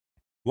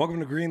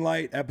Welcome to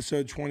Greenlight,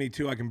 episode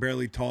 22. I can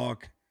barely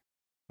talk.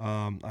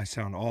 I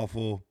sound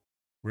awful.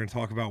 We're going to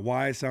talk about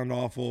why I sound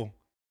awful.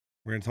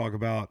 We're going to talk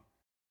about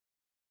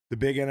the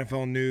big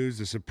NFL news,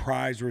 the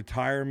surprise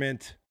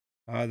retirement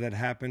that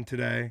happened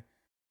today.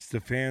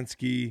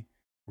 Stefanski.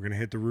 We're going to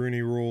hit the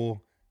Rooney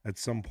Rule at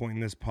some point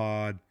in this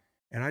pod.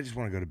 And I just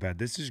want to go to bed.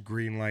 This is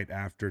Greenlight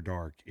After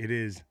Dark. It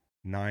is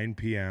 9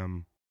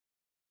 p.m.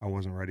 I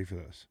wasn't ready for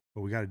this,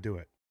 but we got to do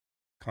it.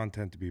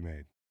 Content to be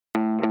made.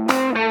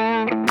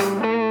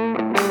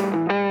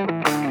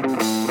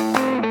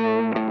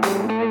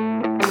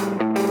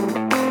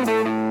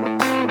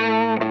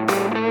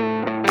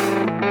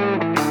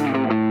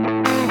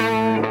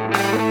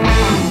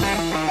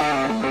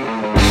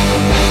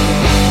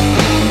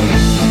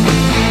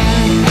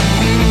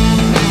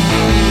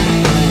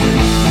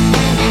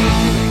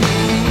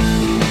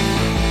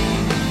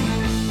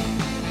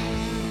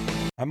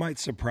 I might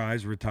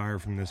surprise retire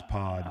from this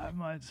pod. I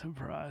might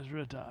surprise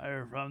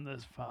retire from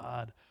this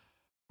pod.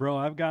 Bro,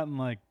 I've gotten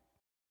like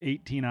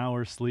 18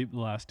 hours sleep the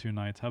last 2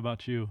 nights. How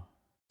about you?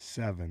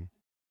 7.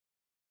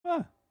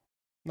 Ah,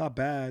 Not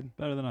bad.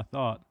 better than I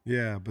thought.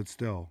 Yeah, but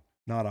still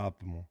not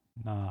optimal.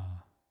 Nah.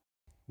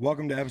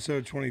 Welcome to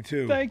episode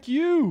 22. Thank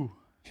you.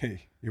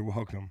 Hey, you're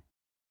welcome.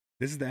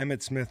 This is the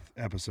Emmett Smith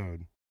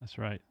episode. That's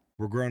right.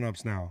 We're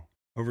grown-ups now,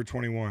 over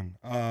 21.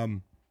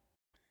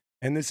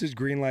 And this is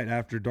Greenlight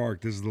After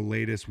Dark. This is the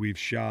latest we've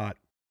shot.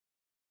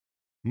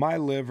 My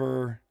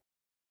liver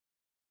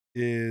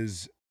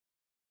is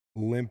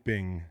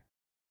limping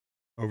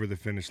over the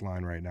finish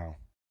line right now.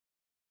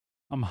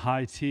 I'm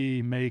high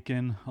T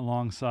making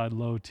alongside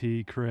low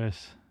T,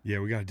 Chris. Yeah,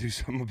 we got to do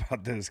something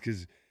about this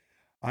because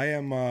I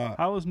am...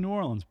 How was New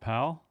Orleans,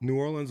 pal? New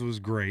Orleans was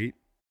great.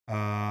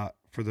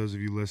 For those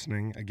of you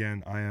listening,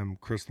 again, I am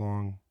Chris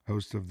Long,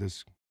 host of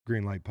this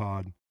Greenlight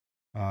pod.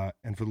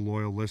 And for the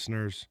loyal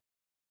listeners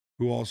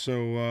who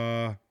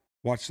also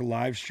watch the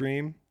live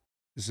stream,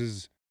 this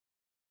is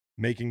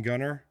Macon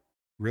Gunner,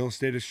 real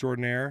estate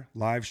extraordinaire,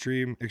 live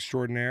stream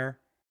extraordinaire,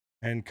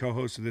 and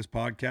co-host of this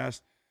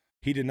podcast.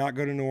 He did not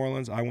go to New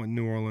Orleans. I went to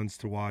New Orleans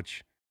to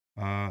watch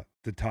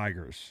the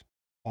Tigers,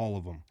 all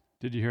of them.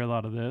 Did you hear a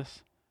lot of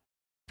this?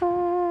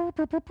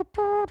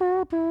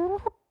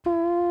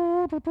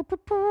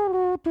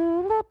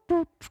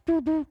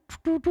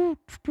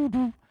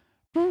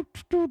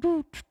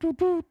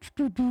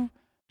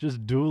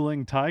 Just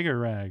dueling tiger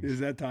rags. Is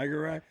that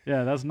Tiger Rag?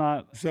 Yeah, that's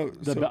not.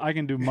 I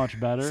can do much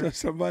better, So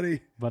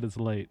somebody but it's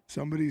late.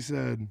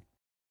 said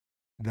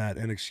that,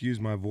 and excuse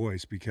my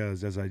voice,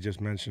 because as I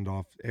just mentioned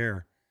off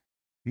air,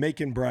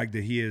 Macon bragged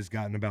that he has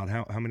gotten about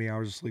how many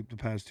hours of sleep the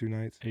past 2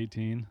 nights?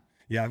 18.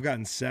 Yeah, I've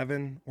gotten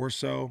 7 or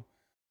so.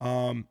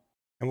 And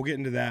we'll get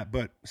into that.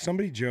 But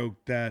somebody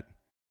joked that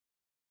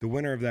the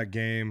winner of that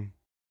game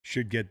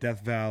should get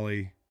Death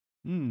Valley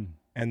and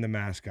the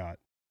mascot.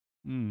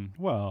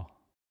 Well,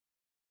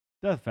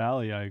 Death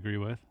Valley, I agree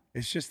with.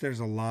 It's just there's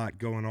a lot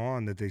going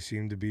on that they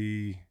seem to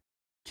be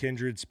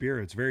kindred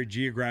spirits, very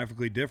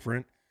geographically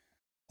different.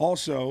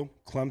 Also,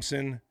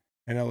 Clemson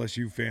and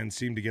LSU fans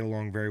seem to get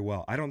along very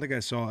well. I don't think I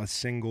saw a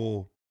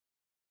single,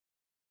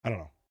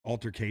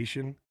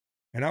 altercation.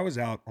 And I was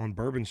out on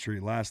Bourbon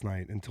Street last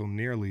night until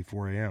nearly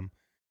 4 a.m.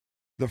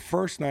 The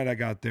first night I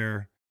got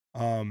there,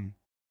 I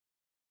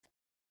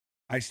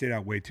stayed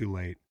out way too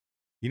late.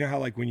 You know how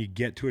like when you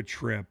get to a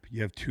trip,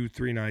 you have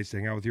 2-3 nights to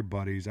hang out with your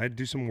buddies. I had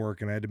to do some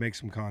work and I had to make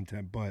some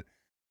content, but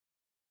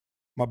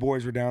my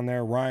boys were down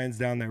there. Ryan's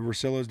down there.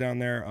 Rosillo's down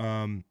there.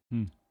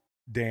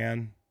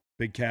 Dan,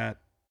 Big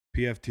Cat,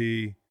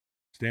 PFT,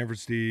 Stanford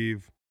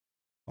Steve,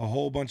 a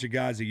whole bunch of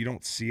guys that you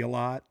don't see a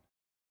lot.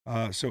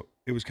 So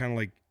it was kind of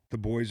like the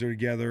boys are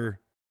together.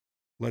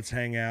 Let's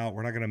hang out.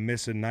 We're not going to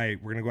miss a night.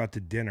 We're going to go out to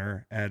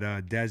dinner at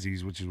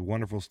Desi's, which is a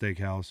wonderful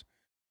steakhouse.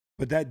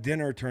 But that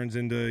dinner turns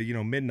into,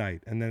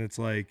 midnight. And then it's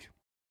like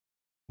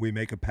we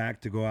make a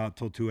pact to go out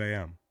till 2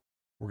 a.m.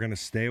 We're going to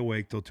stay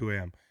awake till 2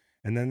 a.m.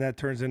 And then that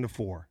turns into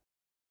 4.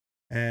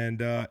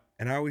 And I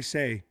always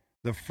say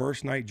the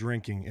first night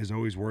drinking is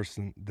always worse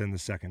than the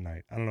second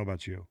night. I don't know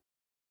about you.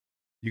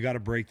 You got to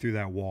break through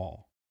that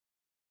wall.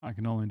 I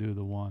can only do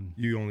the one.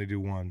 You only do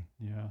one.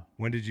 Yeah.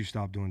 When did you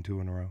stop doing 2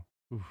 in a row?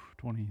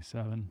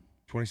 27.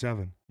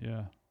 27.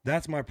 Yeah.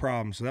 That's my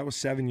problem. So that was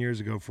 7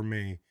 years ago for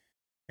me.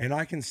 And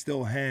I can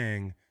still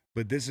hang,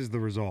 but this is the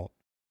result.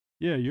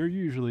 Yeah, you're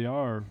usually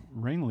our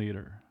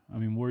ringleader. I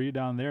mean, were you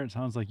down there? It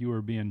sounds like you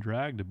were being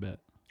dragged a bit.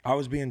 I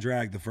was being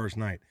dragged the first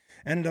night.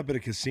 Ended up at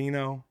a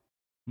casino.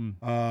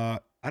 I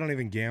don't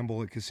even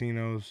gamble at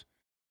casinos.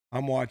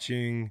 I'm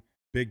watching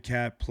Big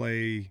Cat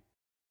play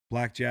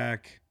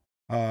blackjack.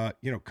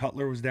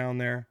 Cutler was down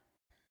there.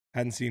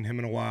 Hadn't seen him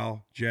in a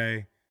while.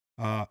 Jay.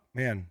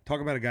 Man,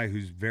 talk about a guy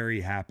who's very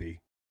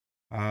happy.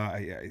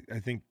 I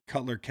think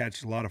Cutler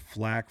catches a lot of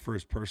flack for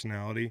his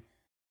personality,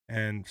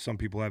 and some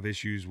people have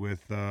issues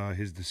with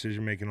his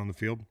decision-making on the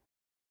field.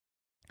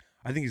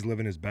 I think he's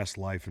living his best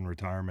life in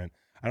retirement.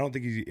 I don't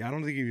think he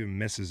even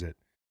misses it.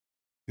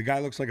 The guy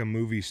looks like a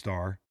movie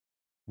star,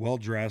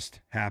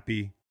 well-dressed,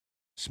 happy,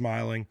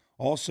 smiling.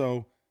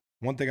 Also,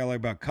 one thing I like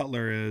about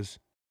Cutler is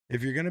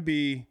If you're going to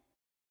be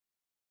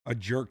a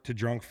jerk to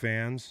drunk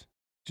fans,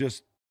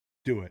 just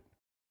do it.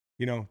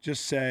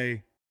 Just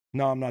say,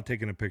 no, I'm not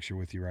taking a picture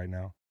with you right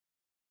now.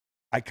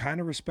 I kind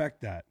of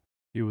respect that.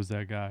 He was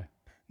that guy.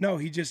 No,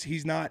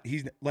 he's not.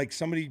 He's like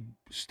somebody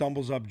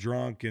stumbles up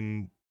drunk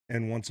and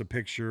wants a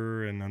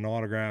picture and an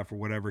autograph or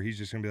whatever. He's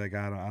just going to be like,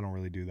 I don't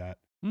really do that.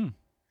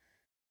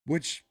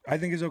 Which I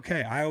think is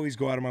okay. I always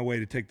go out of my way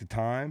to take the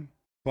time,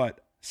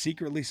 but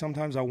secretly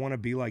sometimes I want to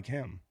be like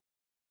him.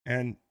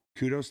 And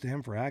kudos to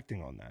him for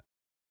acting on that.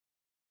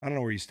 I don't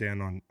know where you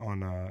stand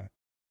on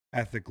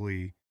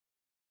ethically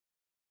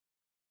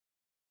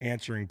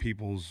answering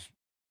people's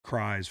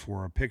cries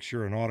for a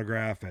picture, an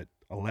autograph at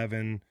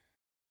 11,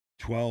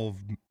 12,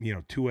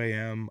 2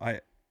 a.m.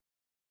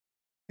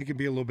 It can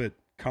be a little bit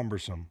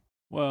cumbersome.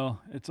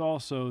 Well, it's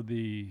also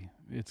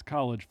it's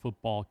college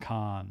football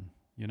con,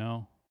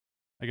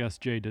 I guess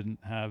Jay didn't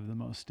have the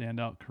most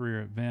standout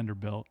career at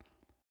Vanderbilt,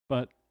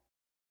 but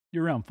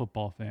you're around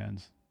football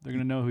fans. They're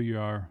going to know who you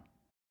are.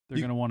 They're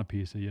going to want a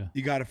piece of you.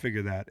 You got to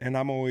figure that. And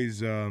I'm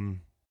always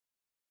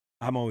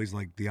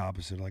like the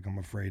opposite. Like I'm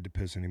afraid to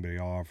piss anybody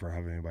off or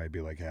have anybody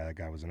be like, yeah, that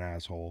guy was an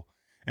asshole.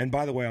 And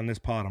by the way, on this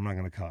pod, I'm not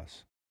going to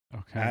cuss.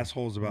 Okay.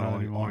 Asshole's about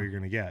all you're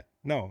going to get.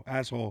 No,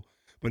 asshole,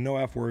 but no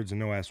F words and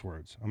no S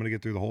words. I'm going to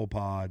get through the whole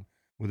pod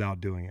without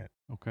doing it.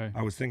 Okay.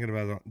 I was thinking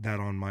about that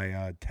on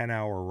my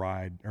 10-hour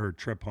ride or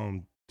trip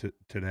home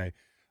today.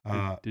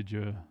 Did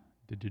you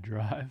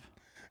drive?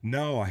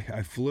 No,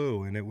 I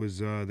flew, and it was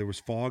there was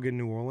fog in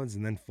New Orleans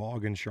and then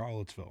fog in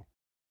Charlottesville.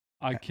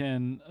 I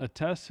can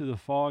attest to the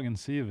fog in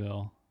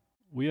Seaville.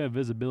 We have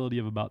visibility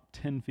of about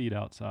 10 feet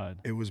outside.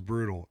 It was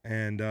brutal,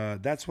 and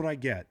that's what I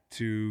get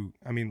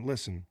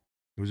listen,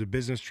 it was a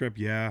business trip,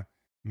 yeah,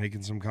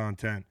 making some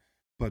content,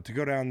 but to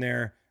go down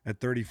there at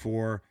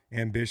 34,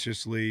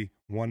 ambitiously,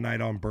 one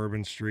night on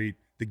Bourbon Street.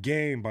 The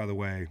game, by the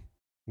way,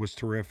 was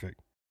terrific.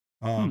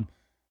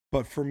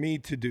 But for me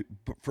to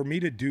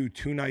do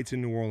 2 nights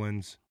in New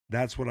Orleans,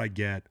 that's what I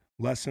get.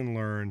 Lesson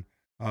learned.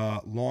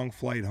 Long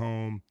flight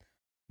home.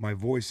 My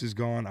voice is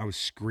gone. I was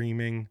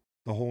screaming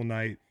the whole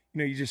night.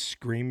 You just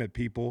scream at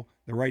people.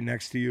 They're right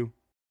next to you.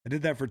 I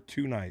did that for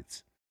 2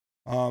 nights.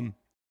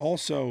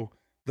 Also,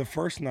 the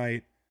first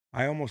night,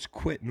 I almost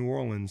quit New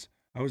Orleans.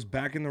 I was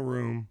back in the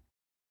room,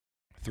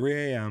 3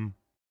 a.m.,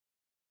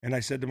 and I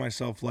said to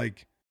myself,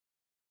 like,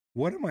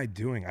 what am I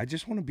doing? I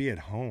just want to be at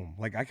home.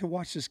 Like, I could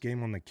watch this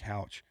game on the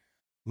couch.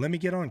 Let me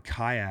get on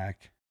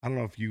Kayak. I don't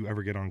know if you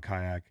ever get on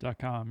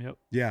kayak.com. Yep.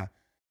 Yeah.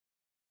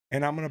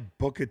 And I'm going to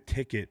book a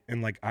ticket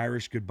and like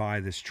Irish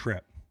goodbye this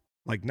trip.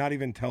 Like, not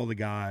even tell the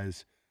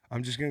guys.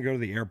 I'm just going to go to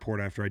the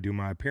airport after I do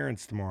my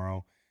appearance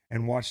tomorrow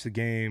and watch the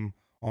game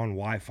on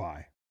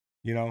Wi-Fi.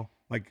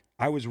 Like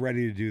I was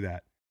ready to do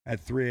that at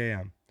 3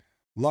 a.m.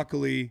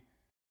 Luckily,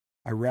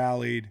 I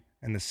rallied,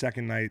 and the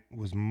second night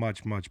was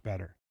much, much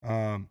better.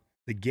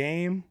 The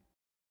game,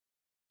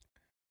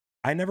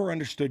 I never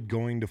understood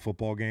going to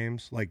football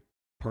games, like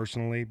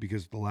personally,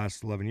 because the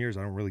last 11 years,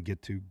 I don't really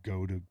get to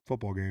go to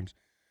football games.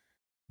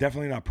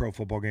 Definitely not pro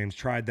football games.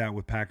 Tried that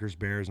with Packers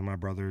Bears and my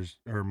brother's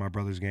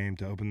game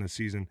to open the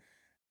season.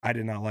 I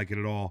did not like it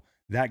at all.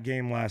 That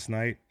game last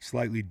night,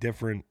 slightly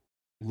different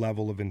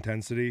level of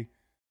intensity,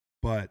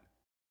 but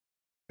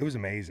it was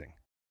amazing.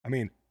 I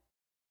mean,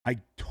 I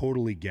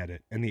totally get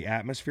it. And the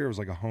atmosphere was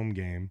like a home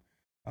game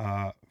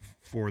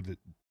for the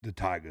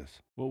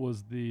Tigers. What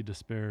was the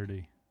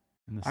disparity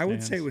in the stands? I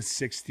would say it was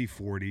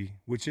 60-40,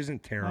 which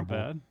isn't terrible. Not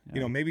bad.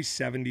 Yeah. Maybe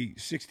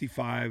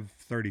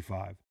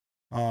 65-35.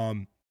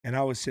 And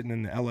I was sitting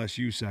in the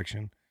LSU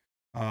section.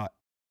 And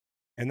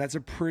that's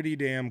a pretty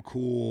damn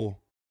cool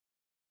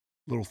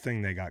little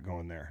thing they got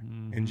going there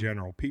in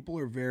general. People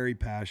are very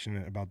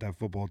passionate about that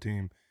football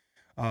team.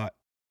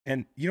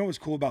 And what's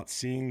cool about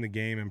seeing the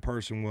game in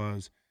person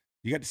was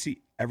you got to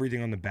see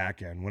everything on the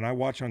back end. When I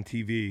watch on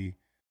TV,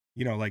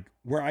 like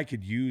where I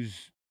could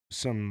use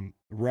some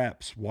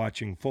reps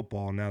watching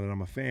football now that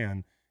I'm a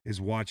fan is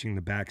watching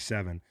the back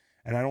seven.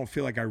 And I don't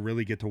feel like I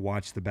really get to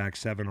watch the back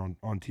seven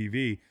on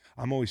TV.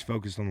 I'm always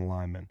focused on the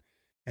linemen.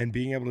 And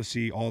being able to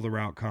see all the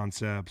route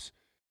concepts,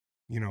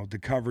 the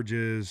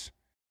coverages,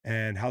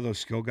 and how those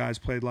skill guys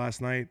played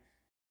last night,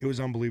 it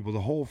was unbelievable.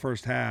 The whole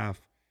first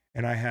half,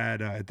 and I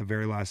had, at the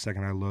very last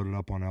second, I loaded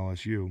up on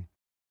LSU.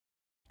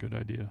 Good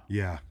idea.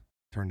 Yeah,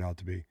 turned out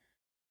to be.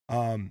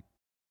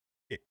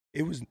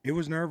 It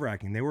was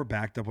nerve-wracking. They were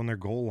backed up on their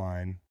goal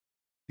line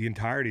the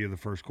entirety of the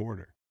first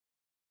quarter.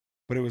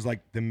 But it was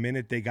like the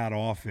minute they got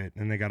off it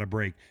and they got a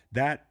break.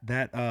 That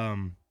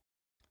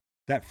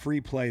free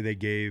play they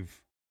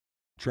gave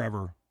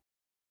Trevor,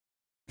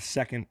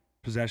 second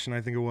possession,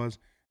 I think it was,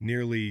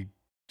 nearly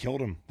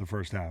killed him the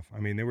first half. I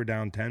mean, they were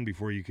down 10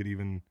 before you could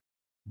even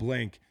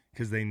blink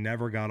because they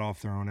never got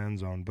off their own end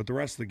zone. But the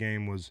rest of the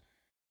game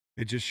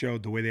it just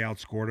showed the way they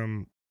outscored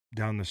them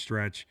down the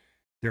stretch.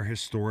 They're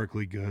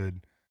historically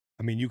good.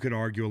 I mean, you could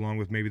argue along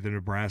with maybe the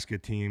Nebraska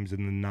teams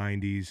in the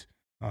 90s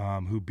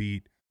who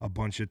beat a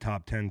bunch of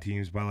top 10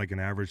 teams by like an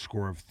average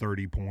score of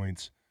 30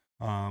 points,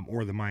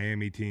 or the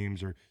Miami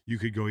teams, or you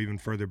could go even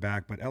further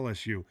back. But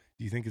LSU, do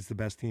you think it's the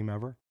best team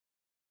ever?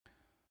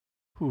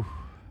 Whew,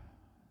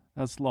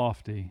 that's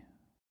lofty.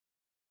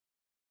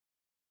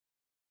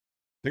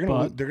 They're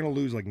But gonna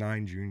lose like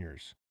 9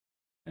 juniors.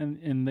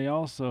 and they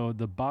also,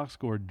 the box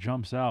score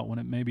jumps out when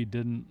it maybe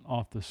didn't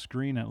off the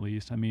screen at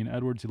least. I mean,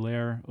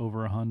 Edwards-Helaire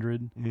over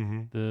 100,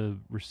 Mm-hmm. the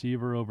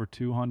receiver over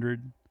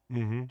 200,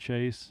 Mm-hmm.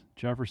 Chase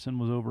Jefferson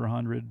was over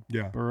 100,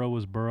 Yeah. Burrow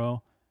was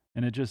Burrow,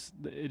 and it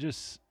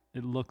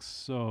looks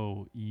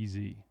so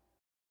easy.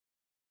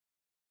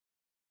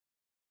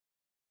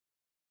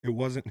 It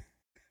wasn't.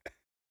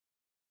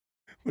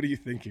 What are you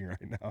thinking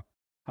right now?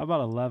 How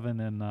about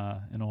 11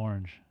 in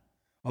orange?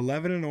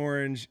 11 in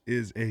orange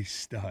is a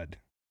stud.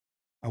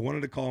 I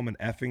wanted to call him an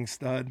effing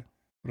stud,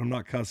 but I'm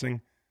not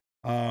cussing.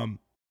 Um,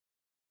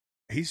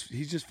 he's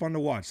just fun to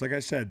watch. Like I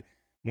said,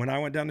 when I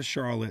went down to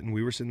Charlotte and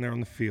we were sitting there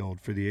on the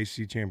field for the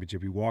ACC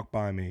championship, he walked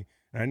by me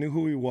and I knew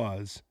who he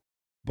was,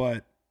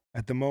 but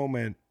at the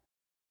moment,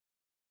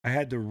 I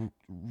had to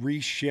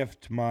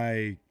reshift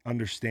my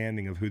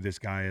understanding of who this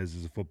guy is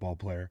as a football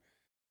player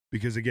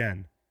because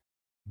again,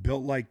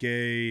 built like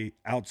a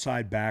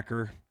outside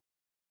backer,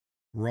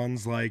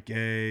 runs like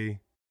a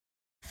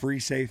free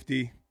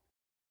safety,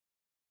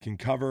 can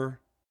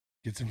cover,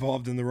 gets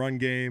involved in the run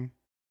game,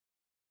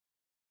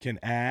 can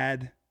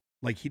add.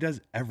 Like he does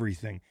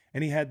everything.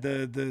 And he had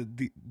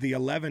the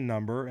 11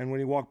 number. And when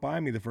he walked by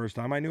me the first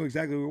time, I knew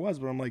exactly who he was.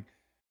 But I'm like,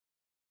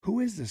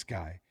 who is this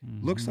guy?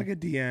 Mm-hmm. Looks like a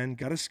DN,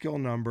 got a skill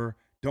number,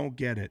 don't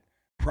get it.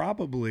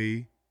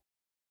 Probably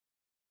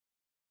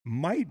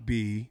might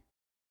be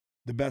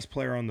the best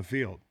player on the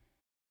field.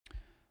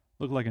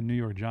 Looked like a New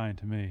York Giant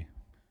to me.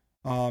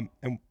 And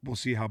we'll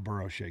see how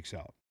Burrow shakes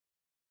out.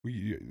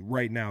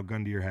 Right now,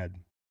 gun to your head,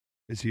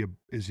 is he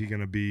going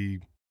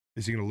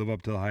to live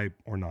up to the hype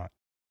or not?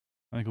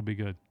 I think he'll be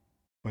good.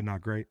 But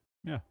not great.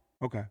 Yeah.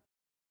 Okay.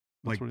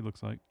 That's what he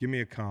looks like. Give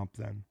me a comp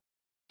then.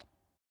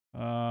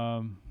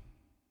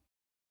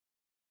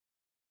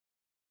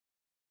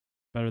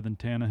 Better than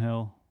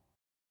Tannehill.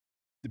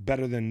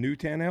 Better than new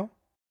Tannehill?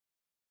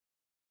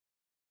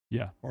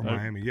 Yeah. Or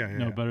Miami? Yeah.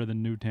 No, better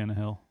than new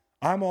Tannehill.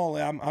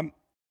 I'm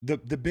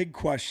the big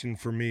question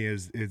for me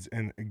is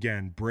and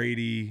again,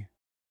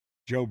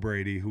 Joe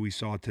Brady, who we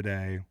saw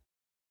today,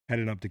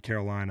 heading up to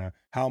Carolina,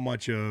 how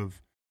much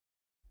of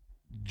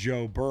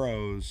Joe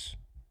Burrow's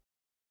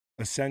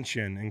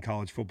ascension in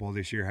college football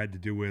this year had to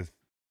do with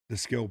the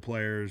skill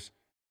players,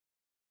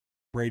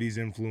 Brady's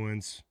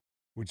influence,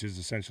 which is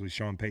essentially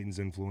Sean Payton's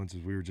influence,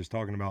 as we were just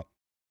talking about.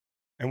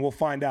 And we'll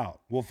find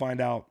out. We'll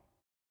find out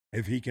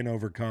if he can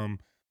overcome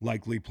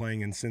likely playing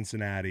in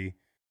Cincinnati.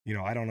 You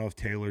know, I don't know if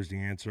Taylor's the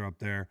answer up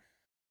there.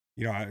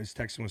 You know, I was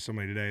texting with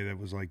somebody today that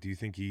was like, do you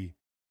think he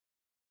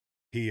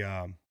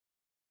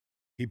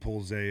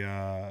pulls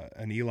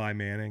an Eli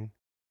Manning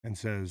and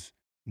says,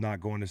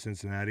 not going to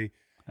Cincinnati?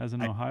 As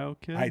an Ohio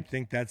kid? I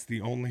think that's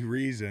the only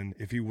reason.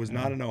 If he was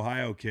not an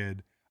Ohio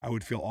kid, I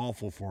would feel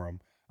awful for him.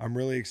 I'm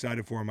really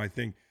excited for him. I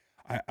think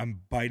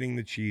I'm biting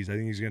the cheese. I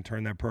think he's going to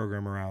turn that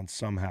program around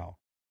somehow.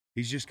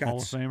 He's just got Hall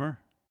of Famer?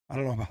 I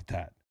don't know about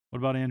that. What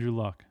about Andrew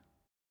Luck?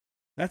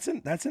 That's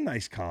a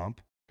nice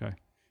comp. Okay.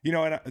 You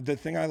know, and the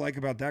thing I like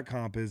about that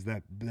comp is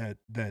that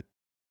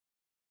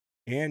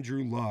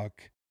Andrew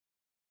Luck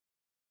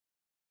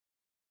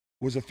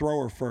was a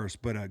thrower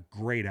first, but a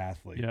great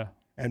athlete. Yeah.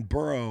 And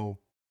Burrow,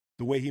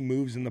 the way he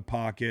moves in the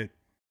pocket,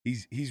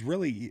 he's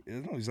really, I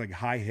don't know, he's like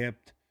high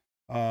hipped,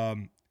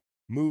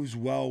 moves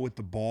well with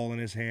the ball in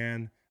his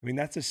hand. I mean,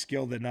 that's a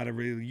skill that not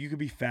everybody. You could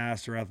be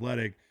fast or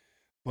athletic,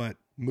 but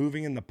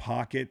moving in the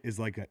pocket is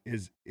like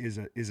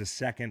a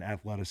second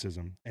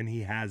athleticism, and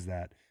he has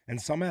that.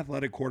 And some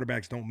athletic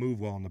quarterbacks don't move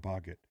well in the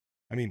pocket.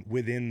 I mean,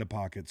 within the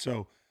pocket.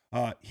 So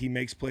he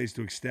makes plays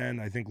to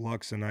extend. I think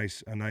Luck's a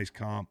nice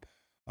comp,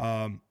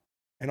 and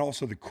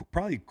also the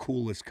probably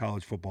coolest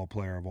college football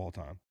player of all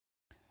time.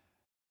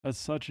 That's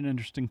such an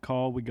interesting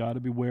call. We got to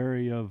be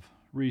wary of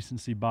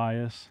recency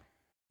bias.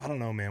 I don't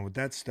know, man. With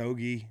that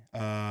Stogie,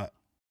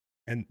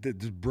 and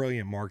there's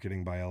brilliant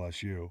marketing by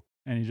LSU.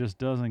 And he just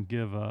doesn't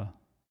give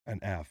an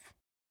F.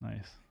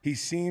 Nice. He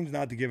seems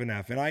not to give an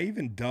F. And I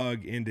even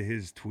dug into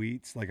his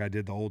tweets, like I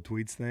did the old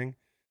tweets thing,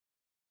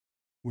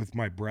 with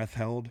my breath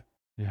held.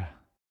 Yeah.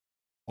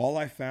 All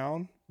I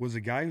found was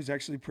a guy who's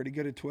actually pretty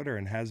good at Twitter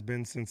and has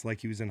been since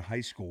like he was in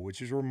high school,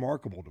 which is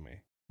remarkable to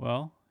me.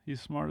 Well, he's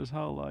smart as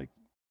hell, like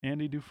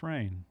Andy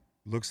Dufresne.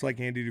 Looks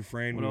like Andy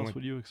Dufresne. What else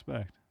would you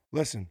expect?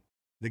 Listen,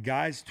 the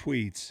guy's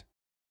tweets,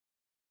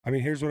 I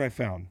mean, here's what I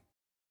found.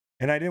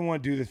 And I didn't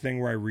want to do the thing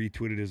where I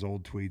retweeted his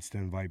old tweets to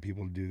invite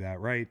people to do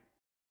that, right?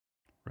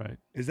 Right.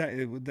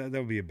 That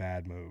would be a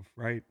bad move,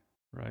 right?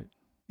 Right.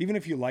 Even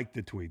if you like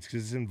the tweets,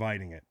 because it's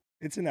inviting it.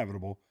 It's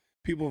inevitable.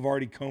 People have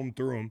already combed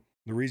through them.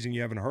 The reason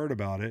you haven't heard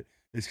about it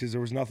is because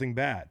there was nothing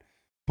bad.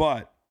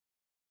 But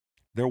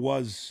there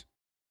were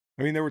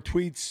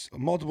tweets,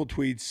 multiple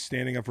tweets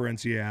standing up for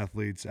NCAA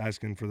athletes,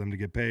 asking for them to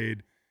get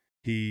paid.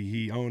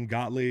 He owned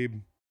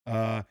Gottlieb.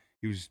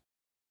 He was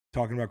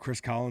talking about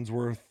Chris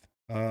Collinsworth,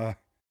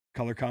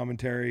 color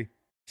commentary,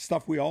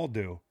 stuff we all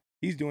do.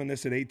 He's doing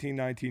this at 18,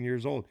 19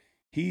 years old.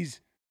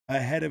 He's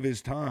ahead of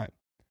his time.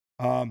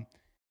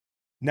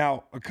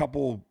 Now, a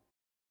couple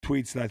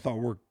tweets that I thought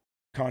were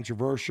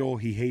controversial.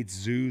 He hates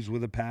zoos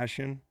with a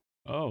passion.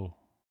 Oh,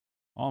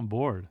 on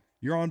board.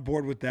 You're on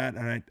board with that,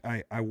 and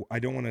I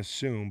don't want to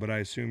assume, but I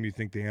assume you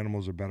think the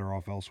animals are better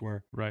off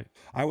elsewhere. Right.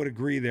 I would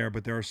agree there,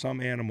 but there are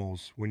some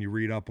animals, when you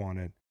read up on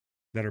it,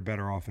 that are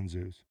better off in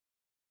zoos.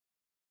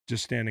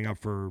 Just standing up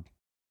for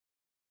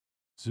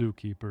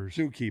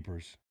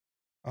Zookeepers.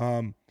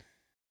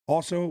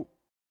 Also,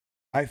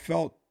 I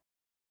felt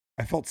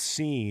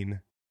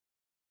seen,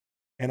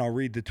 and I'll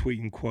read the tweet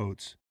in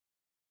quotes.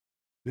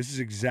 This is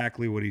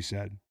exactly what he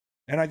said.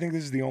 And I think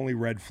this is the only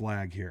red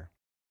flag here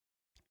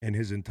in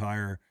his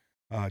entire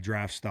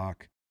draft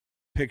stock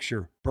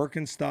picture.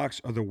 Birkenstocks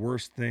are the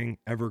worst thing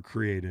ever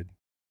created.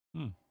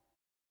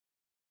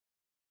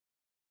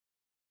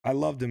 I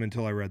loved him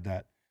until I read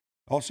that.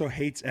 Also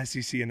hates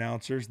SEC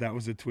announcers. That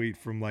was a tweet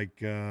from like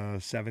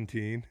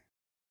 17.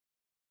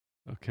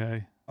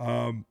 Okay.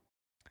 And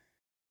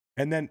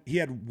then he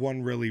had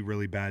one really,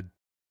 really bad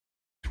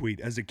tweet.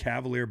 As a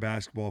Cavalier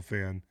basketball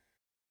fan,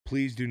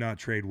 please do not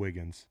trade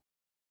Wiggins.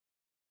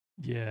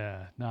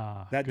 Yeah,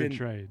 nah. That good didn't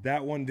trade.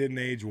 That one didn't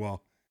age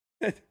well.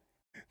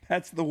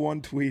 That's the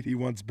one tweet he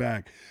wants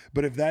back.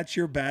 But if that's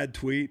your bad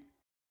tweet,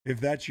 if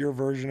that's your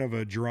version of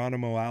a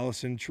Geronimo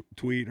Allison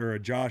tweet or a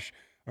Josh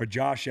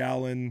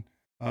Allen,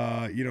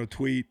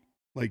 tweet,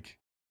 like,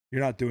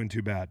 you're not doing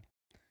too bad.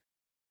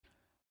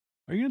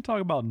 Are you going to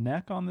talk about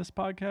neck on this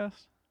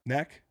podcast?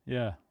 Neck?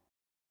 Yeah.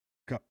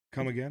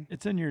 Come again?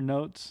 It's in your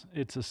notes.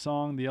 It's a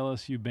song the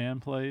LSU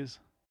band plays.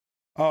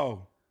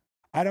 Oh,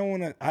 I don't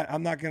want to.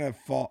 I'm not gonna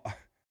fall. I'm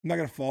not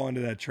gonna fall into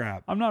that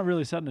trap. I'm not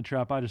really setting a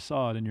trap. I just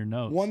saw it in your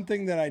notes. One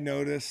thing that I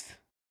noticed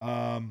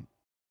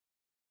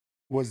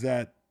was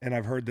that, and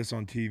I've heard this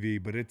on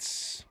TV, but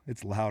it's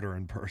louder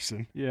in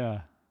person.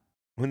 Yeah.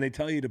 When they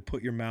tell you to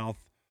put your mouth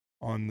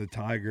on the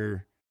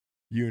Tiger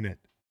unit,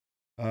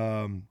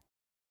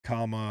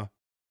 comma,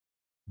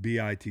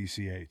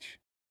 BITCH.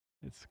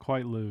 It's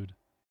quite lewd.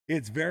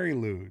 It's very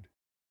lewd.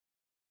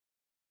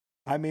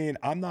 I mean,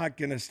 I'm not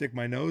going to stick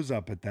my nose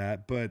up at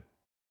that, but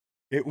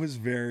it was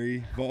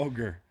very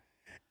vulgar.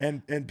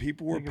 And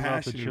people were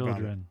passionate about the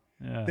children.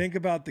 Yeah. Think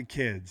about the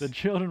kids. The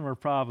children were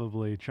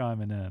probably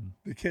chiming in.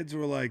 The kids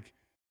were like,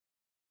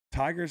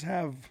 Tigers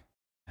have...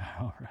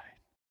 All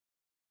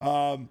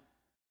right.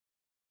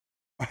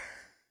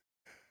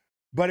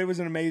 But it was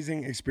an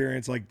amazing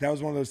experience. Like, that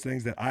was one of those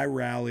things that I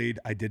rallied.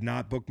 I did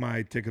not book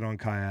my ticket on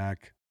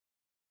Kayak.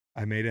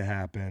 I made it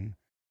happen.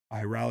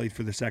 I rallied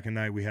for the second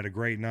night. We had a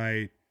great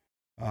night.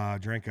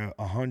 Drank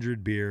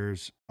 100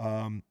 beers.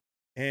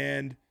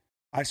 And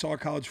I saw a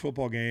college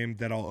football game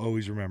that I'll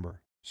always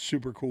remember.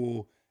 Super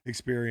cool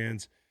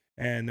experience.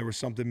 And there was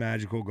something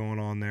magical going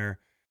on there.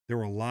 There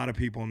were a lot of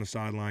people on the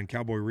sideline.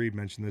 Cowboy Reed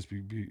mentioned this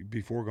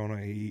before going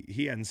on.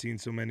 He hadn't seen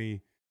so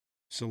many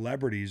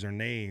celebrities or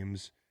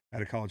names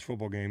at a college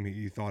football game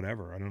he thought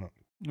ever. I don't know.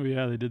 Oh,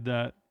 yeah, they did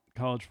that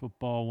college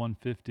football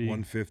 150.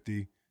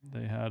 150.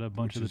 They had a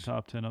bunch of the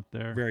top 10 up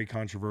there. Very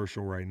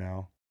controversial right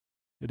now.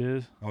 It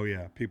is? Oh,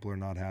 yeah. People are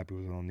not happy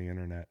with it on the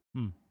internet.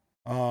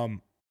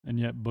 And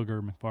yet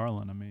Booger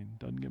McFarland, I mean,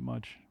 doesn't get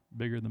much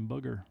bigger than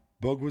Booger.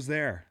 Boog was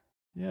there.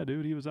 Yeah,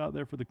 dude, he was out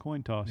there for the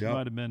coin toss. Yep. He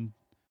might have been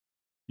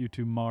you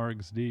two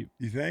margs deep.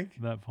 You think?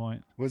 At that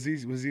point. Was he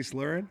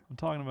slurring? I'm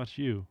talking about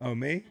you. Oh,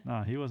 me?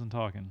 Nah, he wasn't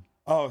talking.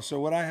 Oh, so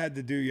what I had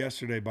to do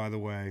yesterday, by the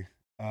way.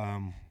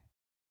 I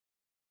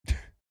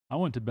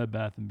went to Bed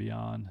Bath &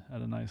 Beyond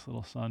at a nice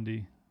little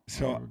Sunday.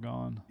 So we were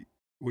gone.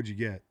 What'd you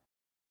get?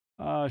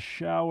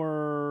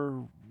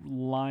 Shower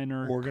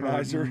liner.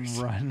 Organizers?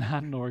 Curtain,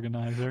 not an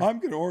organizer. I'm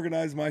going to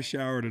organize my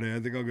shower today. I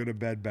think I'll go to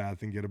Bed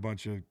Bath and get a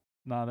bunch of...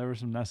 Nah, there were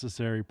some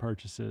necessary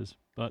purchases,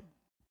 but...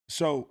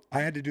 So I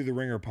had to do the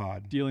ringer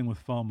pod. Dealing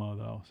with FOMO,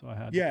 though, so I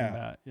had to do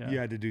that. Yeah, you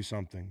had to do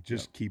something.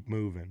 Just keep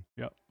moving.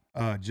 Yep.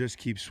 Just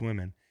keep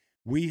swimming.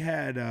 We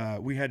had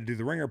to do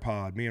the ringer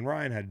pod. Me and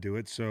Ryan had to do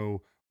it,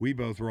 so we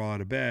both were all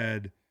out of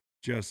bed,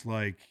 just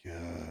like,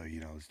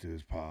 let's do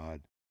this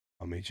pod.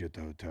 I'll meet you at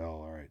the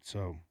hotel. All right,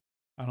 so...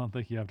 I don't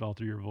think you have to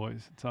alter your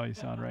voice. It's how you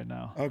sound right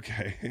now.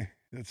 Okay,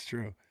 that's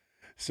true.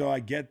 So I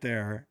get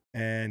there,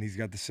 and he's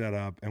got the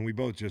setup, and we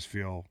both just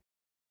feel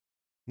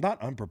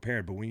not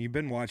unprepared, but when you've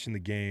been watching the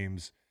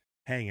games,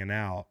 hanging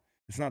out,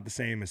 it's not the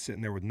same as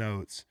sitting there with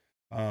notes.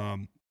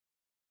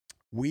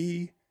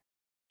 We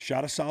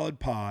shot a solid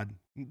pod.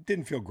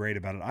 Didn't feel great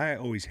about it. I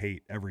always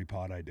hate every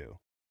pod I do.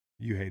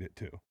 You hate it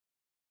too.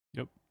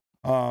 Yep.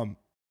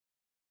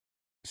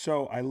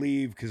 So I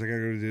leave because I got to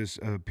go to this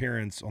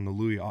appearance on the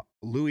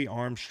Louis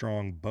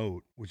Armstrong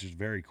boat, which is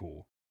very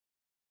cool.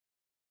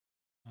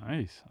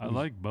 Nice. I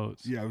like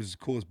boats. Yeah, it was the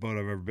coolest boat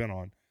I've ever been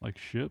on. Like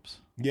ships?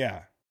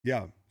 Yeah.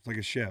 It's like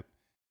a ship.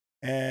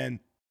 And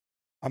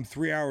I'm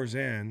 3 hours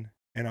in,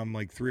 and I'm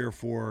like 3 or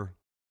 4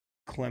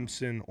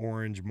 Clemson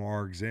orange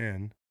margs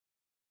in.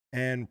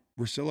 And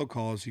Russillo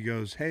calls. He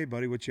goes, "Hey,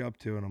 buddy, what you up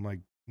to?" And I'm like,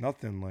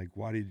 "Nothing. Like,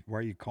 why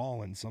are you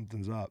calling?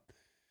 Something's up."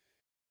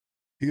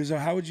 He goes, "Oh,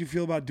 how would you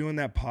feel about doing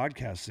that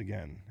podcast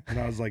again?" And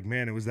I was like,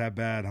 "Man, it was that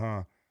bad,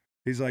 huh?"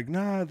 He's like,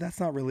 "Nah, that's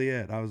not really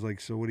it." I was like,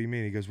 "So what do you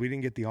mean?" He goes, "We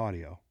didn't get the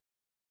audio."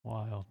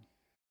 Wild.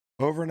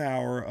 Over an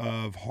hour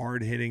of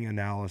hard-hitting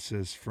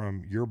analysis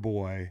from your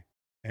boy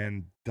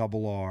and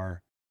Double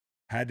R.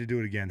 Had to do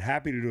it again.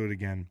 Happy to do it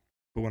again.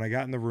 But when I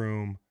got in the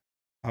room,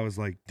 I was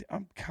like,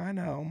 I'm kind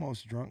of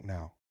almost drunk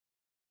now.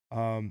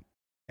 And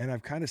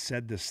I've kind of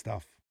said this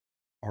stuff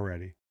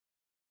already.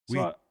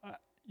 So,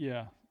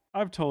 yeah,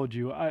 I've told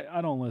you,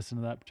 I don't listen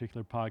to that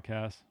particular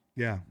podcast.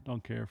 Yeah.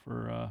 Don't care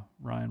for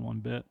Ryan one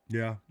bit.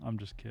 Yeah. I'm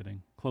just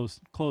kidding.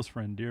 Close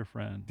friend, dear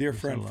friend. Dear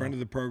friend, friend of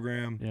the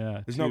program.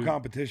 Yeah. There's no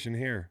competition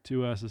here.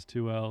 2 S's,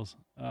 2 L's.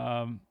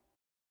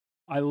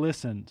 I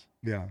listened.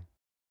 Yeah.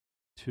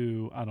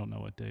 To, I don't know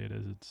what day it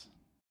is. It's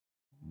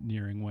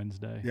nearing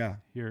Wednesday. Yeah.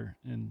 Here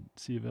in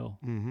Seaville,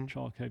 Mm-hmm.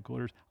 Chalk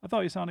headquarters. I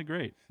thought you sounded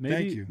great.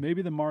 Thank you.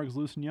 Maybe the margs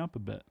loosen you up a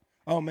bit.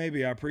 Oh,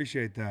 maybe. I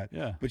appreciate that.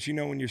 Yeah. But you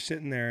know, when you're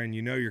sitting there and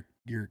you know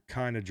you're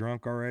kind of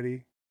drunk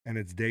already, and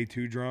it's day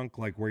 2 drunk,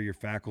 like where your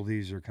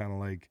faculties are kind of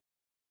like,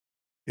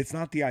 it's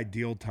not the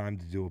ideal time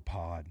to do a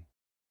pod,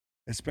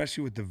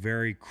 especially with the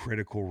very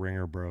critical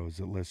Ringer bros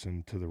that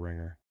listen to the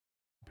Ringer.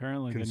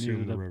 Apparently, they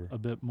needed a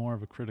bit more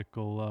of a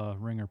critical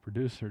Ringer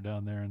producer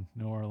down there in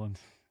New Orleans.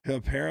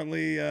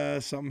 Apparently,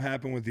 something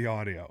happened with the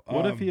audio.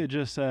 What if he had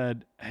just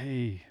said,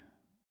 "Hey,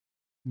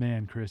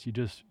 man, Chris,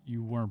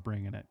 you weren't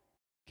bringing it.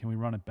 Can we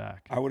run it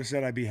back?" I would have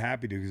said I'd be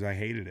happy to because I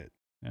hated it.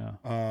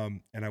 Yeah.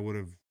 And I would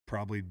have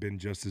probably been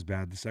just as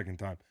bad the second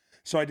time.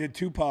 So I did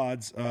 2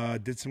 pods,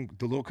 did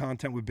the little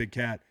content with Big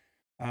Cat,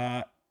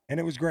 and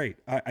it was great.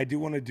 I do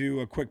want to do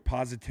a quick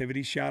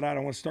positivity shout out. I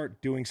want to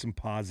start doing some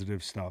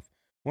positive stuff.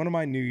 One of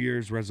my New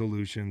Year's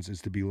resolutions is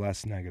to be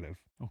less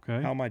negative.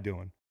 Okay. How am I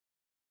doing?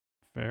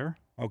 Fair.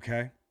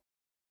 Okay.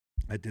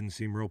 That didn't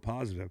seem real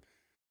positive.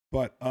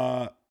 But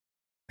I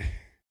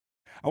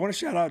want to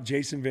shout out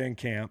Jason Van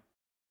Camp,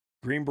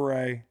 Green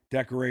Beret,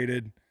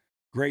 decorated,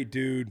 great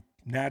dude,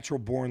 natural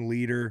born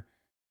leader.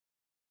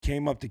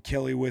 Came up to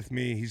Keuchly with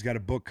me. He's got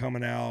a book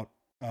coming out.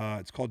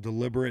 It's called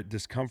Deliberate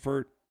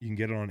Discomfort. You can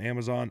get it on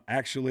Amazon.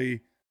 Actually,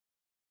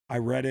 I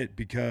read it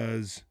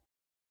because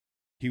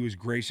he was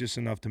gracious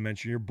enough to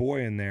mention your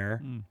boy in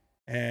there. Mm.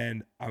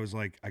 And I was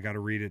like, I got to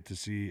read it to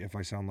see if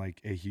I sound like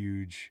a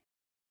huge,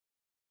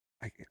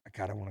 I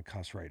want to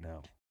cuss right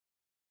now.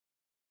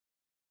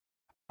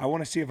 I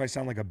want to see if I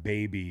sound like a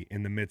baby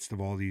in the midst of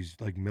all these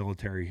like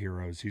military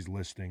heroes he's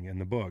listing in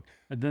the book.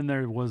 And then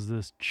there was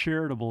this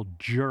charitable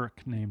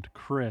jerk named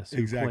Chris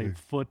who played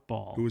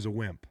football. Who was a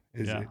wimp.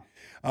 Yeah.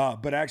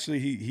 But actually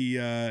he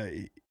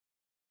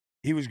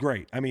was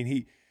great. I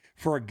mean,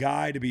 for a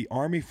guy to be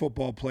Army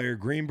football player,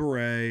 Green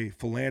Beret,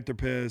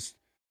 philanthropist,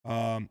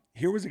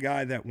 here was a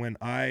guy that when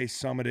I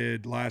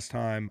summited last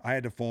time, I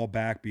had to fall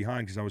back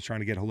behind because I was trying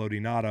to get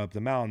Haloti Nada up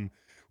the mountain,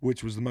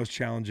 which was the most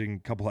challenging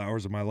couple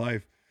hours of my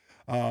life.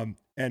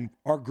 And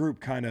our group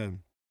kind of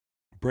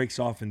breaks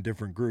off in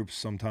different groups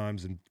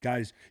sometimes. And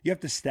guys, you have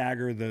to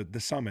stagger the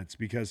summits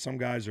because some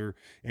guys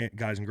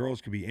and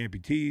girls could be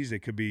amputees. They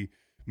could be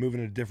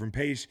moving at a different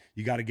pace.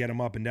 You got to get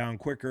them up and down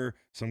quicker.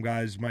 Some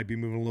guys might be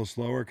moving a little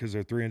slower because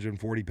they're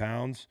 340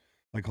 pounds.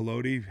 Like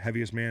Haloti,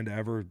 heaviest man to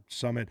ever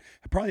summit,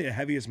 probably the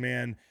heaviest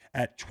man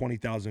at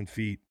 20,000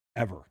 feet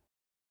ever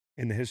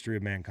in the history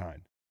of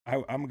mankind.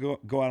 I'm going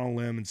to go out on a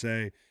limb and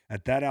say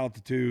at that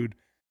altitude,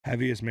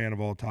 heaviest man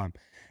of all time.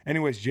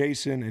 Anyways,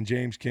 Jason and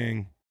James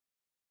King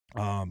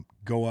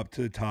go up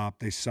to the top.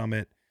 They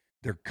summit.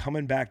 They're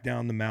coming back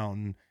down the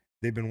mountain.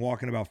 They've been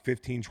walking about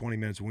 15, 20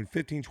 minutes. When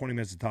 15, 20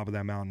 minutes at the top of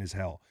that mountain is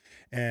hell.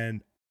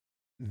 And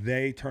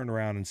they turned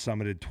around and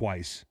summited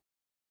twice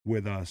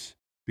with us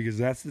because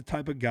that's the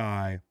type of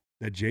guy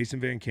that Jason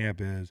Van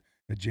Camp is,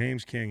 that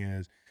James King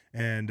is.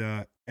 And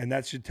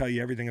that should tell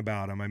you everything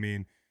about him. I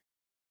mean,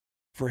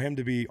 for him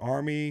to be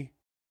Army,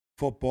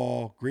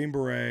 football, Green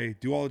Beret,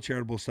 do all the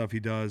charitable stuff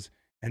he does,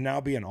 and now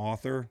be an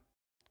author,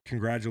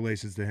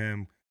 congratulations to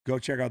him. Go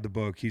check out the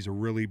book. He's a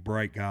really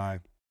bright guy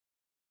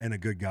and a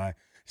good guy.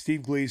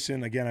 Steve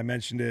Gleason, again, I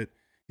mentioned it.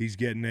 He's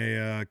getting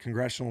a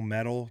congressional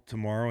medal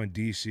tomorrow in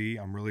D.C.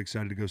 I'm really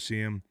excited to go see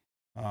him.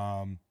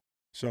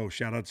 So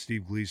shout out to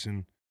Steve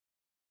Gleason.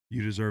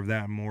 You deserve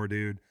that and more,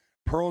 dude.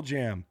 Pearl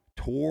Jam,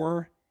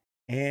 tour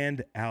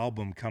and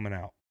album coming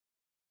out.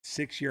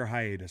 6-year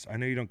hiatus. I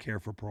know you don't care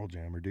for Pearl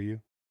Jam, or do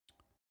you?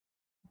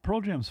 Pearl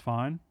Jam's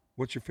fine.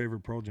 What's your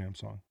favorite Pearl Jam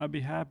song? I'd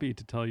be happy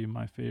to tell you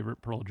my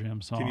favorite Pearl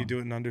Jam song. Can you do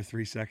it in under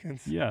 3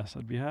 seconds? Yes,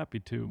 I'd be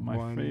happy to. My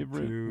 1,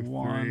 favorite 2, 3.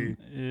 one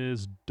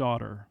is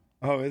Daughter.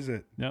 Oh, is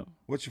it? Yep.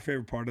 What's your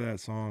favorite part of that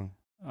song?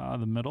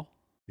 The middle.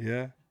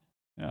 Yeah?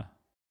 Yeah.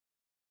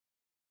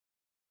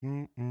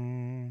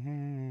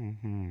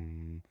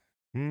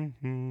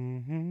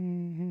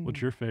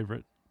 What's your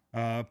favorite?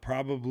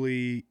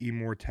 Probably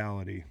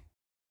Immortality.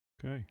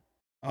 Okay.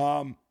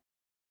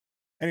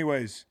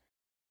 Anyways,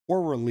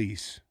 or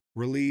Release,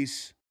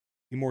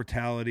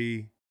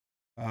 Immortality.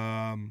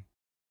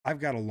 I've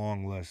got a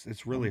long list.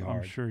 It's really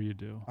hard. I'm sure you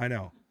do. I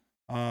know.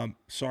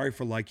 Sorry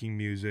for liking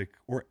music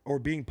or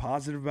being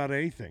positive about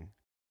anything.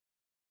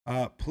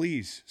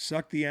 Please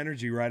suck the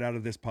energy right out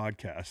of this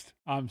podcast.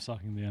 I'm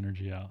sucking the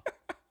energy out.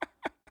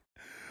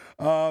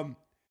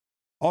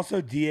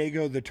 Also,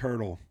 Diego the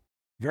Turtle.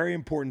 very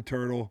important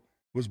turtle,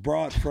 was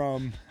brought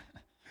from,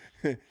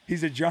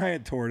 he's a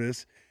giant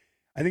tortoise.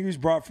 I think he was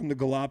brought from the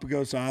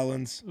Galapagos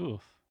Islands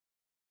Oof.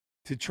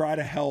 to try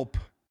to help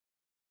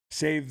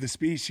save the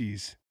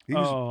species. He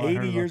was Oh, I 80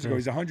 heard about years ago.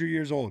 this. He's 100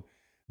 years old.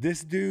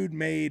 This dude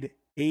made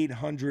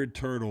 800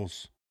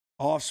 turtles,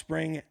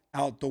 offspring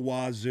out the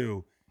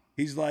wazoo.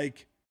 He's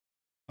like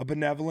a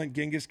benevolent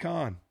Genghis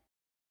Khan.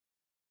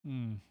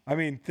 I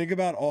mean, think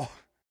about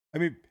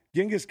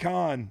Genghis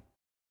Khan,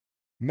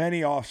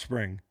 many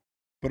offspring,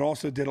 but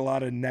also did a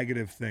lot of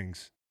negative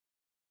things.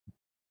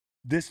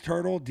 This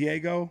turtle,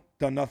 Diego,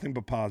 done nothing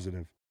but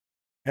positive.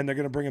 And they're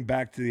going to bring him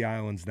back to the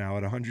islands now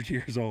at 100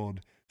 years old.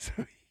 So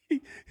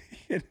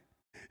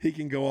he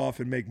can go off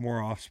and make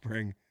more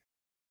offspring.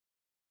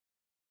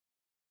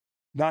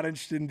 Not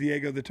interested in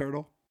Diego the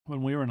turtle?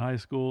 When we were in high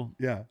school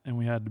Yeah. and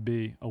we had to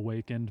be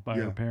awakened by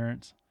Yeah. our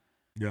parents,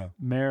 Yeah.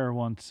 Mare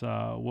once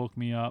woke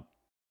me up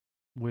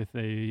with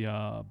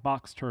a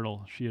box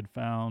turtle she had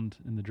found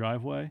in the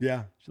driveway.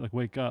 Yeah. She's like,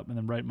 wake up. And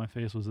then right in my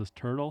face was this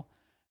turtle.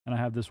 And I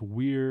have this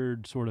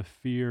weird sort of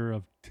fear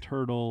of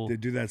turtle. They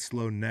do that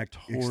slow neck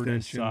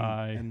extension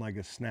eye. and like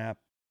a snap.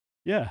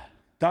 Yeah.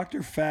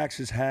 Dr. Fax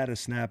has had a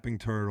snapping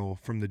turtle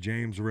from the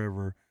James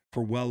River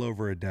for well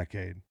over a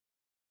decade.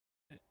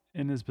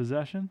 In his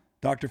possession?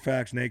 Dr.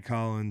 Fax, Nate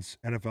Collins,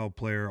 NFL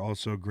player,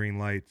 also green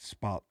light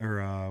spot,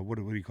 or what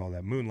do you call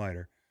that?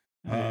 Moonlighter.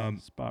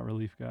 Spot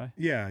relief guy.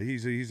 Yeah,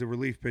 he's a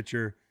relief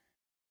pitcher.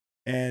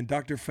 And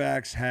Dr.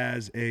 Fax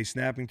has a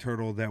snapping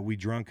turtle that we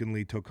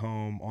drunkenly took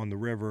home on the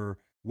river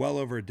well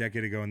over a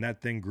decade ago, and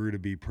that thing grew to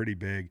be pretty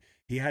big.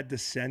 He had to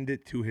send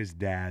it to his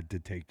dad to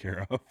take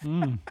care of.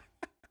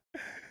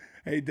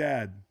 Hey,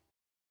 Dad,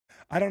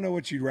 I don't know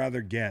what you'd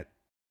rather get,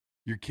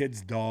 your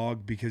kid's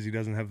dog because he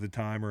doesn't have the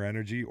time or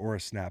energy, or a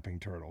snapping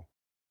turtle.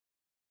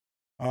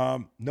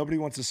 Nobody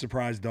wants a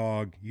surprise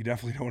dog. You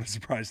definitely don't want a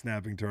surprise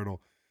snapping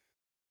turtle.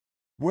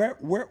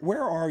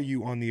 Where are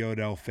you on the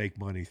Odell fake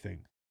money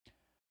thing?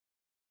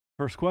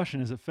 First question,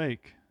 is it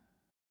fake?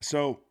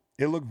 So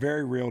it looked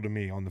very real to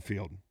me on the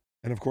field.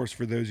 And of course,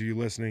 for those of you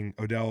listening,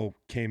 Odell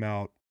came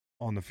out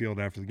on the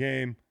field after the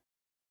game,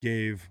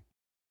 gave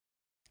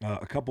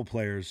a couple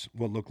players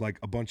what looked like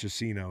a bunch of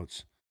C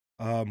notes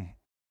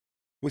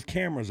with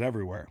cameras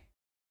everywhere.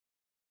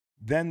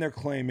 Then they're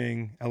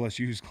claiming,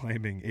 LSU's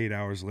claiming 8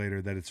 hours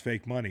later that it's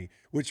fake money,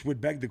 which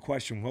would beg the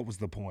question, what was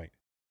the point?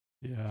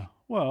 Yeah.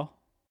 Well,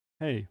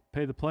 hey,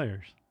 pay the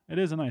players. It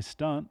is a nice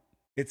stunt.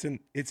 It's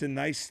a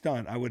nice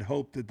stunt. I would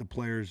hope that the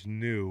players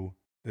knew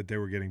that they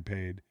were getting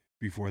paid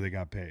before they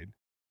got paid.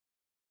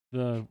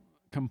 The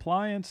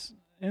compliance,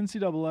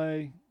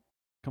 NCAA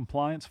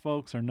compliance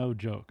folks are no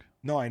joke.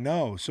 No, I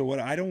know. So what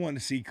I don't want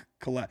to see,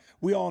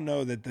 we all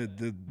know that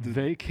the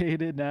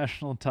vacated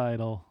national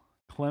title,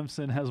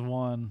 Clemson has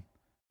won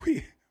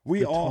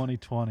we all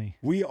 2020.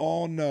 We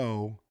all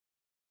know.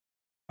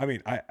 I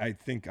mean, I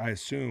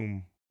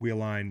assume we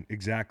align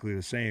exactly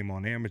the same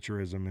on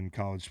amateurism in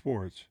college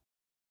sports.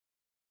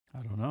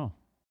 I don't know.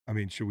 I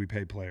mean, should we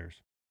pay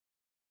players?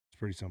 It's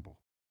pretty simple.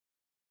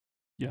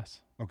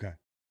 Yes. Okay.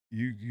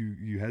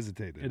 You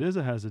hesitated. It is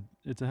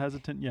it's a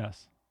hesitant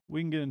yes.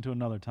 We can get into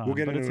another time. We'll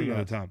get into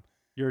another time.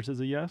 Yours is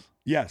a yes?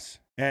 Yes.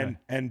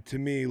 And to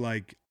me,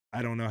 like,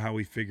 I don't know how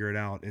we figure it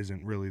out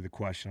isn't really the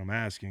question I'm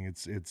asking.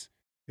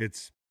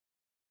 It's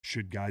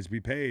should guys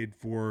be paid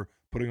for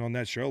putting on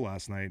that show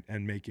last night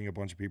and making a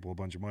bunch of people a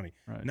bunch of money?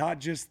 Right. Not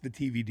just the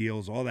TV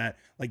deals, all that.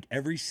 Like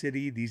every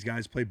city these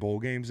guys play bowl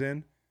games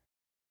in,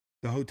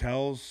 the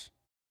hotels,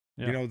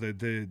 you know,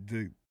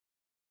 the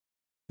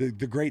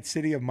great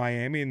city of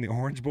Miami and the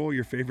Orange Bowl,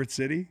 your favorite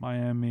city?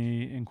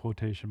 Miami in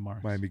quotation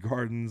marks. Miami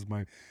Gardens,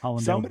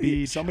 Hollandale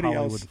Beach,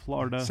 Hollywood,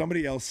 Florida.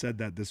 Somebody else said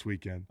that this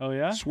weekend. Oh,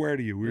 yeah? I swear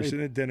to you. We were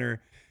sitting at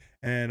dinner,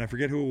 and I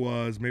forget who it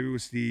was. Maybe it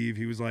was Steve.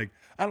 He was like,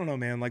 I don't know,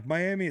 man. Like,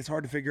 Miami, it's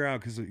hard to figure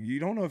out because you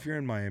don't know if you're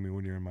in Miami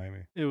when you're in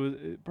Miami. It was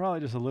probably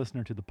just a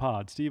listener to the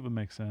pod. Steve would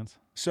make sense.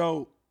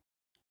 So,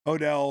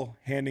 Odell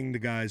handing the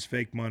guys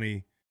fake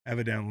money,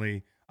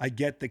 evidently. I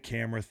get the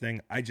camera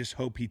thing. I just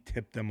hope he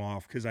tipped them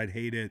off because I'd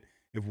hate it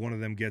if one of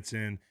them gets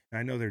in. And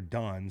I know they're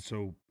done,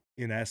 so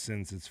in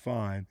essence, it's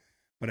fine.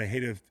 But I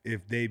hate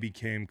if they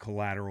became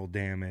collateral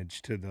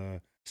damage to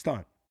the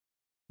stunt,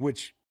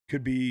 which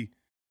could be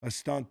a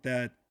stunt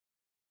that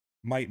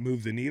might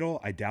move the needle.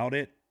 I doubt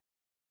it.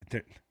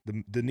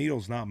 The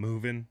needle's not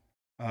moving.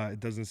 It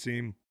doesn't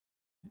seem.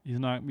 He's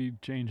not be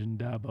changing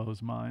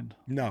Dabo's mind.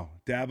 No,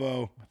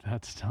 Dabo. With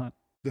that stunt.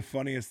 The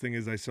funniest thing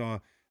is I saw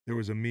there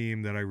was a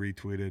meme that I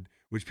retweeted,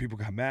 which people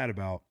got mad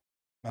about,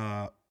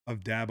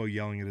 of Dabo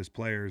yelling at his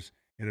players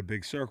in a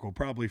big circle,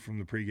 probably from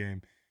the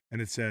pregame, and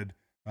it said,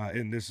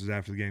 and this is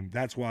after the game,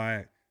 that's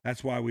why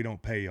we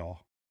don't pay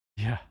y'all.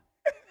 Yeah.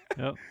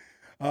 Yep.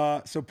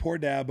 So poor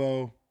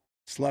Dabo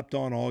slept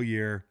on all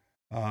year,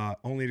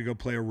 only to go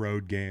play a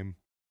road game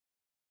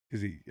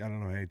because I don't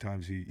know how many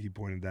times he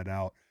pointed that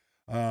out,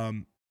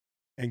 and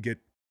get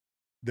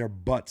their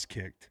butts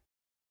kicked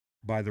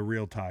by the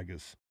real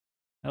Tigers.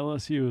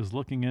 LSU is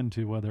looking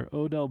into whether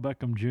Odell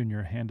Beckham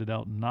Jr. handed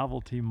out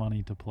novelty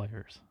money to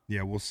players.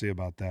 Yeah, we'll see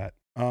about that.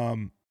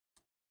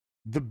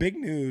 The big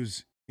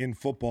news in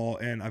football,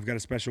 and I've got a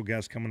special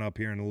guest coming up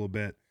here in a little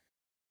bit.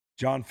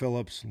 John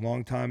Phillips,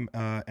 longtime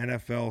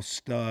NFL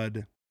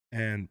stud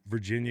and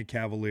Virginia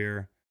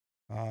Cavalier,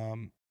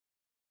 um,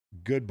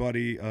 good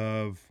buddy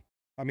of,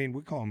 I mean,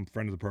 we call him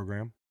friend of the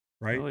program,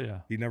 right? Oh yeah.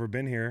 He'd never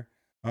been here,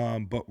 but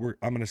I'm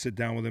going to sit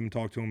down with him and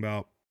talk to him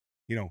about,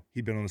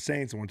 he'd been on the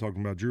Saints. I want to talk to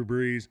him about Drew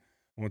Brees.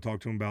 I want to talk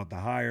to him about the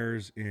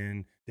hires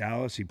in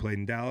Dallas. He played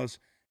in Dallas,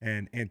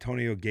 and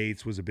Antonio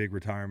Gates was a big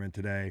retirement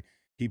today.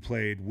 He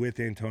played with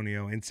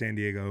Antonio in San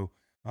Diego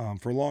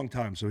for a long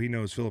time, so he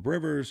knows Phillip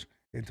Rivers,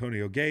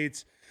 Antonio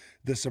Gates.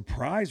 The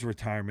surprise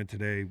retirement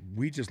today,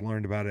 we just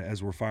learned about it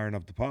as we're firing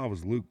up the pod,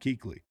 was Luke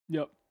Keuchly.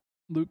 Yep.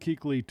 Luke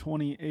Keuchly,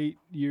 28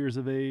 years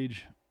of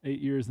age, 8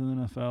 years in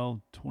the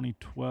NFL,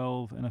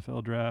 2012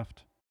 NFL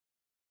draft.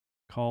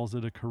 Calls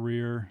it a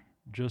career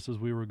just as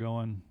we were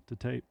going to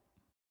tape.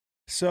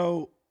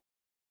 So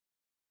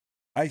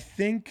I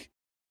think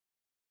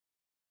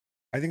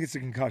it's a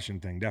concussion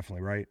thing,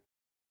 definitely, right?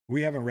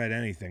 We haven't read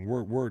anything.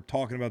 We're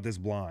talking about this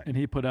blind. And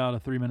he put out a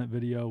 3-minute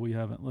video. We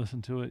haven't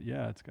listened to it.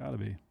 Yeah, it's got to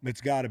be. It's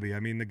got to be. I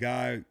mean, the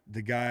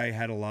guy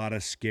had a lot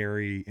of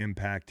scary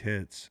impact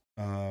hits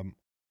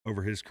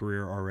over his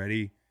career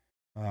already.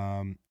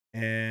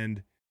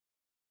 And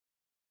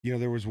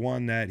there was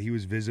one that he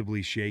was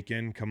visibly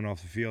shaken coming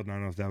off the field. And I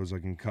don't know if that was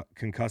like a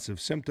concussive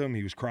symptom.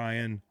 He was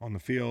crying on the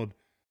field.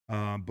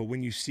 But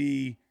when you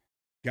see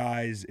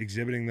guys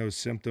exhibiting those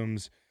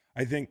symptoms,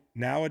 I think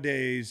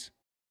nowadays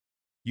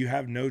you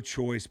have no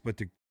choice but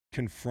to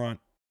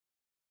confront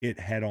it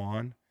head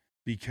on,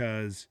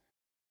 because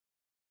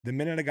the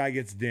minute a guy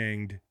gets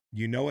dinged,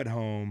 at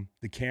home,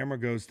 the camera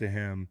goes to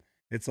him.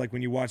 It's like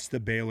when you watch the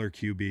Baylor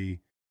QB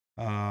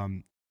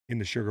in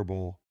the Sugar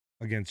Bowl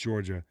against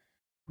Georgia.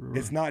 Brewer.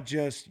 It's not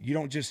just, you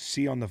don't just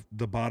see on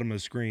the bottom of the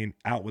screen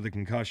out with a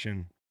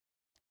concussion.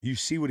 You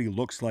see what he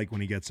looks like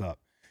when he gets up.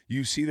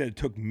 You see that it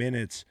took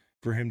minutes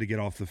for him to get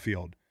off the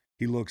field.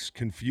 He looks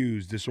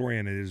confused,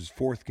 disoriented. His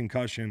fourth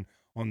concussion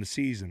on the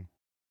season,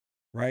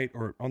 right?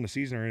 Or on the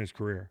season or in his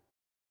career.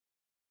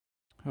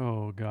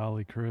 Oh,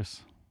 golly,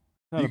 Chris.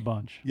 Had a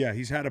bunch. Yeah,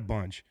 he's had a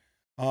bunch.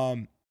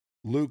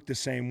 Luke, the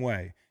same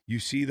way. You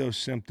see those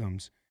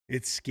symptoms.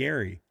 It's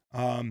scary.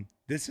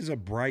 This is a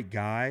bright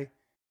guy,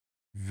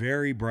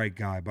 very bright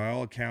guy. By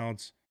all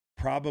accounts,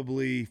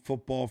 probably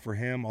football for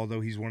him,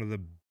 although he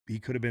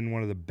could have been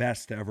one of the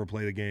best to ever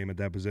play the game at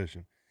that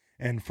position.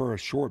 And for a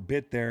short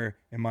bit there,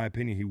 in my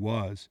opinion, he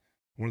was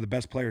one of the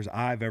best players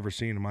I've ever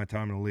seen in my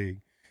time in the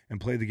league,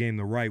 and played the game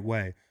the right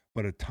way,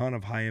 but a ton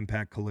of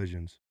high-impact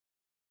collisions.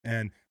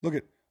 And look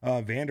at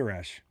Van Der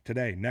Esch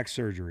today, neck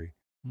surgery.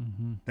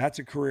 Mm-hmm. That's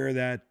a career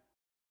that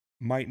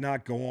might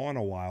not go on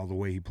a while the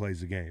way he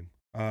plays the game.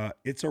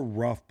 It's a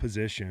rough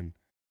position,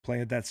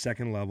 playing at that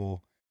second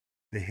level.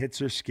 The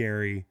hits are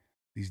scary.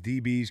 These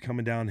DBs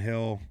coming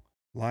downhill,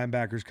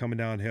 linebackers coming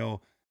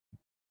downhill.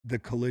 The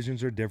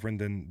collisions are different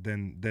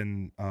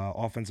than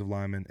offensive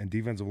linemen and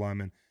defensive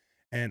linemen.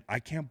 And I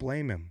can't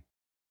blame him.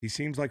 He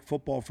seems like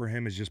football for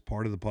him is just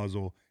part of the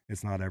puzzle.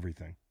 It's not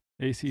everything.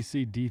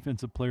 ACC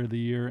Defensive Player of the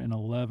Year in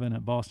 2011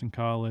 at Boston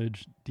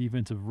College,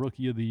 Defensive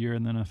Rookie of the Year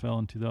in the NFL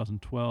in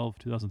 2012,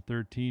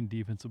 2013,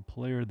 Defensive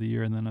Player of the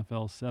Year in the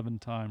NFL,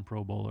 7-time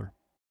Pro Bowler.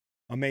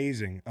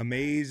 Amazing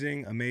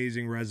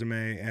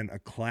resume, and a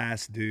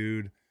class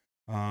dude.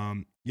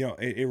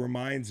 It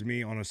reminds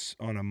me on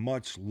a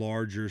much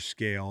larger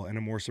scale and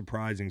a more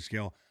surprising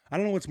scale. I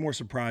don't know what's more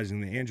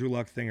surprising, the Andrew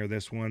Luck thing or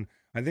this one.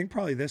 I think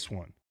probably this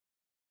one.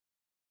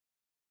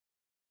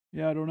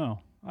 Yeah, I don't know.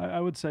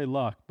 I would say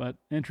Luck, but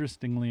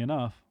interestingly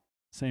enough,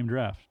 same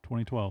draft,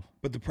 2012.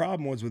 But the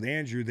problem was with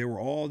Andrew, there were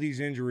all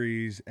these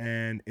injuries,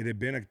 and it had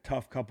been a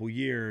tough couple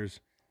years.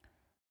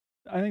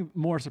 I think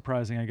more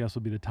surprising, I guess,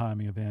 would be the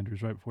timing of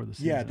Andrews right before the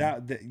season.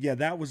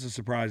 That was the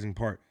surprising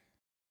part.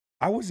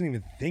 I wasn't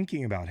even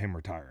thinking about him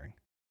retiring.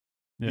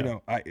 Yeah.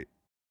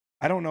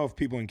 I don't know if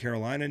people in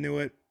Carolina knew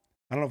it.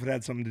 I don't know if it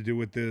had something to do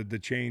with the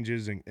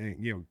changes and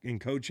in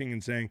coaching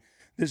and saying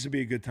this would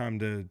be a good time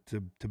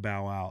to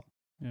bow out.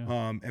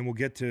 Yeah. And we'll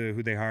get to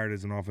who they hired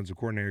as an offensive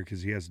coordinator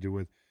because he has to do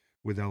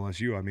with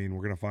LSU. I mean,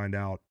 we're going to find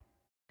out.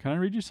 Can I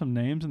read you some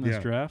names in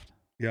this draft?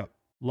 Yep.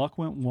 Luck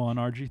went 1,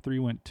 RG3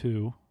 went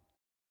 2.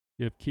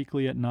 You have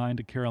Keuchly at 9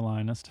 to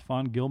Carolina,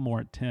 Stephon Gilmore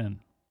at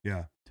 10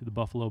 to the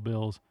Buffalo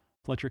Bills,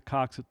 Fletcher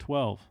Cox at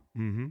 12.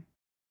 Mm-hmm.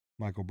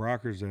 Michael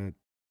Brockers at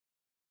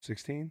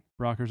 16.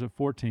 Brockers at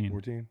 14.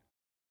 14.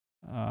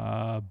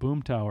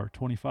 Boomtower,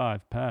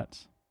 25,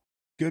 Pats.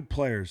 Good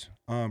players.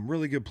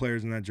 Really good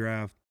players in that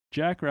draft.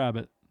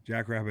 Jackrabbit,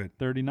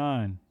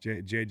 39.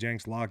 Jay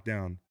Jenks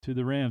lockdown. To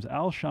the Rams,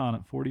 Alshon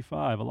at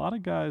 45. A lot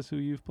of guys who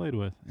you've played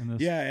with in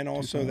this. Yeah, and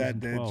also that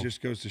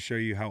just goes to show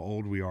you how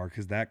old we are,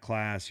 because that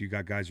class, you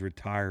got guys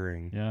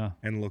retiring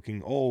and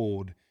looking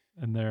old.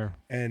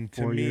 And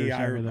to me,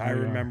 I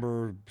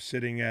remember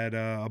sitting at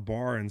a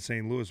bar in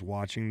St. Louis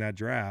watching that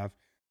draft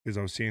because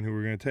I was seeing who we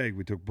were going to take.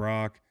 We took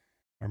Brock.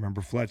 I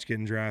remember Fletch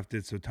getting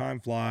drafted. So time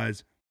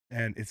flies,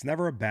 and it's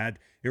never a bad.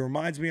 It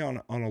reminds me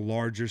on a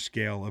larger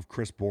scale of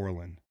Chris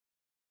Borland.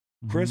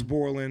 Chris Mhm.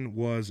 Borland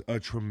was a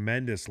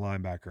tremendous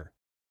linebacker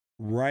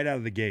right out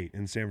of the gate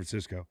in San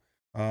Francisco.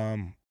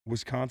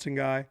 Wisconsin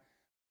guy,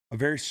 a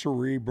very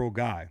cerebral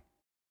guy.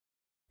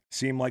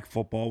 Seemed like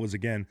football was,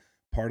 again,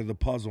 part of the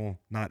puzzle,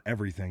 not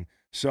everything.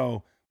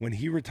 So when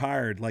he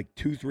retired, like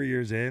 2-3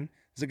 years in,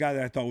 this is a guy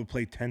that I thought would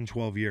play 10,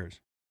 12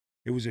 years.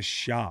 It was a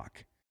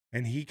shock.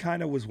 And he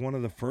kind of was one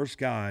of the first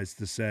guys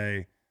to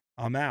say,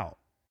 I'm out.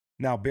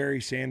 Now,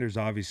 Barry Sanders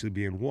obviously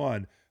being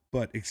one,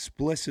 but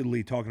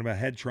explicitly talking about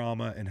head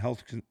trauma and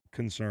health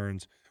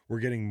concerns, we're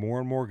getting more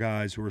and more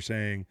guys who are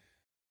saying,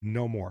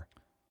 no more.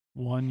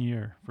 1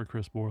 year for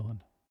Chris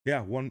Borland.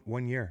 Yeah,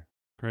 one year.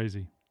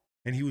 Crazy.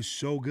 And he was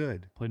so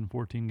good. Played in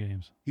 14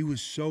 games. He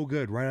was so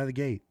good right out of the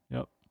gate.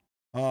 Yep.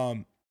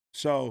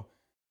 So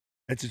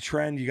it's a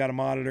trend you got to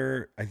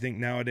monitor. I think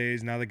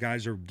nowadays, now the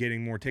guys are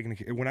getting more taken.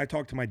 When I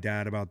talked to my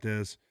dad about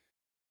this,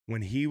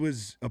 when he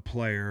was a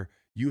player,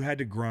 you had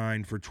to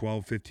grind for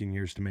 12, 15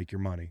 years to make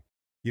your money.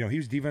 You know, he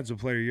was defensive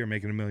player of the year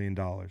making $1 million.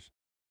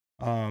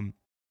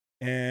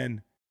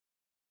 And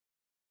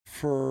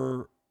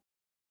for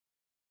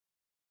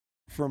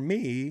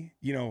me,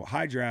 you know,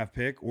 high draft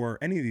pick or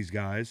any of these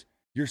guys,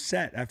 you're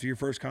set after your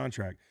first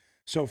contract.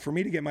 So for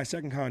me to get my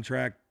second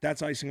contract,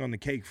 that's icing on the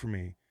cake for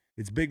me.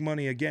 It's big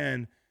money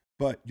again,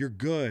 but you're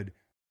good.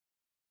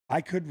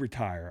 I could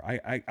retire.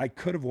 I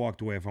could have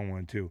walked away if I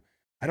wanted to.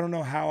 I don't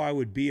know how I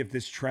would be if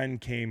this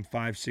trend came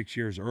 5-6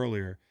 years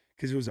earlier,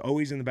 because it was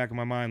always in the back of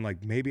my mind,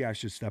 like, maybe I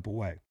should step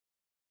away.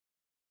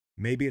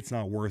 Maybe it's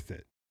not worth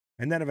it.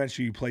 And then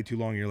eventually you play too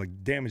long and you're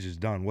like, damage is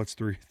done. What's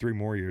three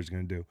more years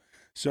going to do?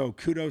 So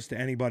kudos to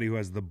anybody who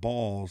has the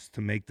balls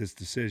to make this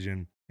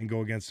decision and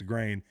go against the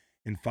grain.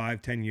 In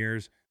 5-10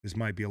 years, this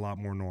might be a lot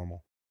more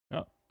normal.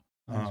 Yep.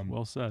 That's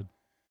well said.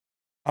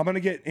 I'm going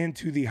to get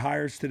into the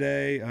hires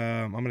today.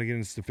 I'm going to get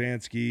into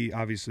Stefanski,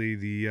 obviously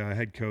the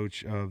head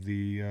coach of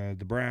the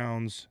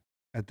Browns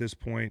at this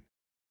point,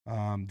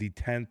 the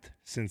 10th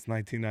since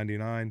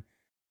 1999.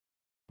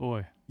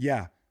 Boy.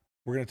 Yeah.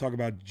 We're going to talk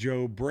about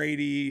Joe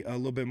Brady a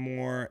little bit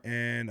more,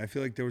 and I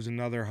feel like there was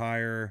another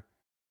hire.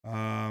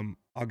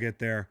 I'll get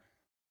there.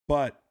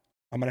 But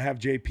I'm going to have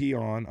JP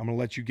on. I'm going to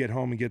let you get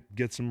home and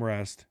get some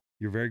rest.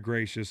 You're very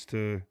gracious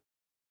to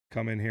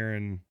come in here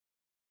and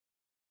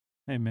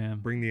hey, man,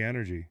 bring the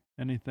energy.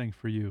 Anything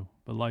for you,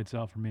 but lights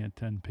out for me at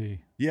 10 p.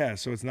 Yeah,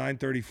 so it's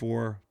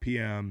 9:34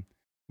 p.m.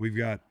 We've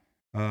got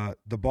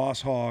the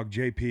boss hog,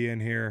 JP, in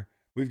here.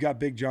 We've got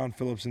Big John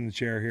Phillips in the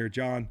chair here.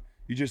 John,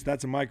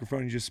 that's a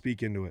microphone. You just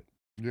speak into it.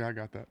 Yeah, I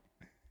got that.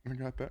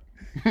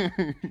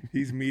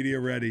 He's media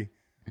ready.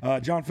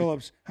 John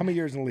Phillips, how many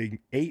years in the league?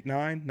 8,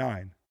 9,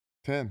 9?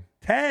 10.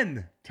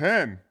 10.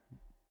 10.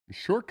 You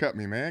shortcut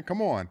me, man.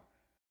 Come on.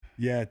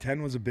 Yeah,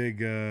 10 was a big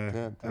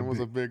 10 was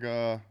a big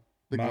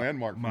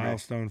landmark for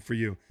milestone for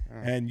you.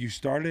 Yeah. And you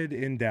started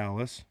in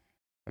Dallas.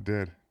 I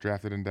did.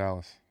 Drafted in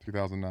Dallas,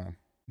 2009.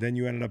 Then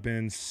you ended up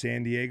in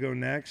San Diego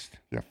next.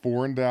 Yeah,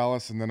 4 in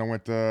Dallas, and then I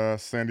went to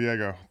San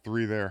Diego,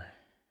 3 there.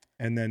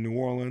 And then New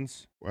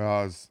Orleans.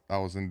 Well, I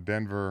was in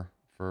Denver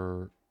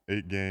for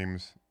 8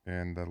 games,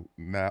 and the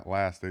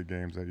last 8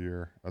 games that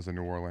year I was in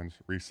New Orleans.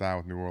 Re-signed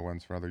with New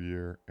Orleans for another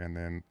year, and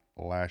then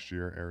last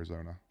year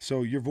Arizona.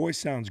 So your voice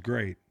sounds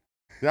great.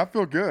 Yeah, I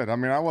feel good. I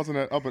mean, I wasn't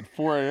up at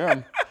 4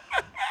 a.m.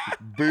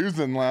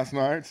 boozing last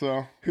night,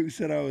 so. Who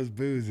said I was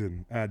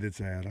boozing? I did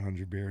say I had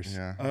 100 beers.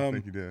 Yeah, I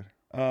think you did.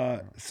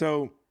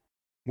 So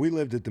we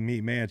lived at the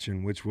Meat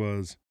Mansion, which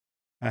was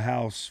a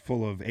house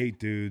full of 8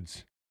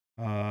 dudes.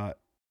 My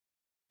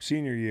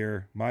senior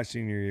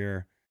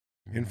year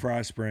in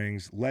Fry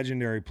Springs,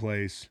 legendary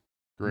place.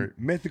 Great.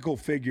 Mythical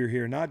figure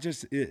here, not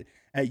just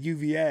at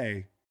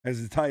UVA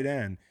as a tight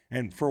end.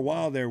 And for a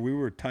while there, we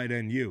were tight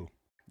end U.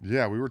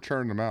 Yeah, we were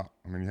churning them out.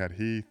 I mean, you had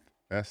Heath,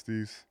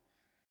 Estes,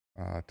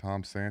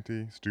 Tom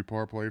Santee,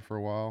 Stupar played for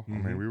a while.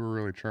 Mm-hmm. I mean, we were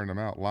really churning them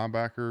out.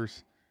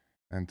 Linebackers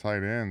and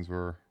tight ends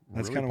were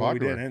That's really kind of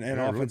popular. what we did.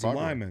 And offensive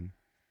really linemen.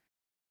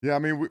 Yeah, I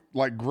mean,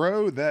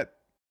 grow that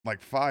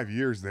 5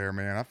 years there,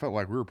 man. I felt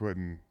like we were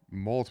putting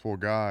multiple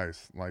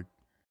guys,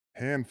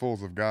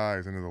 handfuls of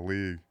guys into the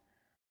league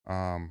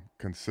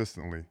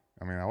consistently.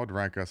 I mean, I would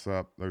rank us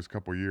up those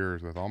couple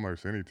years with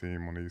almost any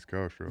team on the East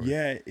Coast, really.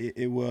 Yeah,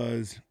 it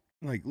was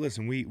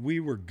listen, we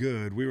were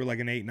good. We were like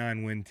an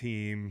 8-9 win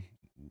team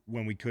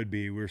when we could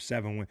be. We were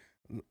 7 win.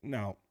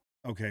 No,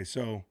 okay,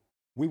 so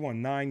we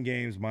won 9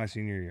 games my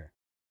senior year,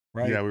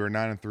 right? Yeah, we were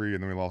 9-3,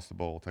 and then we lost the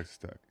bowl, Texas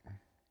Tech.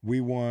 We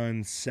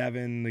won 5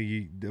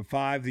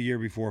 the year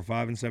before,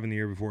 5 and 7 the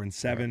year before, and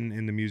 7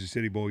 in the Music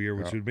City Bowl year,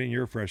 which would have been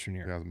your freshman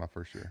year. Yeah, that was my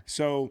first year.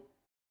 So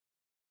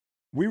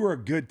we were a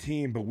good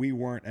team, but we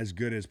weren't as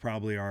good as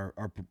probably our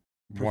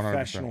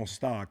professional 100%.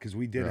 Stock, because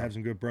we did have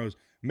some good pros.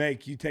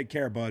 Make, you take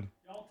care, bud.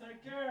 Y'all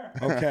take care.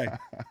 Okay.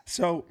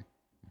 So,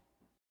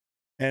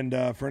 and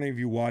for any of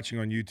you watching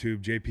on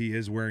YouTube, JP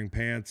is wearing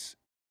pants.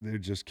 They're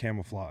just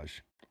camouflage.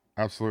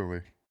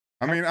 Absolutely.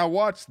 I mean, I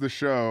watched the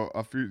show,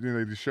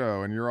 the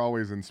show, and you're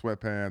always in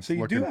sweatpants. So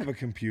you do have a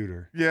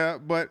computer. Yeah,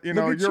 but,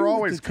 you're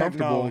always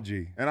comfortable.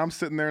 Technology. And I'm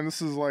sitting there, and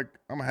this is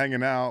I'm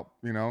hanging out,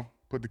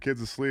 put the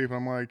kids to sleep. And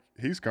I'm like,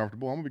 he's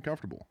comfortable. I'm going to be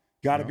comfortable.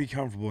 Got to know? be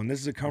comfortable, and this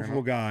is a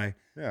comfortable guy.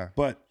 Yeah.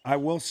 But I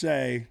will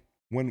say,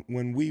 when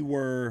we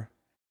were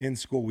in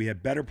school, we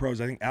had better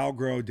pros. I think Al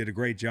Groh did a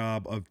great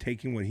job of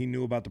taking what he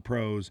knew about the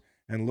pros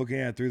and looking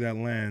at it through that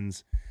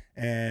lens,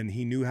 and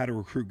he knew how to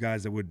recruit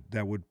guys that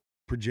would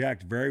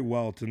project very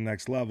well to the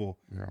next level,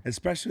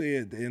 especially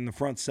in the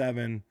front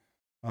seven,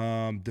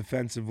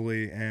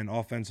 defensively and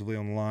offensively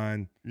on the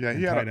line. Yeah,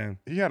 and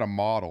he had a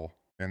model,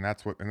 and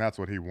that's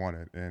what he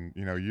wanted. And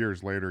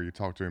years later, you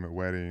talk to him at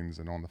weddings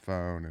and on the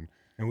phone,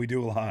 and we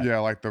do a lot. Yeah,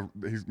 like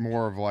he's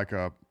more of like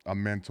a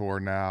mentor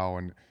now,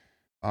 and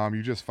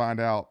you just find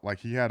out like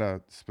he had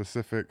a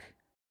specific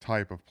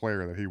type of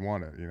player that he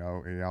wanted.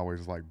 He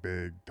always like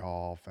big,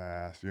 tall,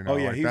 fast. Oh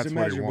yeah, like, he's that's a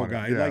what he measurable wanted.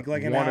 guy, Yeah,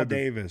 like an Al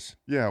Davis.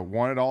 Yeah,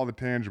 wanted all the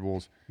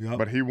tangibles,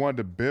 but he wanted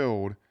to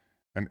build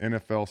an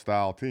NFL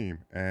style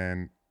team,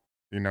 and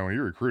he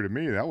recruited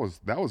me. That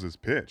was his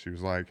pitch. He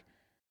was like,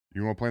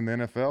 "You want to play in the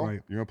NFL?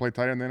 Right. You want to play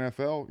tight end in the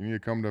NFL? You need to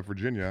come to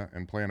Virginia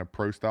and play in a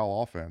pro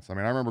style offense." I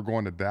mean, I remember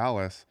going to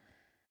Dallas.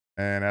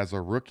 And as a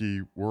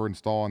rookie, we're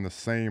installing the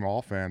same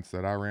offense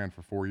that I ran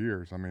for 4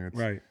 years. I mean, it's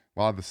right. a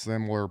lot of the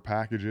similar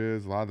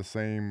packages, a lot of the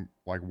same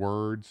like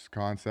words,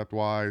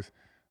 concept-wise.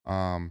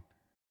 I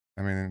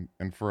mean,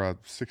 and for a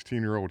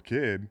 16-year-old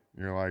kid,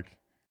 you're like,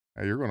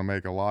 hey, you're going to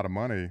make a lot of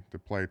money to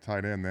play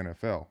tight end in the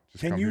NFL.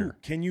 Just come here.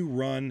 Can you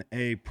run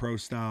a pro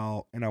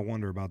style? And I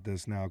wonder about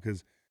this now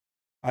because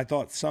I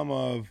thought some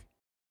of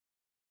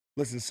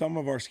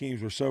our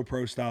schemes were so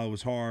pro style it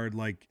was hard,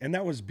 and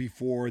that was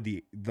before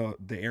the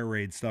air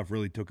raid stuff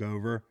really took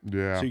over.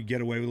 Yeah. So you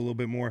get away with a little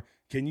bit more.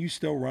 Can you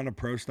still run a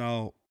pro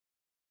style,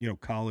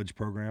 college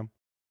program?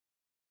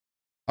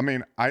 I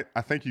mean, I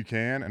think you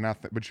can,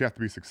 but you have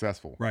to be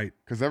successful. Right.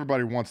 Because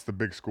everybody wants the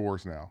big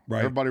scores now. Right.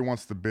 Everybody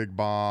wants the big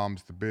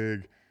bombs, the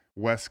big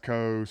West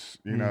Coast,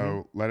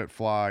 let it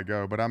fly,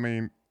 go. But I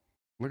mean,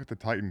 look at the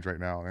Titans right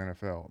now in the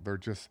NFL. They're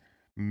just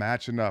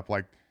matching up.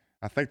 Like,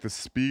 I think the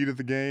speed of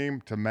the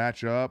game to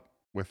match up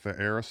with the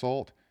air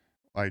assault,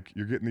 like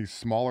you're getting these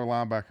smaller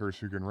linebackers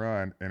who can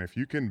run. And if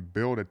you can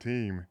build a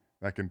team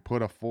that can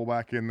put a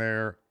fullback in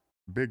there,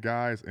 big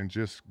guys, and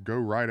just go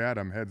right at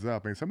them heads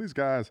up. I mean, some of these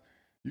guys,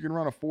 you can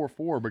run a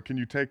 4-4, but can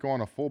you take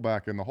on a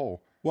fullback in the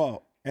hole?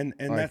 Well, and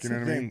that's the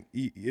thing. I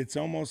mean? It's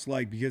almost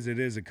like because it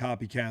is a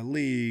copycat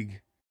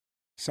league,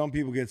 some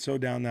people get so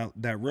down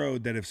that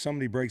road that if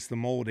somebody breaks the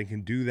mold and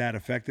can do that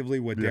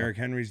effectively, what Derrick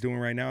Henry's doing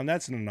right now, and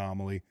that's an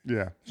anomaly.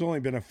 Yeah. There's only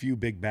been a few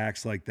big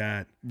backs like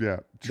that. Yeah,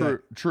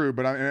 true.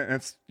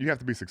 But you have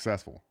to be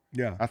successful.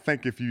 Yeah. I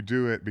think if you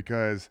do it,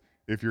 because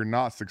if you're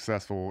not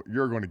successful,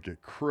 you're going to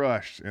get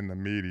crushed in the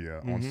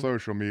media, on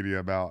social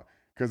media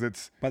because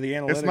it's by the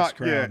analytics it's not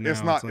crowd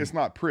now, it's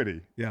not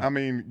pretty. Yeah. I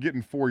mean,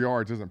 getting 4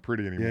 yards isn't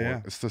pretty anymore.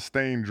 Yeah.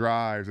 Sustained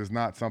drives is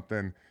not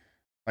something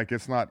like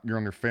it's not you're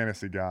on your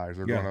fantasy guys.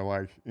 They're going to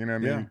what I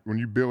mean? Yeah. When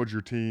you build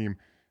your team,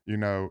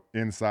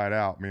 inside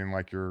out, meaning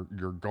like your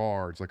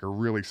guards, like a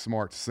really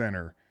smart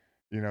center,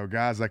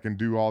 guys that can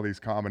do all these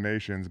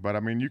combinations. But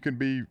I mean,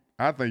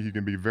 I think you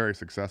can be very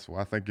successful.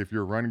 I think if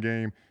your run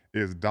game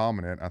is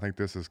dominant, I think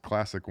this is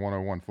classic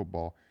 101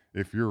 football.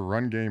 If your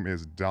run game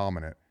is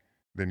dominant,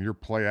 then your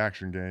play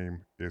action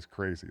game is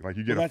crazy. Like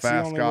you get a fast guy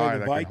that can hold up. That's the only way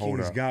the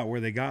Vikings got where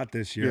they got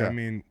this year. Yeah. I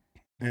mean,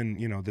 and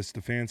the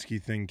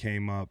Stefanski thing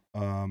came up,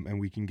 and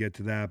we can get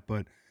to that.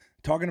 But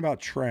talking about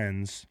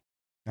trends,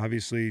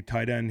 obviously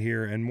tight end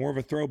here, and more of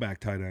a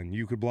throwback tight end.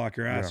 You could block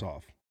your ass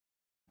off.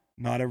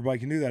 Not everybody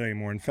can do that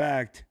anymore. In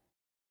fact,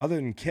 other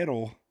than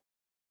Kittle,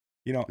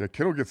 Yeah,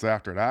 Kittle gets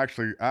after it. I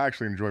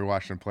actually enjoy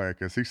watching him play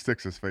because he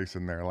sticks his face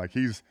in there. Like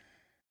he's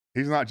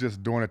not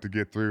just doing it to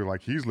get through.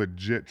 Like he's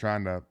legit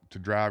trying to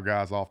drive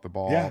guys off the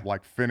ball,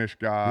 like finish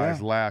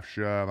guys, laugh,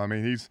 shove. I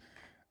mean, he's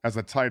as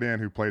a tight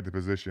end who played the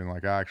position.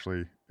 Like I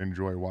actually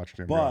enjoy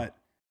watching him. But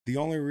the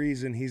only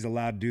reason he's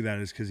allowed to do that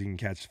is because he can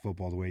catch the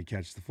football the way he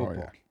catches the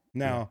football. Oh, yeah.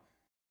 Now,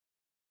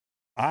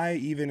 I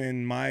even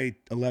in my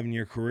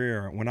 11-year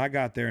career, when I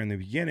got there in the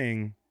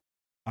beginning,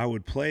 I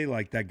would play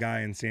like that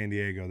guy in San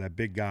Diego, that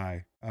big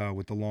guy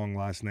with the long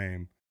last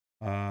name,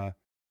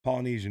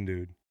 Polynesian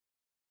dude.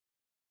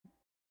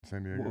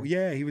 San Diego? Well,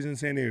 yeah, he was in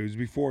San Diego. He was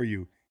before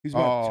you. He was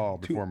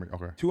about before me.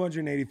 Okay.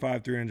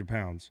 285, 300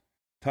 pounds.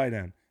 Tight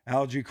end.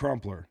 Algie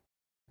Crumpler.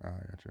 I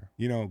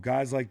gotcha.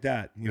 Guys like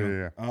that.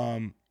 Yeah.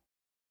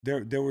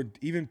 There were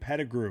even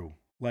Pettigrew.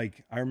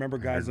 Like I remember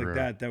guys like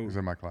that. That was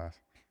in my class.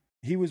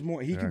 He was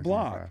more. He could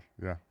block.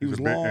 Yeah. He was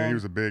long. And he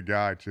was a big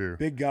guy too.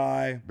 Big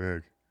guy.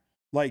 Big.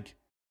 Like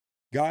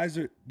guys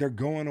they're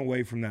going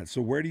away from that.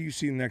 So where do you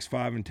see the next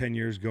 5 and 10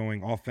 years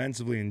going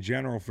offensively in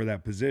general for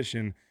that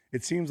position?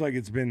 It seems like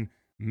it's been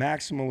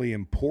maximally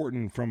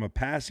important from a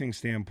passing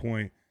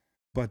standpoint,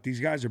 but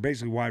these guys are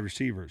basically wide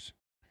receivers.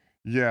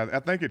 Yeah, I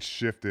think it's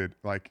shifted,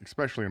 like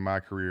especially in my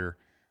career.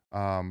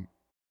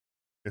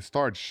 It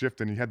started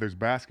shifting. You had those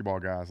basketball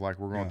guys, like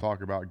we're going to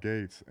talk about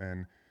Gates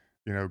and,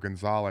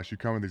 Gonzalez. You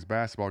come with these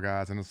basketball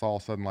guys, and it's all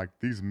of a sudden like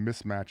these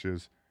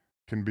mismatches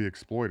can be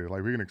exploited.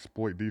 Like we can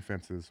exploit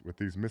defenses with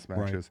these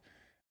mismatches.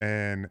 Right.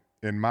 And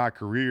in my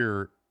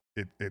career,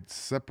 it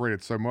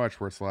separated so much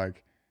where it's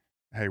like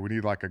hey, we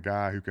need like a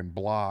guy who can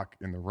block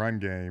in the run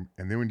game,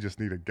 and then we just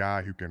need a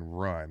guy who can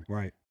run.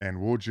 Right. And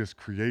we'll just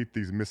create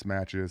these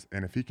mismatches.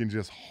 And if he can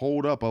just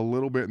hold up a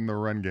little bit in the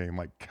run game,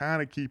 like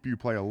kind of keep you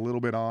play a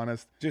little bit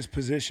honest. Just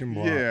position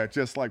block. Yeah,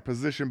 just like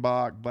position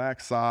block,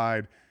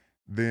 backside,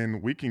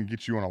 then we can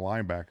get you on a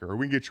linebacker or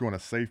we can get you on a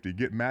safety,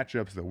 get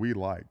matchups that we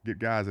like, get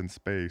guys in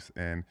space.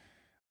 And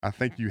I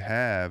think you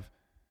have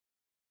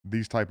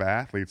these type of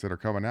athletes that are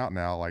coming out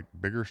now, like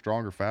bigger,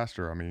 stronger,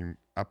 faster. I mean,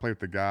 I played with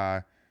the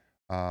guy,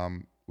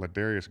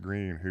 Ladarius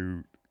Green,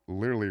 who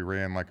literally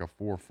ran like a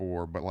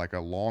 4.4, but like a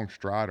long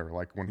strider.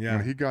 Like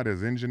when he got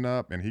his engine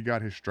up and he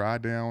got his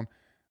stride down,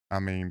 I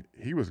mean,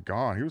 he was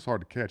gone. He was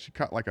hard to catch. He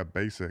caught like a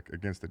basic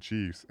against the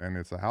Chiefs, and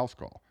it's a house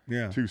call.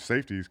 Yeah. 2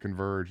 safeties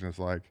converge, and it's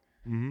like,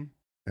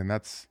 and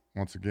that's,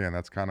 once again,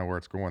 that's kind of where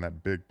it's going,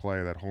 that big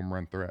play, that home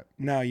run threat.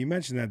 Now, you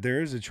mentioned that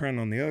there is a trend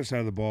on the other side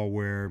of the ball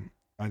where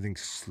I think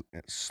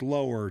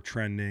slower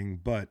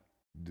trending, but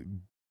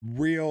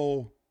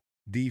real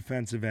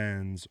defensive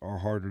ends are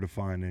harder to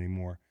find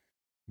anymore.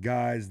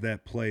 Guys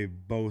that play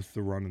both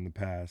the run and the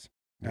pass.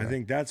 Yeah. I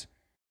think that's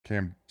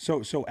Cam.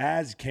 So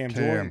as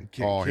Jordan,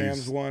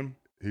 Cam's one.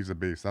 He's a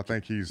beast. I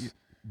think he's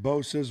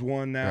Bosa's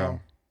one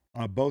now.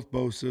 Yeah. Both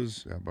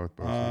Bosa's. Yeah, both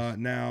Bosa's.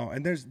 Now,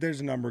 and there's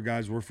a number of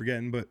guys we're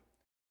forgetting, but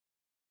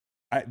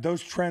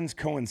those trends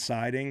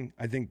coinciding,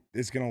 I think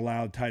it's going to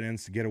allow tight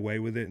ends to get away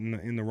with it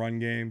in the run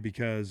game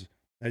because,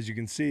 as you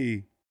can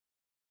see,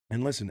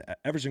 and listen,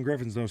 Everson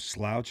Griffin's no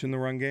slouch in the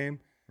run game,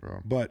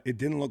 but it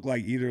didn't look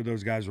like either of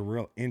those guys were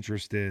real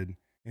interested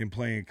in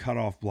playing a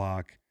cutoff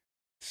block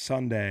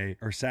Saturday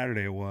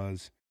it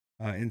was,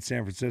 in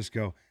San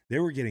Francisco. They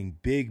were getting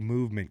big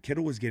movement.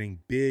 Kittle was getting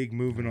big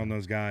movement on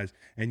those guys.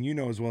 And you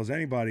know as well as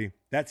anybody,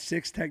 that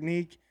 6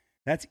 technique,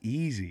 that's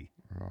easy.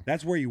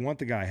 That's where you want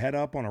the guy head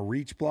up on a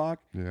reach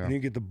block, and you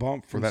get the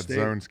bump for that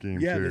zone scheme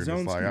too. The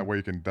zone like scheme. That way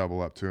you can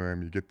double up to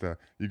him.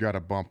 You got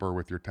a bumper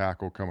with your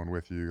tackle coming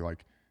with you.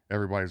 Like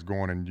everybody's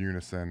going in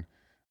unison.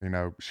 You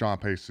know, Sean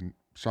Payton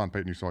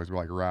used to always be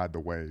like, ride the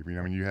wave. You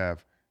know, I mean, you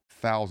have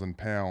 1,000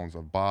 pounds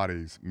of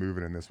bodies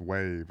moving in this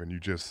wave, and you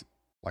just,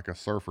 like a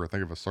surfer,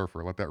 think of a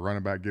surfer, let that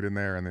running back get in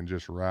there and then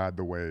just ride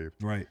the wave.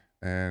 Right.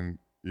 And,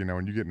 you know,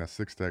 when you get in a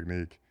 6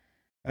 technique,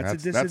 that's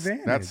a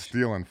disadvantage. That's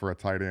stealing for a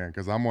tight end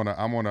because I'm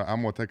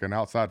gonna take an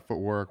outside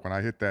footwork. When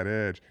I hit that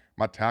edge,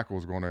 my tackle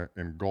is going to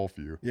engulf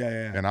you.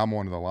 Yeah. And I'm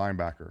on to the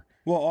linebacker.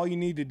 Well, all you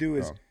need to do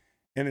is,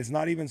 and it's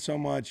not even so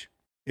much,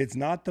 it's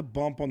not the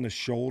bump on the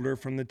shoulder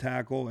from the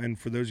tackle. And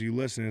for those of you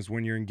listening, is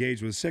when you're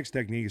engaged with 6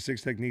 technique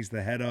is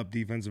the head up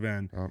defensive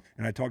end.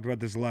 And I talked about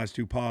this the last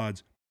 2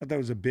 pods. I thought that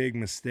was a big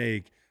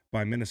mistake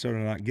by Minnesota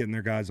not getting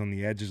their guys on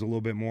the edges a little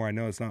bit more. I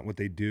know it's not what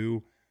they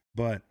do,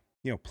 but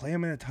you know, play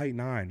them in a tight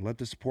 9. Let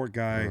the support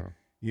guy,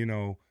 you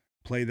know,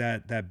 play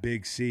that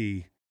big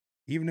C.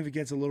 Even if it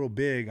gets a little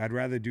big, I'd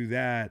rather do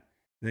that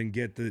than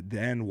get the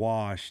end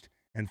washed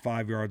and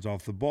 5 yards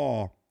off the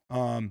ball.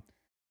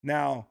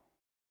 Now,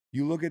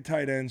 you look at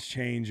tight ends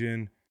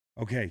changing.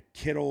 Okay,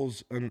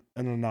 Kittle's an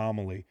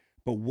anomaly,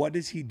 but what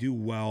does he do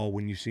well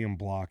when you see him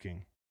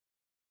blocking?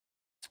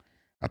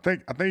 I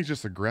think he's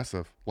just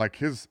aggressive. Like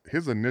his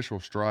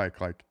initial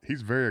strike, like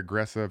he's very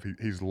aggressive.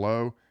 He's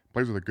low,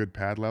 plays with a good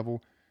pad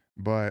level.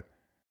 But,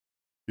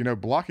 you know,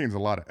 blocking is a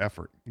lot of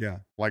effort. Yeah.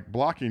 Like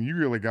blocking, you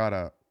really got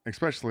to,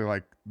 especially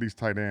like these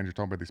tight ends, you're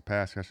talking about these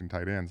pass catching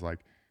tight ends, like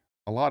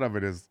a lot of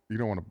it is you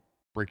don't want to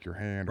break your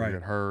hand or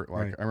get hurt.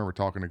 Like I remember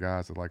talking to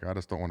guys that like, I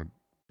just don't want to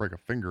break a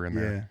finger in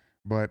there.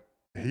 But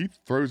he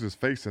throws his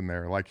face in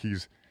there. Like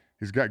he's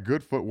got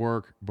good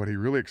footwork, but he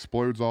really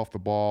explodes off the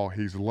ball.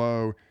 He's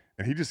low.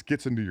 And he just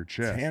gets into your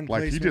chest. His hand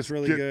like he just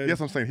really good. Yes,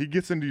 I'm saying he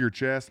gets into your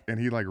chest and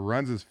he like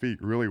runs his feet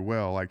really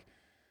well. Like,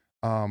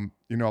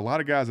 you know, a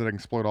lot of guys that can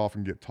explode off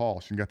and get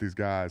tossed. You got these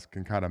guys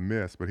can kind of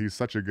miss, but he's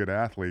such a good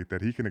athlete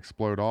that he can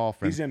explode off.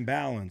 And, he's in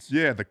balance.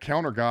 Yeah, the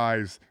counter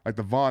guys, like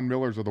the Von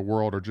Millers of the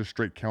world, are just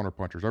straight counter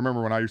punchers. I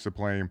remember when I used to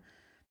play him,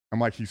 I'm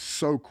like, he's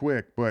so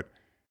quick, but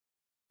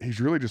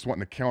he's really just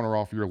wanting to counter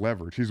off your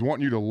leverage. He's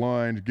wanting you to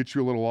lunge, get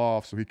you a little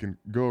off so he can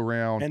go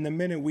around. And the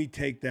minute we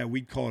take that,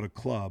 we'd call it a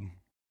club.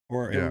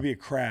 Or it would be a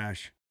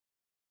crash.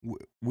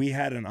 We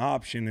had an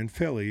option in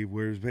Philly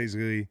where it's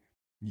basically,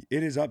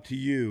 it is up to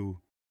you.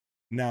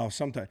 Now,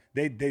 sometimes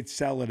they'd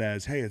sell it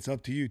as, hey, it's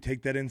up to you.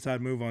 Take that inside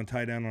move on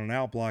tight end on an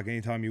out block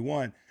anytime you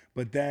want.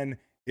 But then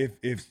if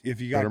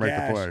you got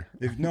gashed,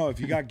 if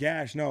you got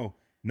gashed, no,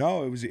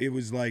 it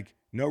was like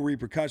no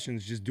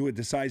repercussions. Just do it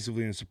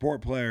decisively, and a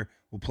support player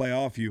will play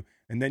off you.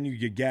 And then you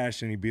get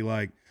gashed, and he'd be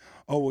like,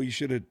 oh, well,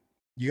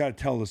 you got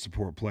to tell the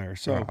support player.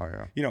 So,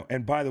 you know,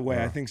 and by the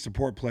way, I think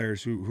support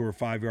players who are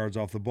 5 yards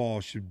off the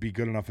ball should be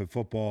good enough at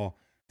football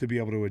to be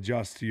able to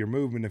adjust to your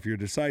movement if you're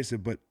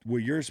decisive. But what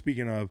you're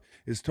speaking of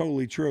is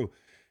totally true.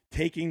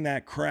 Taking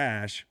that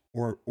crash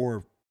or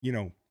you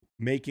know,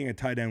 making a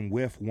tight end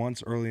whiff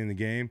once early in the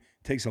game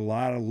takes a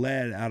lot of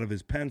lead out of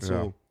his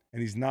pencil,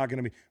 and he's not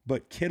going to be.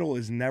 But Kittle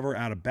is never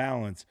out of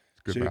balance.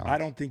 Balance. I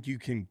don't think you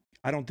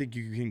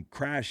can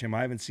crash him.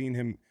 I haven't seen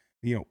him,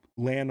 you know,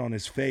 land on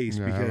his face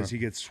because he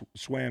gets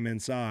swam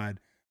inside,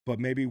 but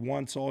maybe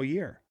once all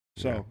year.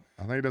 So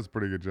I think he does a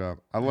pretty good job.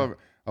 I Yeah.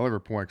 love your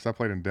point because I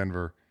played in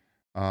Denver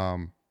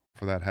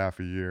for that half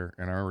a year,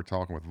 and I remember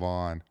talking with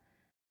Vaughn,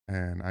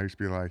 and I used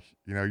to be like,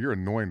 you're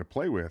annoying to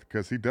play with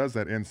because he does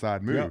that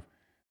inside move. Yep.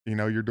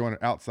 You're doing an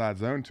outside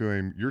zone to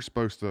him. You're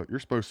supposed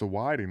to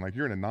widen, like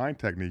you're in a 9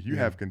 technique. You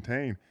Yeah. have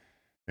contain.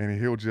 And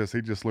he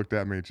just looked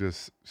at me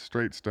just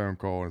straight stone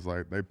cold and was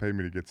like, they pay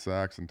me to get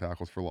sacks and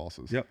tackles for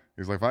losses. Yep.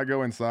 He's like, if I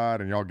go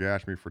inside and y'all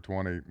gash me for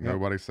 20,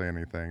 nobody's saying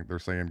anything. They're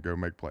saying go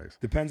make plays.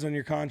 Depends on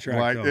your contract.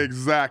 Like though.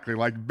 exactly.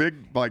 Like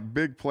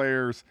big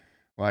players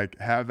like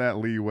have that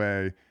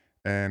leeway.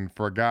 And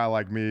for a guy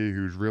like me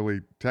who's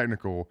really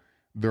technical,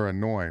 they're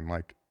annoying.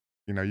 Like,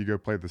 you go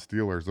play the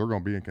Steelers, they're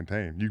gonna be in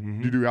contain.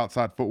 You do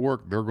outside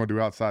footwork, they're gonna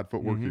do outside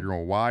footwork. You're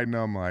gonna widen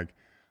them. Like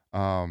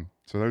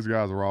so those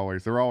guys are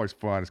always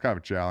fun. It's kind of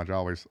a challenge. I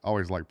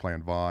always like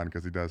playing Vaughn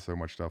because he does so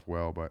much stuff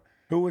well. But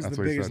Who was that's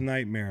the what he biggest said.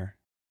 nightmare?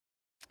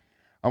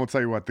 I'm gonna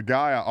tell you what, the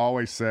guy I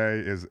always say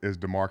is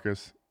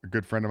DeMarcus, a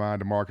good friend of mine,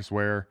 DeMarcus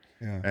Ware.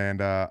 Yeah.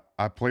 And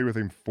I played with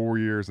him 4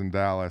 years in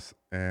Dallas,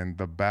 and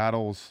the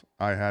battles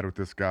I had with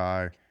this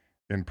guy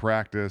in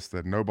practice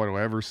that nobody will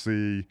ever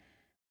see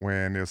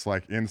when it's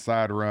like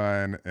inside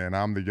run and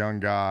I'm the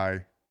young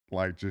guy,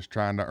 like just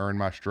trying to earn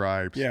my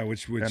stripes. Yeah,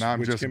 which and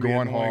I'm which just can be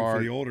going annoying hard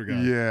for the older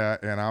guy. Yeah,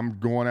 and I'm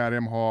going at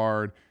him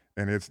hard,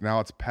 and it's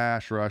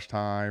pass rush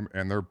time,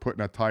 and they're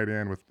putting a tight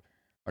end with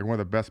like one of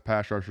the best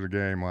pass rushers of the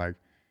game. Like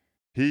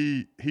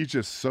he's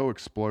just so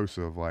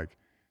explosive, like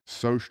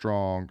so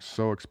strong,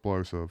 so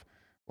explosive,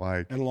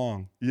 like And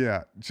long.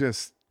 yeah,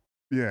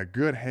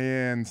 good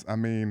hands. I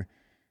mean,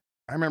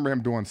 I remember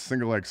him doing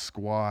single leg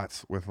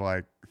squats with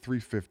like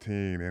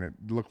 315, and it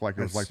looked like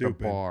it was That's like stupid.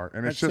 the bar.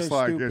 And That's it's just so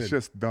it's stupid.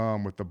 just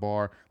dumb with the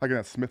bar, like in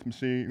that Smith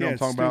machine. You know Yeah, what I'm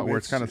talking it's about, where stupid.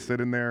 it's kind of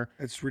sitting there.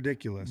 It's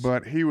ridiculous.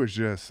 But he was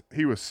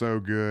so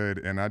good,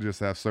 and I just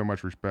have so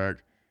much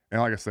respect.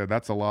 And like I said,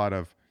 that's a lot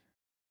of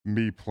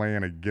me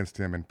playing against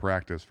him in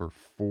practice for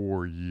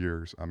 4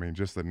 years. I mean,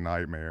 just a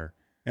nightmare.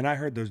 And I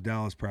heard those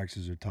Dallas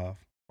practices are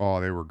tough.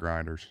 Oh, they were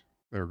grinders.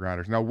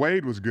 Now,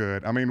 Wade was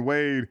good. I mean,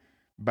 Wade,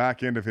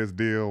 back end of his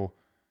deal,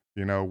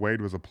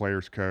 Wade was a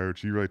player's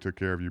coach. He really took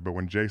care of you. But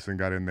when Jason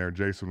got in there,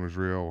 Jason was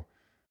real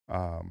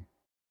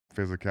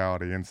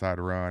physicality, inside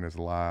run is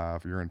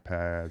live. You're in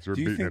pads. You're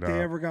Do you beating think it up.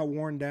 they ever got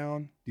worn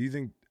down? Do you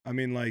think,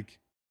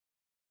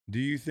 do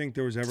you think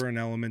there was ever an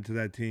element to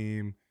that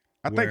team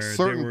I think where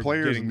certain they were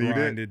players getting need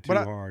grinded it. too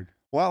But hard?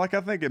 I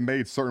think it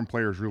made certain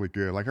players really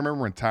good. Like I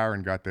remember when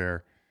Tyron got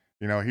there,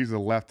 he's a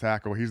left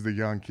tackle. He's the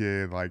young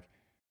kid. Like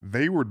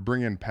they would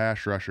bring in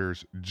pass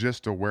rushers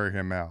just to wear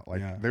him out.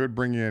 Like they would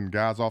bring in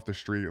guys off the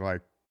street.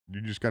 Like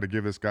you just got to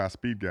give this guy a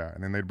speed guy.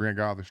 And then they'd bring a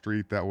guy off the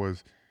street that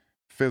was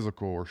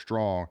physical or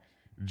strong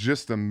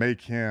just to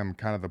make him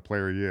kind of the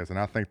player he is. And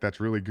I think that's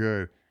really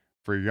good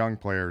for young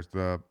players.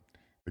 The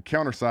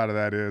counter side of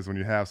that is when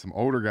you have some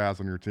older guys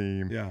on your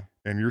team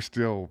and you're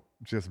still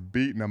just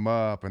beating them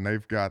up and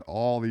they've got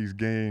all these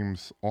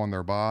games on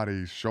their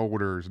bodies,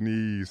 shoulders,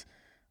 knees.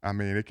 I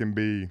mean, it can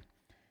be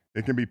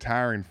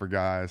tiring for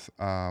guys.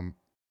 I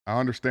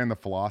understand the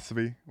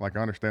philosophy. Like,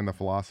 I understand the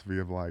philosophy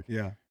of like,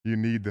 you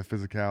need the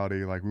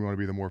physicality. Like, we want to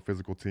be the more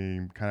physical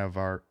team, kind of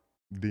our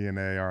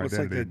DNA, our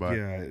identity.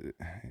 Like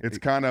it's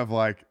kind of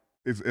like,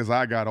 as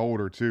I got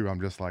older too,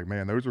 I'm just like,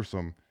 man, those are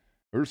some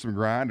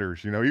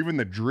grinders. Even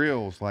the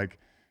drills, like,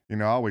 I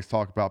always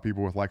talk about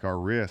people with like our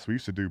wrists. We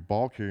used to do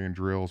ball carrying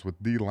drills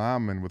with D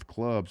linemen with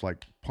clubs,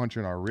 like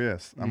punching our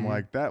wrists. I'm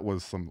like, that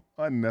was some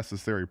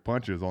unnecessary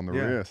punches on the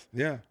wrist.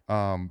 Yeah.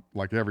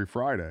 Like every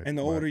Friday. And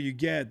the older you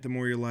get, the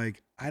more you're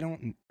like,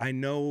 I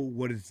know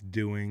what it's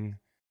doing,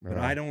 but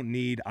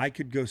I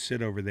could go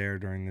sit over there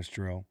during this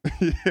drill.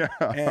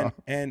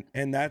 And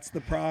that's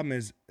the problem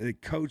is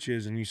that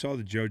coaches, and you saw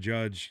the Joe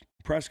Judge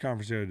press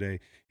conference the other day,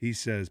 he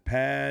says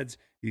pads,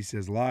 he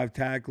says live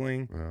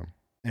tackling. Yeah.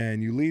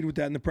 And you lead with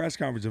that in the press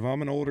conference. If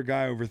I'm an older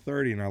guy over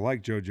 30 and I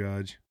like Joe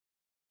Judge,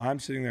 I'm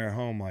sitting there at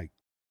home like,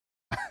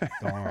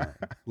 darn,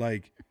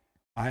 like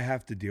I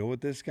have to deal with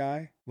this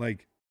guy.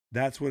 Like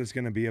that's what it's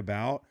going to be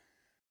about.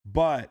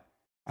 But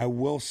I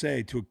will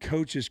say, to a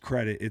coach's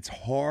credit, it's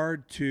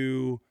hard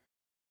to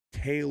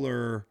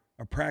tailor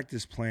a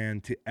practice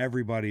plan to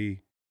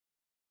everybody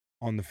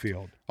on the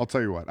field. I'll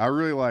tell you what, I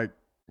really like,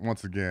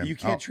 once again. You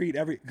can't treat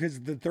because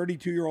the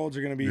 32-year-olds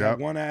are going to be have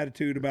one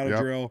attitude about a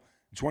drill.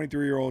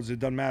 23-year-olds, it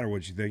doesn't matter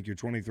what you think. You're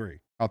 23.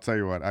 I'll tell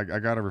you what, I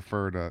got to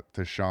refer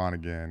to Sean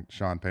again,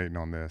 Sean Payton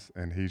on this.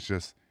 And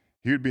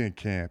he would be in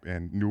camp,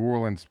 and New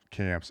Orleans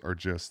camps are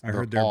just, I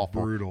heard they're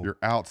awful. brutal. You're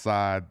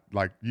outside.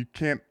 Like, you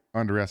can't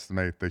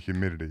underestimate the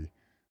humidity.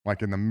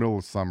 Like, in the middle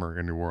of summer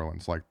in New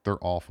Orleans, like, they're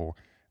awful.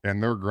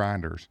 And they're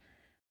grinders.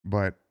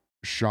 But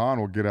Sean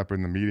will get up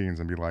in the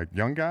meetings and be like,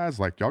 young guys,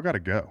 like, y'all got to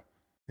go.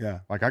 Yeah.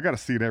 Like, I got to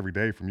see it every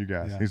day from you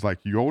guys. Yeah. He's like,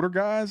 you older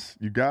guys,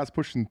 you guys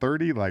pushing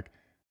 30, like,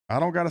 I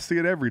don't got to see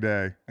it every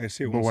day. I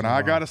see it but when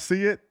I got to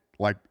see it,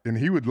 like, and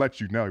he would let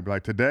you know. He'd be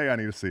like, today I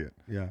need to see it.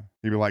 Yeah.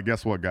 He'd be like,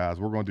 guess what, guys?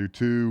 We're going to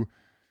do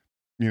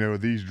 2,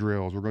 these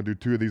drills. We're going to do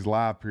 2 of these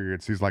live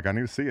periods. He's like, I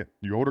need to see it.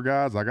 You older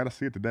guys, I got to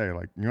see it today.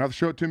 Like, you don't have to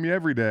show it to me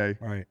every day.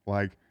 Right.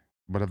 Like,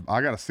 but if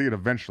I got to see it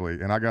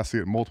eventually, and I got to see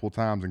it multiple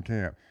times in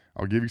camp.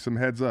 I'll give you some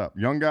heads up.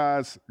 Young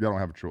guys, y'all don't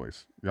have a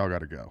choice. Y'all got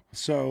to go.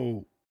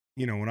 So,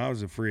 when I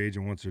was a free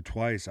agent once or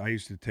twice, I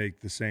used to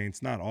take the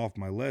Saints not off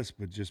my list,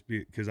 but just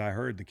because I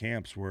heard the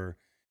camps were,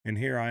 and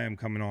here I am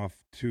coming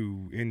off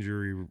 2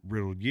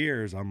 injury-riddled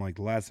years. I'm like,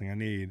 the last thing I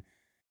need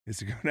is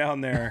to go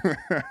down there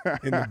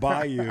in the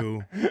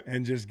bayou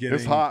and just getting.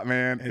 It's hot,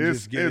 man. And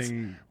just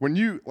getting when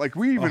you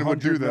we even would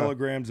do 100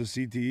 milligrams of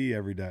CTE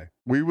every day.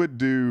 We would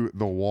do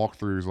the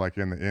walkthroughs like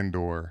in the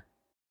indoor,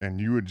 and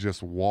you would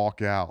just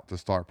walk out to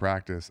start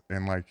practice,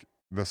 and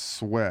the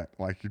sweat,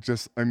 you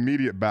just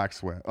immediate back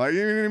sweat.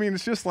 You know what I mean?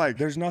 It's just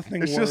there's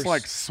nothing. It's worse.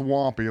 just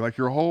swampy,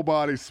 your whole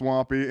body's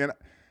swampy. And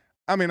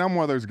I mean, I'm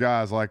one of those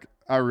guys.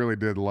 I really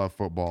did love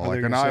football. I thought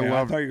you were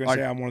going to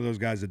say I'm one of those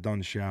guys that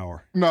doesn't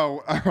shower.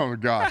 No, oh my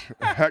gosh,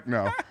 heck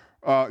no.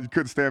 You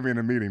couldn't stand me in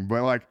a meeting,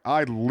 but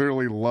I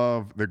literally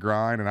love the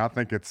grind, and I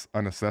think it's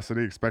a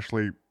necessity,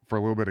 especially for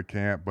a little bit of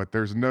camp. But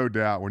there's no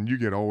doubt when you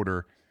get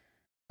older,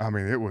 I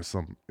mean, it was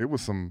some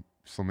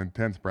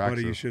intense practice.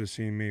 Buddy, you should have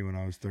seen me when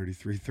I was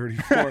 33,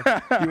 34.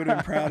 You would have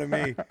been proud of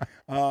me,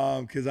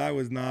 because I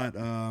was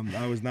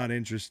not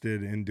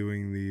interested in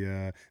doing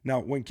the.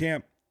 Now,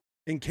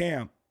 in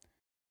camp,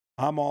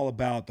 I'm all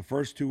about the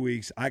first 2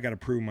 weeks. I got to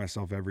prove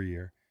myself every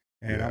year,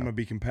 and I'm gonna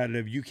be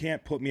competitive. You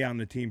can't put me out in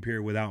the team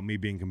period without me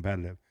being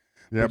competitive.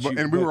 Yeah,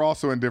 we were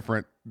also in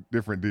different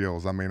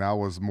deals. I mean, I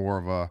was more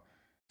of a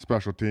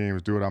special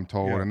teams, do what I'm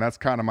told, and that's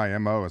kind of my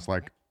MO. It's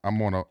I'm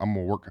gonna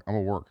work.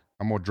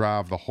 I'm gonna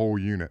drive the whole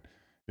unit.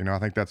 I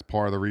think that's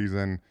part of the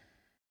reason,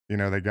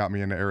 they got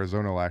me into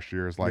Arizona last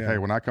year. Is hey,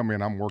 when I come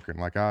in, I'm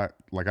working.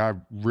 I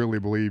really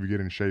believe you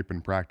get in shape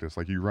in practice.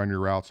 You run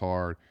your routes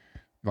hard.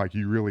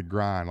 You really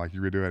grind, you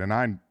really do it. And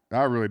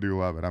I really do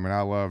love it. I mean,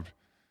 I loved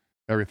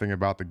everything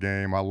about the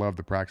game. I love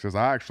the practices.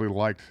 I actually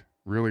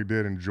really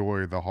did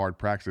enjoy the hard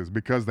practices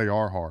because they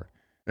are hard.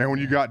 And when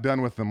you got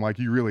done with them,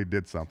 you really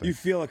did something. You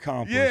feel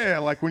accomplished. Yeah,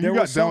 when you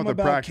got done with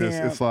the practice,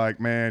 camp. It's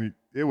man,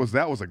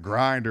 that was a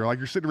grinder.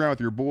 You're sitting around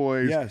with your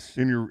boys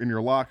in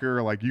your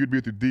locker, you'd be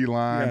with your D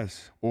line,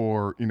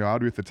 or I'd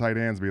be with the tight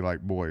ends, be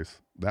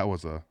boys, that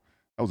was a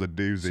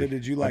doozy. So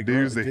did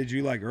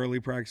you like early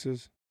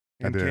practices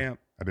in camp?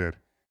 I did.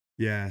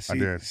 Yeah, I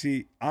did.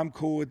 See, I'm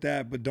cool with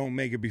that, but don't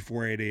make it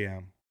before 8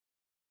 a.m.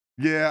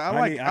 Yeah,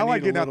 I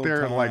like getting out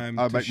there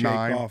to shake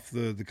 9. off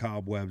the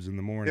cobwebs in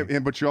the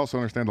morning. But you also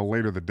understand the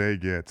later the day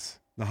gets,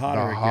 the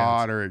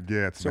hotter it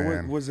gets. So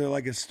man. Was there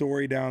a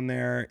story down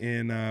there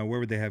in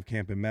where would they have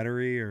camp, in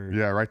Metairie or?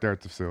 Yeah, right there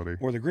at the facility.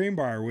 Or the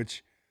Greenbrier,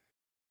 which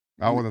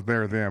I wasn't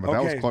there then, but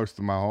that was close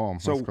to my home.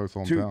 So close to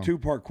hometown.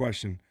 Two-part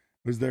question.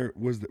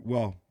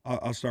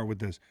 I'll start with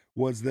this.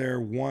 Was there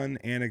one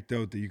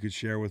anecdote that you could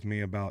share with me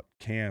about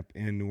camp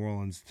in New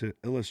Orleans to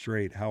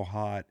illustrate how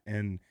hot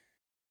and,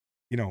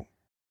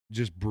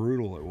 just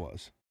brutal it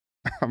was?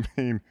 I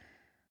mean,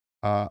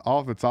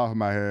 off the top of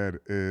my head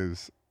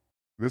this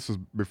was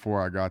before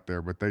I got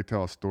there, but they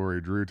tell a story.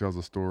 Drew tells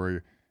a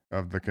story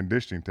of the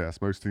conditioning test.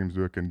 Most teams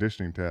do a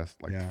conditioning test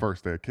the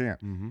first day of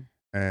camp. Mm-hmm.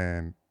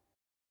 And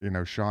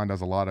Sean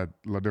does a lot of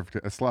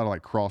different. It's a lot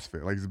of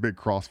CrossFit. He's a big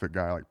CrossFit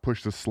guy.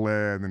 Push the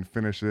sled and then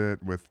finish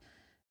it with,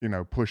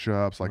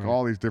 push-ups.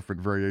 All these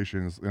different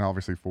variations, and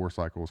obviously 4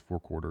 cycles, 4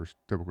 quarters,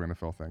 typical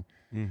NFL thing.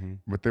 Mm-hmm.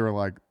 But they were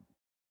like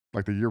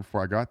the year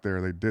before I got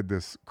there, they did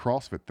this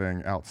CrossFit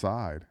thing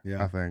outside.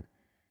 I think,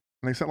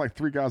 and they sent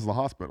 3 guys to the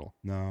hospital.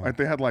 No,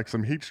 they had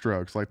some heat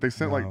strokes. They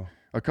sent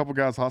a couple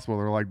guys to the hospital.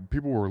 They're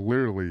people were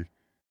literally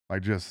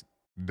just.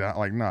 Not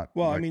not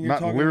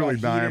literally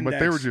dying, but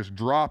they were just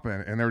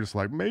dropping, and they were just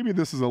maybe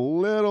this is a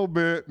little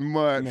bit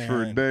much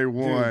for day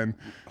one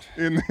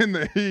in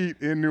the heat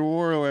in New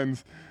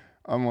Orleans.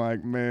 I'm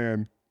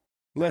man.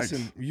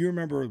 Listen, you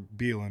remember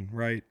Beelan,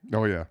 right?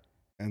 Oh yeah,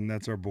 and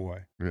that's our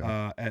boy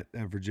at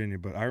Virginia.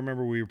 But I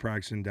remember we were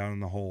practicing down in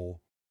the hole,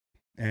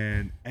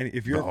 and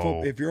if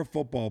you're a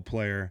football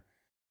player,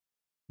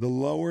 the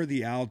lower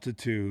the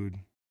altitude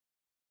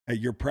at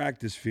your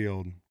practice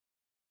field,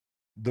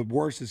 the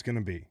worse it's going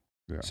to be.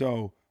 Yeah.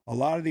 So a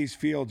lot of these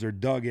fields are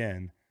dug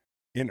in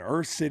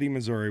Earth City,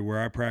 Missouri,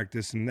 where I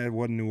practiced, and that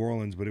wasn't New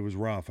Orleans, but it was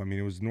rough. I mean,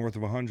 it was north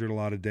of 100 a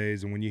lot of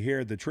days. And when you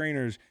hear the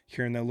trainers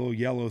carrying that little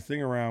yellow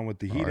thing around with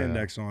the heat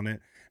index on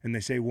it, and they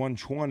say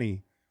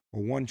 120 or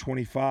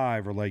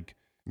 125, or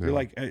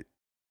you're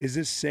is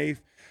this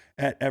safe?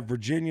 At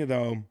Virginia,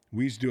 though,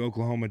 we used to do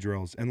Oklahoma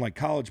drills, and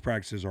college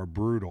practices are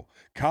brutal.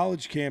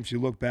 College camps, you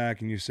look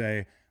back and you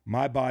say,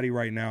 my body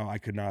right now, I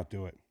could not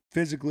do it.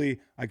 Physically,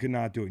 I could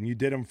not do it. And you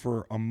did them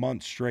for a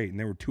month straight, and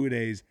there were 2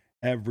 days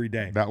every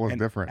day. That was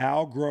different.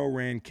 Al Groh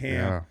ran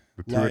camp.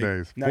 Yeah, the 2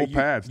 days. Full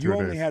pads, you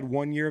only had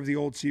 1 year of the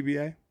old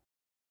CBA? In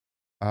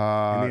the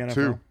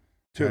NFL?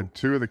 2. Had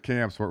 2 of the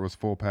camps where it was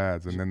full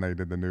pads, and then they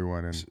did the new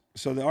one. And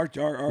so our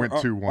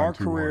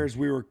careers,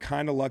 we were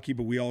kind of lucky,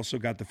 but we also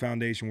got the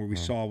foundation where we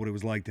saw what it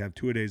was like to have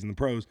 2 days in the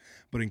pros.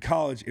 But in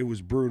college, it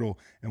was brutal.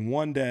 And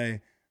one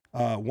day,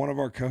 one of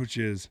our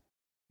coaches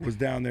was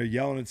down there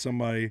yelling at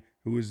somebody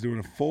who was doing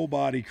a full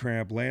body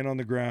cramp, laying on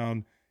the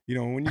ground.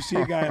 When you see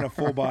a guy in a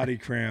full body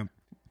cramp,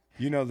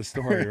 You know the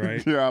story,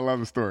 right? Yeah, I love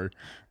the story.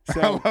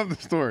 So- I love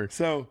the story.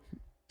 So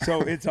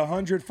it's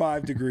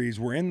 105 degrees.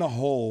 We're in the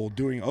hole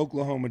doing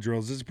Oklahoma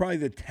drills. This is probably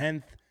the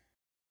 10th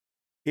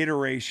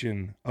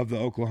iteration of the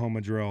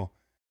Oklahoma drill.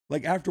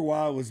 Like after a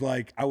while, it was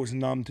like I was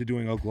numb to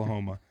doing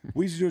Oklahoma.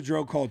 We used to do a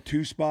drill called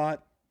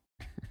two-spot,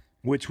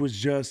 which was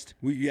just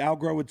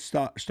Algro would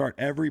start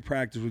every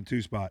practice with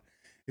two-spot.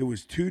 It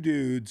was two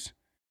dudes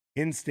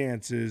in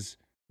stances,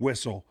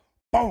 whistle,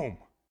 boom,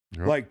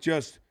 Yep. like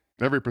just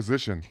Every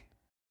position.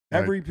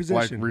 every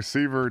position. Like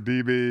receiver,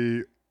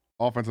 DB,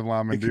 offensive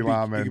lineman, It D could be- it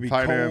lineman, could be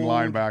tight end, cold.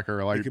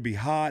 linebacker. Like It could be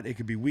hot. It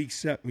could be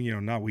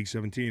not week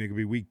 17. It could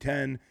be week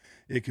 10.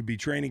 It could be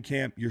training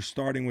camp. You're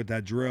starting with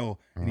that drill,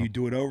 and you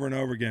do it over and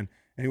over again.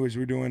 Anyways,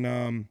 we're doing,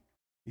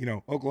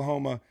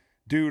 Oklahoma.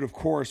 Dude, of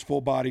course,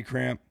 full body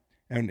cramp.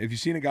 And if you've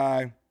seen a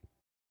guy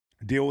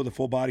deal with a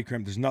full body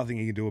cramp, there's nothing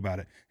he can do about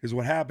it. Because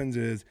what happens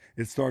is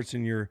it starts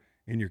in your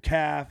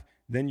calf.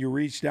 Then you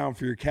reach down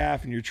for your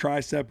calf, and your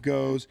tricep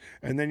goes,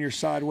 and then you're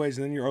sideways,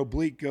 and then your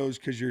oblique goes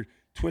because you're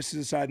twisted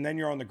aside, and then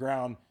you're on the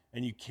ground,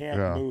 and you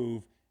can't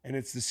move. And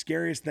it's the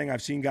scariest thing.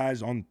 I've seen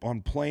guys on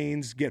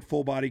planes get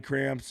full body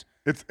cramps.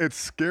 it's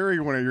scary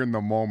when you're in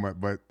the moment,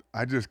 but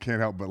I just can't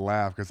help but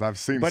laugh because I've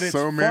seen But it's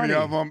so many funny.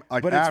 of them.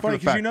 Like But it's after funny the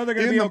 'cause fact. you know they're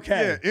gonna be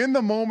okay. Yeah, in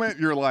the moment,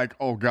 you're like,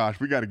 oh gosh,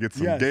 we got to get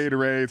some Yes.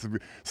 Gatorade,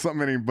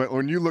 something. But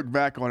when you look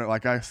back on it,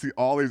 like I see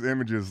all these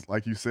images,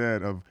 like you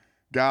said, of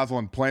guys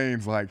on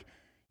planes, like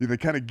they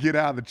kind of get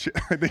out of the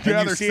they get And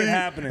out of you their see it seat.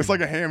 happening. It's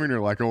like a hammer, and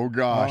you're like, oh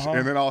gosh, Uh-huh.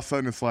 and then all of a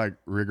sudden it's like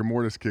rigor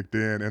mortis kicked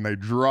in, and they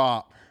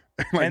drop.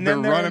 Like And they're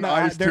then running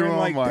ice to them.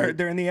 Like,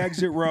 they're in the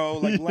exit row,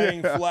 like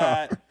laying Yeah.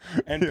 flat,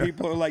 and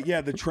people are like,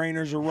 the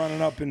trainers are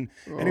running up. And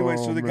anyway,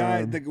 so the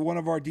guy, man. one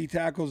of our D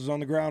tackles is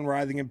on the ground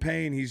writhing in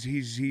pain. He's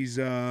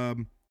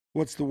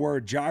what's the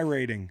word?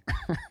 Gyrating.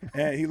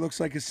 And he looks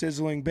like a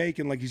sizzling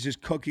bacon, like he's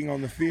just cooking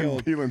on the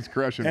field. Thielen's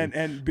crushing. And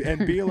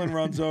Beelan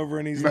runs over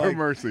and he's no like,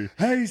 mercy.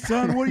 "Hey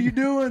son, what are you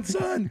doing,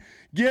 son?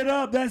 Get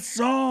up, that's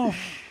soft."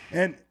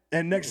 And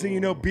next thing you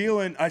know,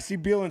 I see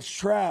Beelan's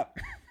trap,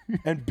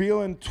 and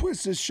Beelan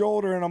twists his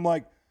shoulder, and I'm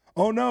like,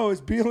 oh no, it's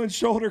Beelan's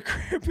shoulder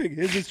cramping.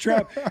 It's his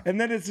trap, and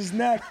then it's his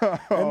neck,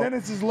 and then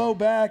it's his low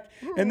back,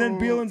 and then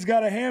Beelan's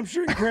got a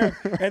hamstring cramp,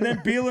 and then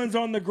Beelan's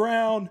on the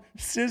ground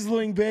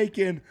sizzling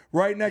bacon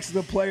right next to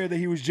the player that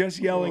he was just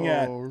yelling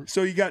at.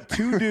 So you got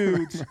two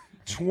dudes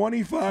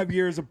 25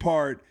 years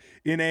apart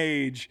in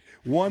age.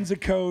 One's a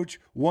coach,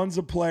 one's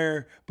a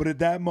player, but at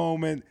that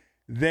moment,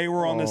 they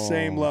were on the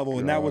same level,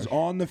 and that was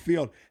on the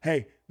field.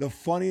 Hey, the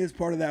funniest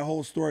part of that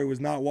whole story was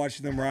not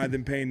watching them writhe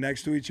in pain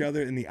next to each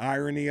other and the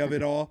irony of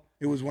it all.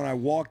 It was when I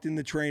walked in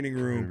the training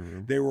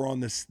room, they were on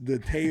the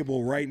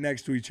table right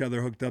next to each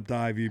other, hooked up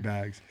to IV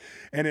bags.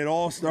 And it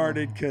all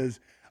started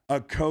because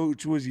a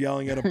coach was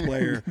yelling at a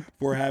player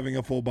for having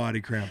a full body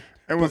cramp.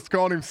 And was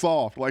calling him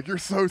soft. Like, you're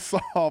so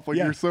soft. Like,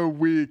 you're so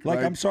weak. Like,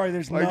 I'm sorry,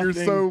 there's like, nothing.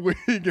 you're so weak.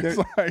 It's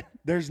like.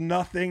 There's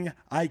nothing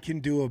I can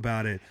do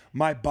about it.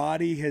 My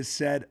body has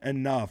said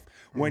enough.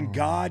 When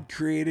God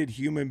created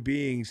human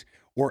beings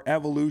or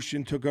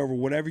evolution took over,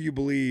 whatever you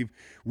believe,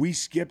 we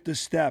skipped a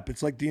step.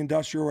 It's like the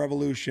Industrial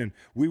Revolution.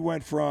 We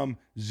went from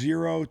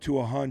 0 to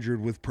 100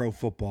 with pro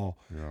football.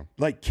 Yeah.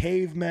 Like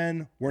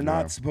cavemen were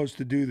not supposed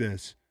to do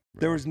this.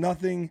 There was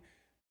nothing.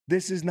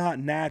 This is not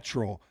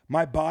natural.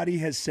 My body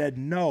has said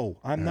no.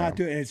 I'm not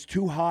doing it. It's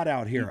too hot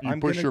out here. You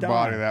I'm push gonna your die.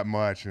 body that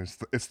much, and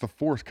it's the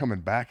force coming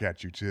back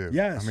at you too.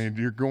 Yes. I mean,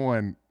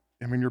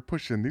 you're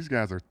pushing. These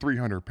guys are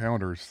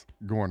 300-pounders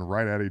going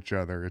right at each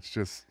other. It's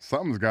just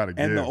something's got to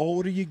give. And the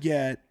older you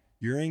get,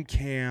 you're in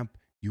camp,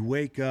 you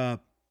wake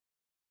up,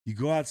 you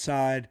go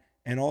outside,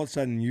 and all of a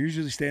sudden, you're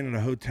usually staying at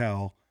a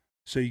hotel.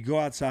 So you go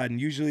outside, and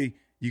usually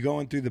you go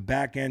in through the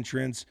back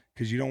entrance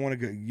because you don't want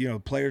to go,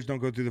 players don't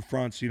go through the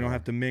front, so you don't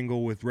have to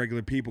mingle with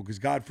regular people because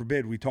God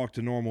forbid we talk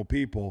to normal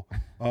people.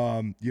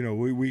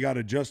 We got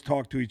to just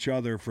talk to each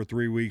other for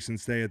 3 weeks and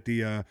stay at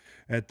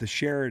the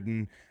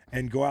Sheraton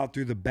and go out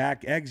through the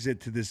back exit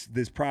to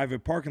this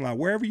private parking lot,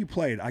 wherever you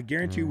played. I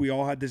guarantee you we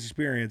all had this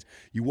experience.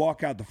 You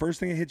walk out, the first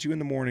thing that hits you in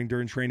the morning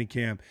during training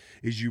camp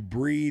is you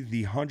breathe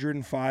the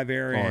 105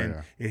 air in.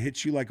 Yeah. It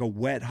hits you like a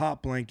wet,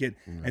 hot blanket,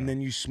 and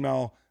then you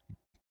smell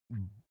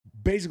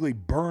basically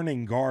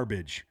burning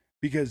garbage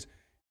because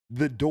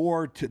the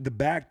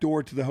back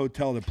door to the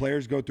hotel that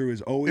players go through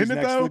is always Isn't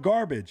it next to though? the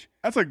garbage.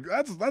 that's like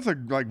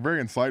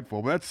very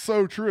insightful, but that's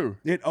so true.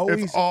 It's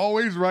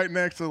always right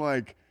next to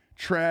like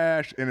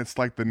trash, and it's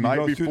like the night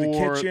go through the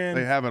before kitchen.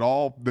 they have it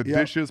all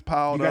dishes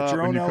piled you got up,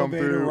 your own and you come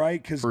elevator, through.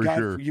 right? Because For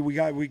sure.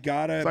 we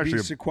gotta actually be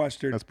a-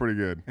 sequestered. That's pretty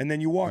good. And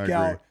then you I walk agree.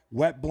 out,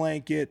 wet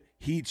blanket,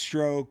 heat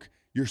stroke.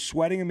 You're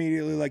sweating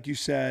immediately, like you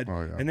said.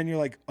 Oh, yeah. And then you're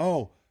like,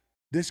 oh,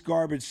 this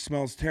garbage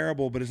smells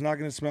terrible, but it's not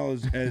going to smell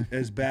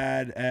as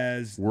bad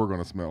as We're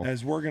gonna smell.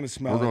 we're going to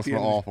smell. We're gonna at the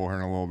smell end of awful here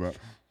in a little bit.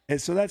 And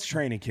so that's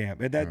training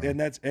camp.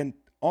 And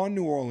on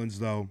New Orleans,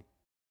 though,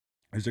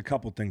 there's a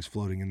couple things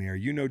floating in the air.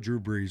 You know Drew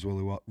Brees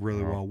really well.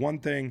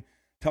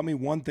 Tell me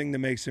one thing that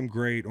makes him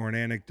great or an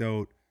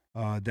anecdote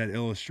that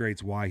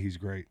illustrates why he's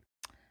great.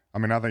 I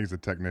mean, I think he's a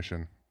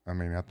technician. I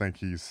mean, I think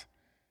he's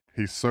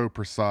he's so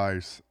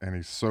precise and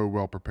he's so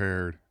well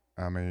prepared.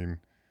 I mean,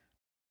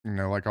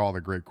 like all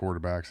the great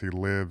quarterbacks, he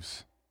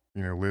lives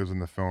in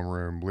the film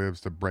room,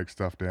 lives to break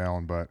stuff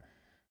down. But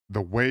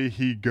the way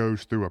he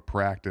goes through a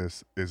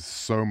practice is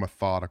so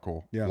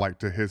methodical, Yeah. like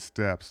to his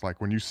steps.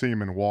 Like when you see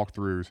him in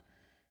walkthroughs,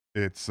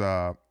 it's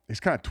he's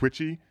kind of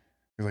twitchy.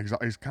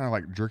 He's kind of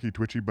like jerky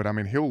twitchy, but I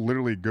mean, he'll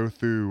literally go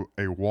through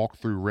a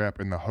walkthrough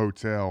rep in the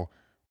hotel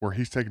where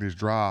he's taking his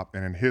drop,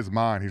 and in his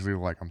mind, he's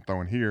literally like, I'm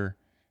throwing here,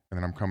 and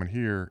then I'm coming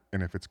here,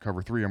 and if it's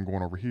cover 3, I'm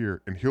going over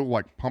here, and he'll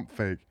like pump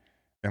fake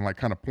and like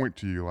kind of point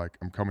to you like,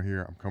 I'm coming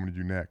here, I'm coming to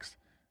you next.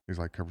 He's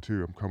like, cover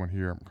 2, I'm coming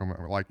here, I'm coming,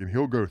 like, and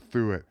he'll go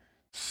through it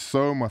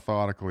so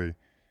methodically.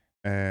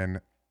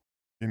 And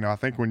I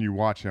think when you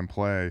watch him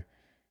play,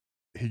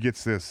 he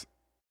gets this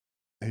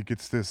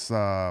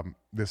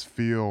this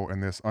feel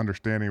and this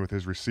understanding with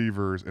his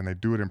receivers, and they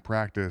do it in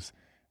practice,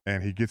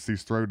 and he gets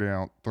these throws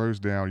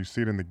down. You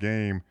see it in the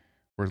game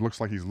where it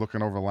looks like he's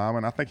looking over the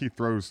lineman. I think he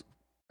throws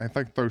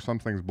some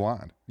things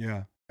blind.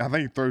 Yeah. I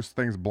think he throws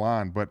things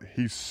blind, but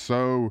he's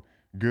so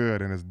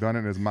good and has done it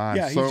in his mind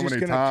Yeah, so he's just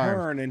many gonna times.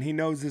 turn, and he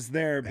knows it's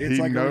there. It's He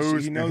like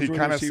knows, he and knows he where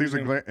kind the of sees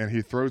receiver's it, and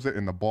he throws it,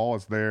 and the ball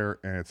is there,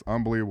 and it's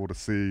unbelievable to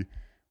see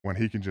when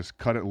he can just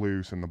cut it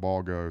loose and the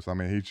ball goes. I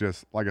mean, he's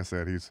just, like I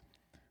said, he's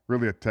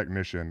really a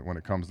technician when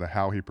it comes to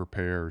how he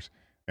prepares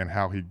and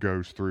how he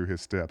goes through his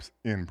steps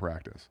in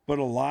practice. But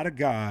a lot of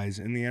guys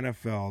in the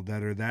NFL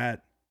that are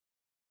that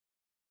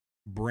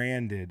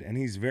branded, and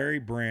he's very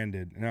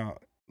branded. Now,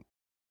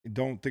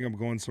 don't think I'm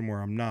going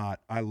somewhere I'm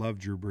not. I love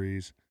Drew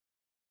Brees.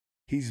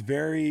 He's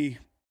very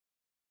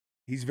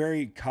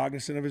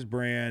cognizant of his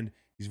brand.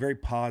 He's very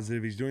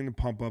positive. He's doing the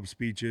pump-up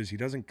speeches. He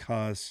doesn't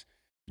cuss.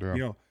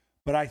 Yeah.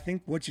 But I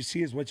think what you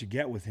see is what you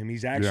get with him.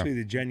 He's actually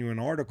the genuine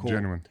article.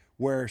 Genuine.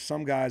 Where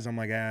some guys, I'm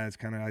like, it's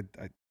kind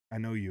of, I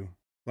know you.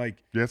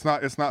 Like, yeah, it's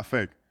not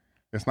fake.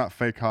 It's not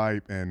fake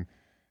hype, and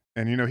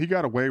he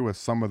got away with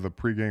some of the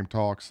pregame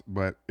talks,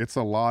 but it's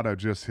a lot of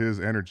just his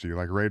energy,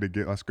 like ready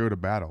to let's go to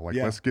battle. Like,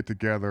 let's get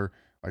together.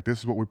 Like, this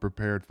is what we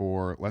prepared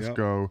for. Let's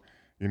go.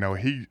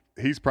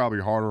 He's probably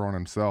harder on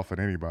himself than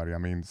anybody. I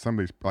mean, some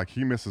of these, like,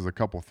 he misses a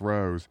couple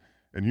throws,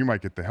 and you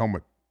might get the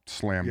helmet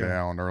slammed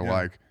down, or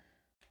like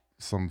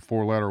some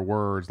 4-letter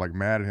words, like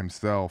mad at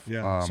himself.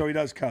 Yeah. So he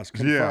does cuss.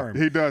 Confirmed.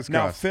 Yeah, he does cuss.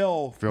 Now,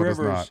 Phil Rivers,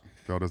 does not.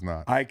 Phil does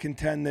not. I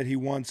contend that he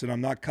wants, and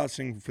I'm not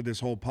cussing for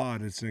this whole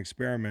pod. It's an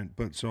experiment,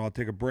 but so I'll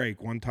take a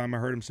break. One time I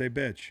heard him say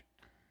bitch.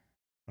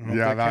 I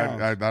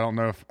don't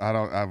know if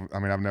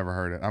I've never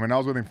heard it. I mean, I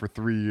was with him for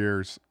 3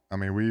 years. I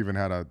mean, we even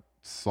had a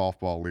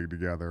softball league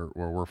together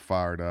where we're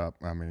fired up.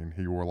 I mean,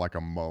 he wore like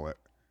a mullet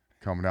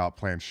coming out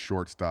playing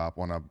shortstop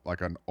on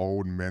an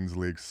old men's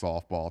league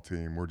softball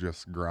team. We're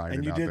just grinding.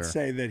 And you out did there.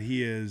 say that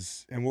he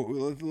is, and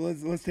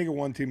let's take it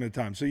one team at a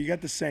time. So you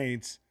got the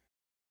Saints.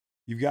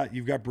 You've got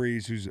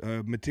Brees, who's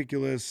a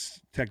meticulous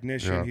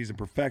technician. Yeah. He's a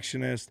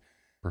perfectionist.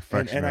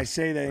 Perfectionist. And I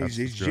say that he's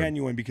good.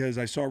 genuine because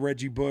I saw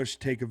Reggie Bush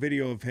take a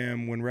video of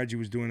him when Reggie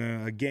was doing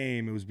a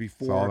game. It was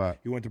before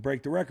he went to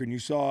break the record. And you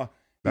saw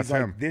That's he's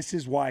like, him. this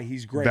is why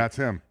he's great. That's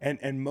him.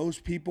 And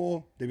most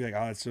people, they'd be like,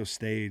 oh, it's so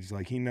staged.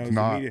 Like, he knows It's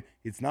the not. media.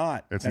 It's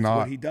not. It's That's not.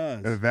 what he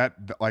does.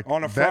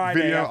 On a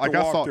Friday video, after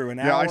walkthrough, an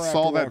hour I after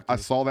saw that. I walkthrough.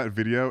 saw that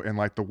video, and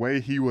like the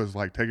way he was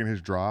like taking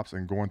his drops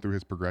and going through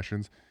his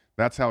progressions.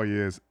 That's how he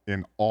is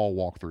in all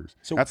walkthroughs.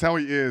 So that's how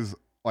he is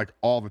like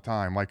all the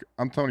time. Like,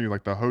 I'm telling you,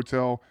 like the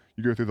hotel,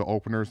 you go through the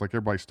openers. Like,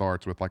 everybody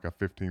starts with like a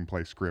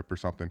 15-play script or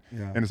something,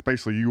 Yeah. and it's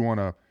basically you want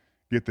to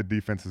get the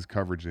defense's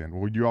coverage in.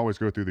 Well, you always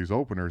go through these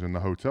openers in the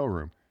hotel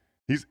room.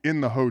 He's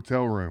in the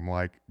hotel room,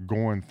 like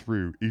going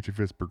through each of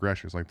his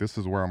progressions. Like, this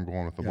is where I'm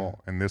going with the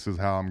ball, and this is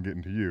how I'm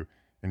getting to you.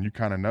 And you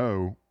kind of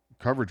know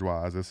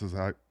coverage-wise, this is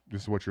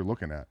what you're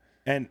looking at.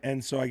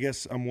 And so I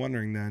guess I'm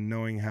wondering then,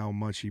 knowing how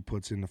much he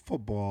puts into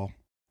football,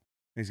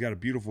 he's got a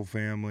beautiful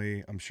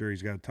family. I'm sure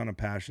he's got a ton of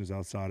passions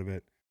outside of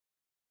it.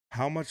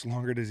 How much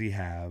longer does he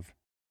have,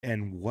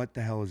 and what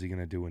the hell is he going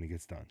to do when he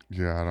gets done?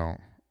 Yeah,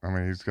 I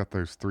mean, he's got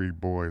those 3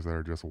 boys that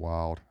are just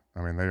wild.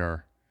 I mean, they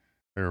are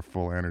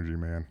full energy,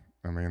 man.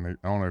 I mean,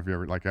 I don't know if you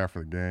ever, like, after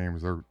the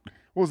games, what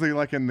was he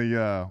like in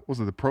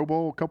the Pro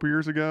Bowl a couple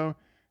years ago?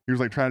 He was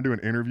like trying to do an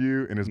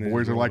interview, and his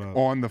boys are like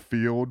on the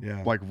field,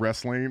 like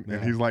wrestling,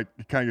 and he's like,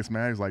 he kind of gets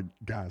mad. He's like,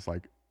 guys,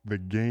 like, the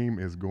game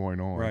is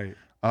going on. Right.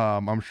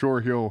 I'm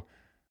sure he'll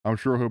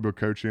be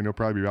coaching. He'll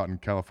probably be out in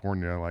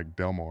California, like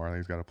Delmar. I think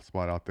he's got a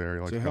spot out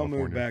there. So he'll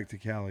move back to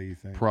Cali, you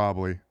think?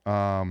 Probably.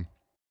 I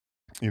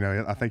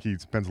think he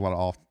spends a lot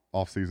of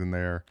off season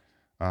there.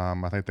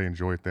 I think they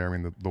enjoy it there. I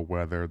mean, the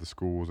weather, the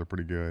schools are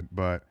pretty good,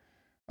 but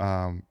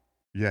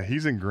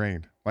he's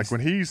ingrained. Like,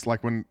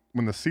 when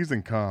the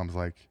season comes,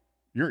 like,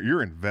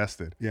 you're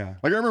invested. Yeah.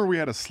 Like, I remember we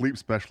had a sleep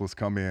specialist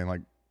come in.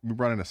 Like, we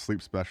brought in a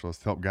sleep specialist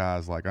to help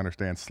guys like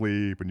understand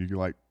sleep, and you can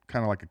like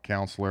kind of like a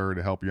counselor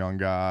to help young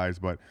guys,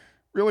 but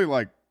really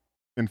like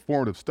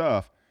informative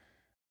stuff.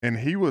 And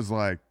he was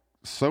like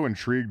so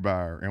intrigued by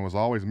her and was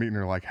always meeting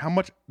her like, how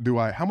much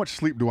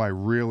sleep do I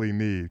really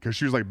need? Because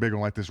she was like big on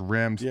like this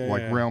REM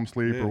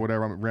sleep or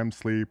whatever, REM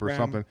sleep or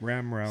something.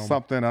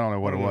 Something, I don't know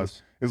what it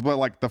was. It's but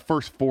like the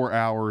first 4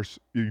 hours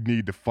you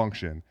need to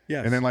function.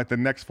 Yes. And then like the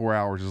next 4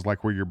 hours is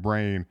like where your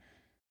brain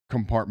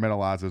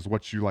compartmentalizes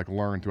what you like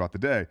learn throughout the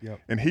day. Yep.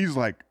 And he's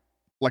like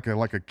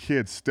a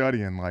kid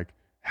studying like,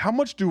 how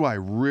much do I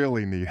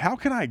really need? How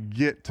can I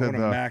get to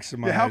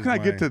how can I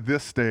get to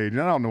this stage?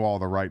 And I don't know all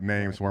the right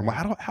names for him.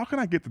 Right. Like, how can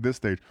I get to this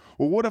stage?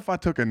 Well, what if I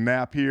took a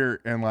nap here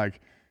and like,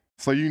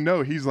 so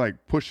he's like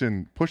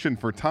pushing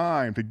for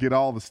time to get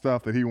all the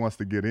stuff that he wants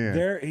to get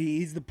in.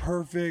 He's the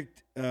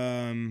perfect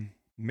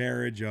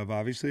marriage of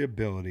obviously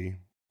ability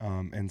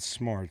and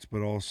smarts,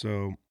 but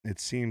also it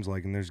seems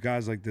like, and there's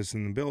guys like this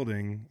in the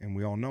building, and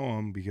we all know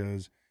them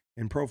because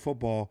in pro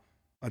football,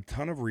 a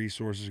ton of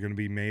resources are going to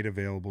be made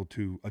available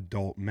to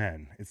adult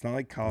men. It's not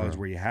like college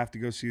where you have to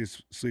go see a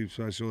sleep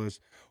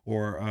specialist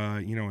or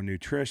a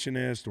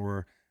nutritionist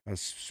or a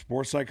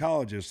sports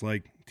psychologist.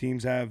 Like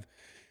teams have.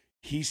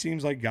 He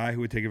seems like a guy who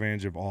would take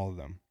advantage of all of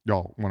them.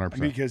 Y'all, 100%.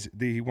 Because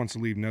he wants to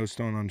leave no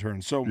stone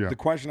unturned. So the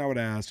question I would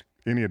ask,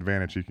 any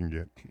advantage he can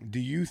get.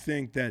 Do you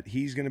think that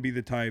he's going to be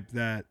the type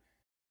that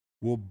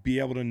will be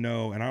able to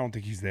know, and I don't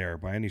think he's there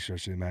by any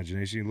stretch of the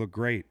imagination. He looked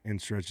great in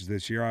stretches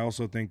this year. I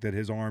also think that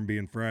his arm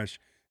being fresh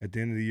at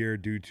the end of the year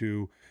due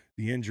to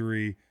the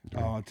injury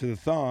to the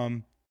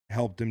thumb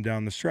helped him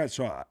down the stretch.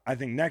 So I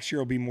think next year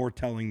will be more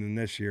telling than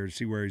this year to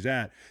see where he's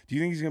at. Do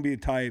you think he's going to be a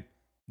type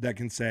that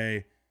can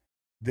say,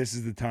 this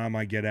is the time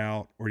I get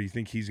out, or do you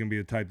think he's going to be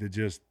the type that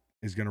just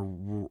is going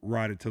to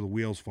ride it till the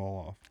wheels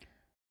fall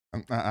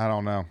off? I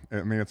don't know.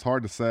 I mean, it's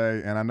hard to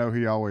say, and I know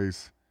he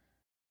always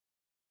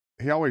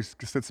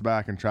sits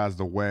back and tries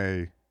to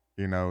weigh,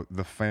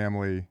 the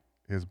family,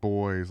 his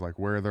boys, like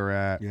where they're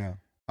at. Yeah.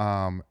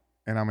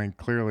 And I mean,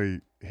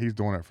 clearly he's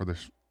doing it for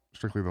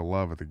strictly the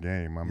love of the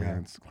game. I mean,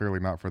 it's clearly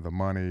not for the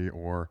money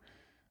or,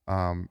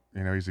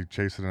 is he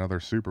chasing another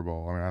Super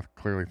Bowl? I mean, I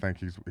clearly think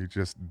he's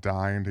just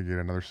dying to get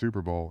another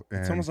Super Bowl. And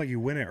it's almost like you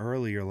win it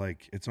early. You're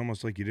like, it's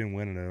almost like you didn't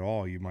win it at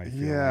all. You might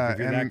feel like if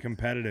you're that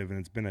competitive and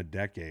it's been a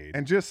decade.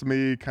 And just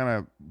me kind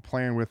of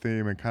playing with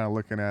him and kind of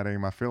looking at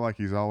him, I feel like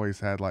he's always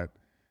had like,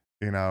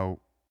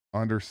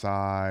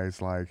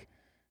 undersized, like,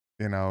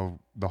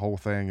 the whole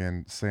thing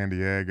in San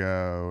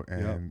Diego.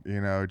 And,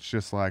 it's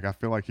just like, I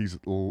feel like he's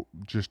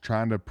just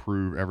trying to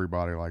prove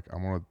everybody, like,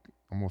 I'm going to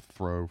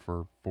throw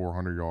for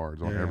 400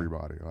 yards on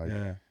everybody. Like,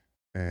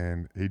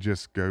 and he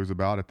just goes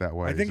about it that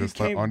way. I think it's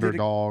just the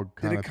underdog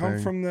kind of thing. Did it come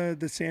from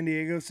the San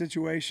Diego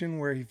situation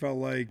where he felt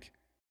like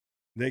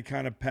they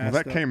kind of passed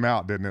that came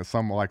out, didn't it?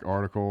 Some like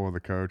article of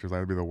the coach was like,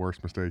 that'd be the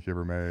worst mistake he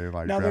ever made.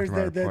 Like, now there's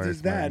that, and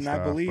stuff,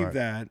 I believe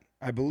that.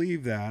 I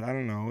believe that. I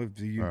don't know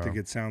if you think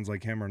it sounds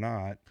like him or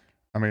not.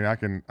 I mean, I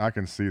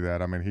can see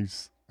that. I mean,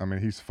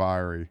 he's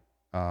fiery.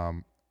 I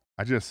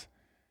just,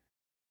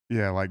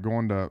 like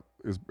going to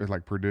is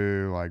like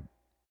Purdue, like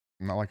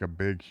not like a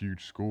big,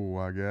 huge school,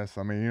 I guess.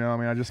 I mean,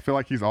 I just feel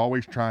like he's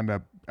always trying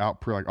to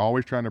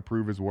always trying to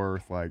prove his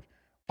worth, like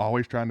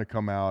always trying to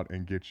come out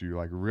and get you,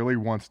 like really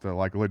wants to,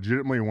 like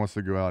legitimately wants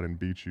to go out and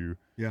beat you,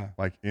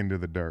 like into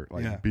the dirt,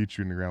 like beat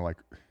you in the ground. Like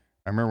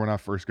I remember when I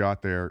first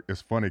got there,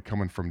 it's funny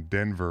coming from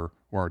Denver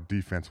where our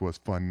defense was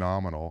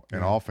phenomenal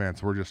and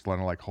offense, we're just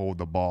letting like hold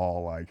the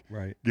ball, like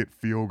get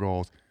field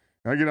goals.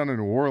 And I get down to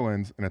New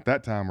Orleans, and at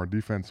that time our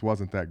defense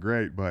wasn't that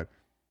great, but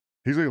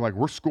he's like,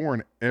 we're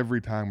scoring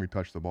every time we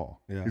touch the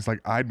ball. Yeah. He's like,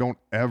 I don't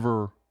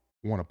ever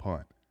want to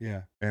punt.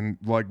 Yeah. And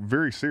like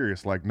very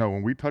serious, like, no,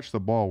 when we touch the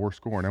ball, we're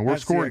scoring. And we're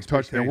scoring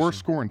touchdowns.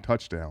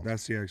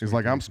 That's the expectation. He's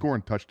like, I'm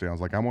scoring touchdowns.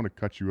 Like, I want to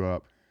cut you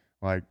up,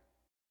 like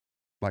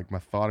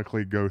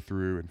methodically go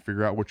through and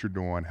figure out what you're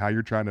doing, how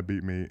you're trying to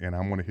beat me, and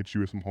I'm going to hit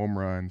you with some home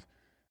runs.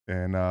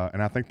 And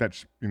I think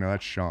that's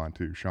Sean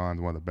too.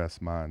 Sean's one of the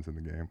best minds in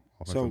the game.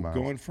 So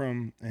going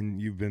from,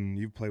 and you've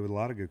played with a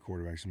lot of good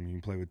quarterbacks. I mean,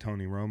 you played with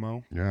Tony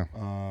Romo. Yeah.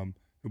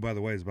 Who, by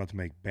the way, is about to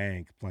make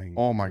bank playing.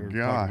 Oh my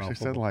gosh. They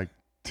said like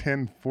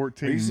 10,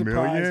 14 million.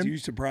 Are you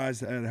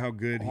surprised at how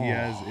good he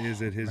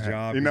is at his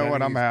job? You know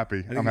what? I'm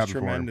happy. I'm happy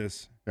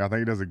tremendous. For him. Yeah, I think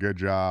he does a good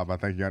job. I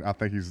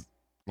think he's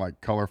like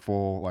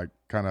colorful, like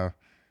kind of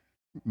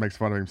makes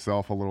fun of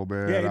himself a little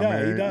bit. Yeah, he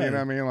does. You know what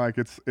I mean? Like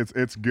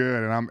it's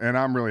good, and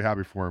I'm really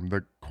happy for him.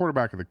 The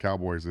quarterback of the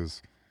Cowboys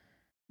is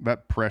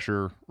that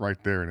pressure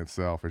right there in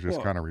itself is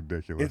just kind of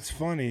ridiculous. It's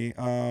funny.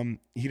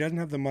 He doesn't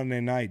have the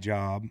Monday night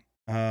job.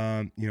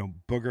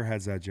 Booger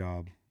has that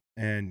job,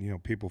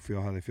 and people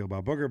feel how they feel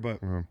about Booger.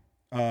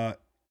 But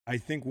I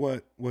think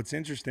what's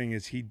interesting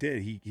is he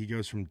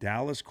goes from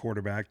Dallas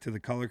quarterback to the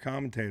color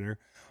commentator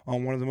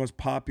on one of the most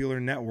popular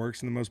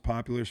networks and the most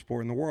popular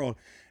sport in the world.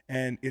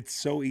 And it's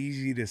so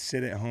easy to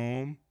sit at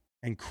home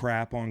and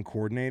crap on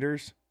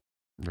coordinators.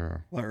 Yeah.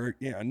 Or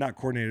not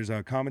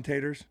coordinators,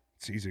 commentators.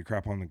 It's easy to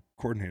crap on the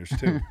coordinators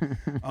too.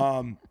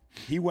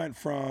 He went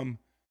from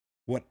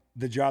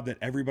the job that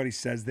everybody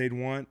says they'd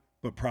want,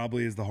 but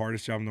probably is the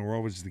hardest job in the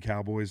world, which is the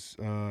Cowboys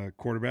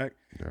quarterback,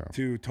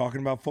 to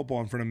talking about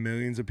football in front of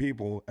millions of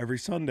people every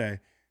Sunday.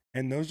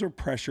 And those are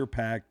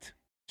pressure-packed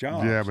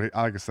jobs. Yeah, but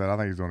like I said, I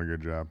think he's doing a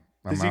good job.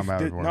 I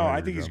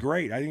think he's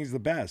great. I think he's the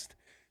best.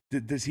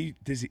 Is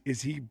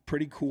he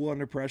pretty cool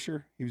under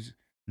pressure? Was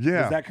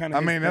that kind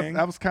of his thing?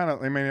 That was kind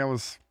of. I mean, it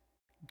was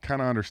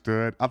kind of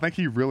understood. I think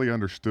he really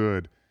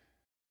understood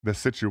the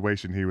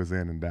situation he was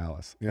in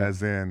Dallas. Yeah.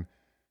 As in,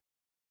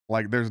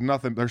 like,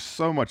 there's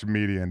so much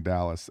media in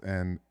Dallas,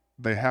 and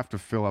they have to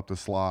fill up the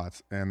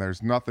slots, and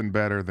there's nothing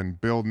better than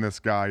building this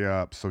guy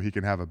up so he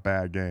can have a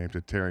bad game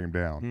to tear him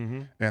down.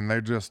 Mm-hmm. And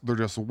they're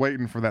just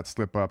waiting for that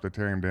slip up to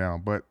tear him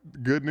down. But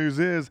good news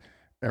is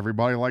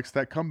everybody likes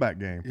that comeback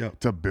game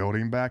to build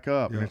him back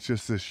up. And it's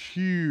just this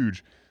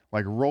huge,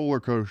 like, roller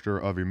coaster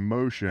of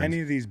emotions.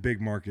 Any of these big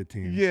market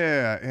teams.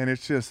 Yeah, and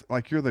it's just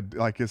like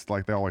it's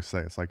like they always say,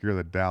 it's like you're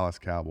the Dallas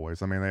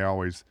Cowboys. I mean, they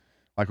always,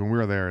 like, when we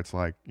were there, it's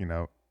like, you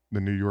know, the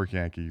New York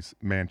Yankees,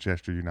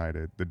 Manchester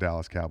United, the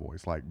Dallas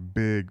Cowboys, like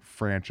big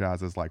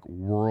franchises, like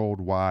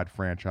worldwide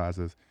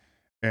franchises.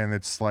 And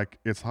it's like,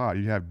 it's hot.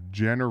 You have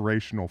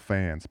generational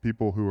fans,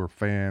 people who are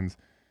fans,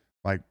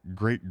 like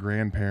great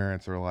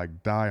grandparents or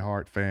like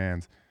diehard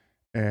fans,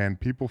 and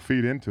people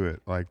feed into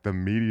it. Like, the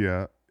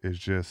media is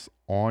just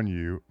on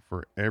you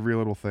for every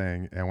little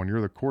thing. And when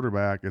you're the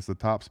quarterback, it's the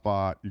top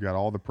spot. You got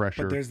all the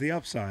pressure. But there's the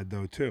upside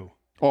though too.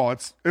 Oh,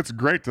 it's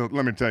great to,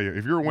 let me tell you,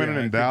 if you're winning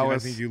in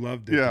Dallas. I think you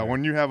loved it. Yeah, there.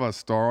 when you have a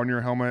star on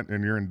your helmet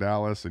and you're in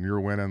Dallas and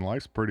you're winning,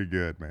 life's pretty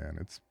good, man.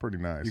 It's pretty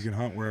nice. You can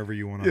hunt wherever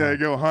you want to. Yeah, you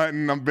go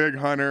hunting. I'm a big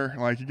hunter.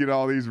 Like, you get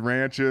all these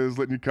ranches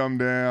letting you come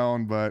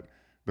down, but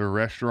the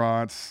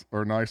restaurants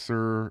are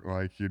nicer.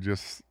 Like,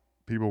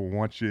 people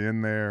want you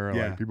in there.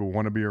 Yeah. Like, people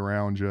want to be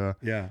around you.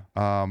 Yeah.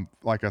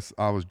 Like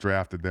I was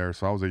drafted there,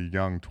 so I was a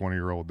young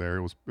 20-year-old there.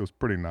 It was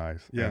pretty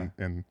nice. Yeah.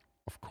 And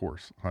of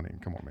course, hunting.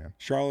 Come on, man.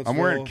 Charlottesville. I'm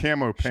wearing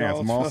camo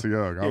pants, mossy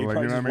oak. Yeah, you like,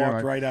 probably you know just what I mean?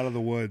 walked right out of the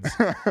woods.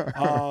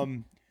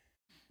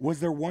 Was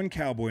there one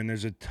Cowboy, and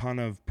there's a ton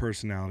of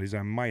personalities,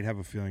 I might have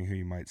a feeling who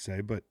you might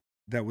say, but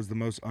that was the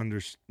most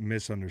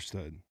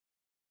misunderstood?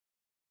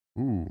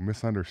 Ooh,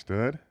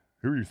 misunderstood?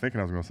 Who were you thinking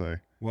I was going to say?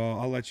 Well,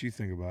 I'll let you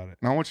think about it.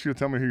 Now, I want you to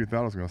tell me who you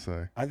thought I was going to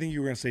say. I think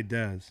you were going to say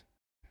Dez.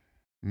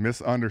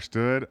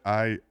 Misunderstood?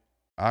 I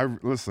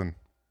listen,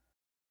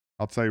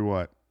 I'll tell you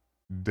what.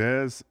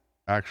 Dez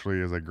actually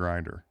is a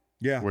grinder.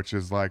 Yeah. Which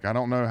is like, I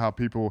don't know how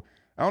people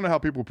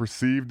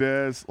perceive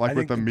Dez, like,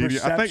 with the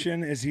media.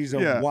 Perception is he's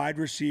a wide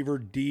receiver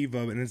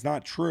diva, and it's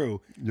not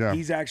true. Yeah.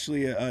 He's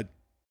actually a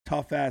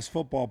tough-ass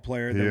football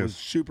player that was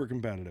super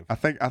competitive. I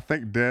think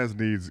Dez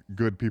needs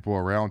good people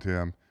around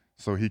him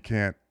so he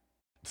can't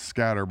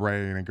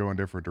scatterbrain and go in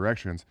different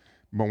directions.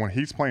 But when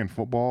he's playing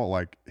football,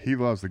 like, he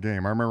loves the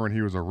game. I remember when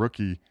he was a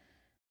rookie,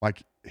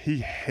 like, he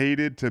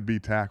hated to be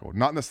tackled.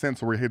 Not in the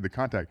sense where he hated the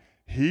contact.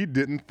 He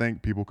didn't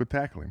think people could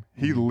tackle him.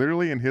 He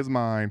literally, in his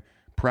mind,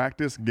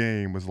 practice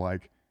game was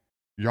like,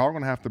 y'all are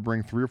going to have to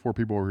bring 3 or 4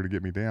 people over here to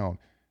get me down.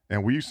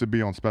 And we used to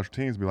be on special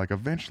teams, be like,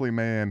 eventually,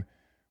 man,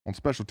 on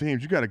special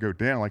teams, you got to go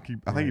down. Like,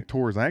 I think he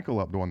tore his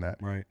ankle up doing that.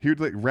 Right. He would,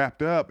 like,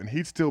 wrapped up, and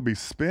he'd still be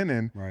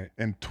spinning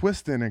and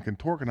twisting and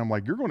contorting. I'm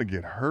like, you're going to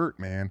get hurt,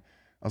 man.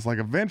 I was like,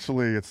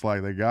 eventually, it's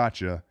like they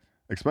got you,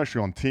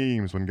 especially on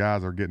teams when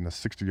guys are getting a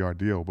 60-yard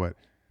deal. But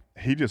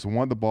he just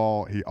wanted the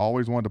ball. He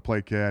always wanted to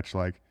play catch.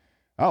 Like,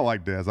 I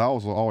like Dez. I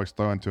was always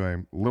throwing to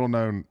him. Little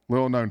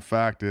known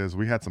fact is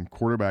we had some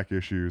quarterback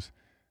issues,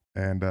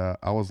 and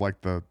I was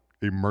like the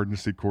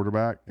emergency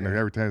quarterback. You know,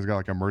 every time he's got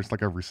like emergency,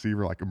 like a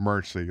receiver, like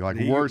emergency, like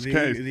worst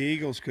case. The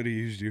Eagles could have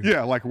used you.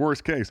 Yeah, like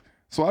worst case.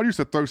 So I used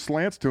to throw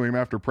slants to him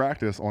after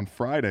practice on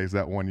Fridays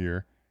that one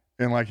year.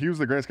 And like, he was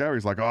the greatest guy.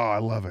 He's like, oh, I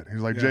love it.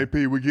 He's like,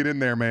 JP, we get in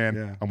there, man.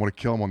 Yeah. I'm going to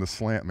kill him on the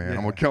slant, man.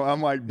 I'm going to kill him.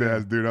 I'm like,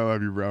 Dez, dude, I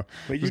love you, bro.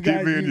 But Just you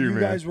keep being you man.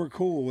 guys were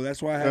cool.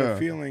 That's why I had a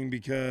feeling,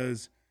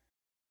 because,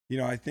 you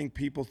know, I think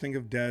people think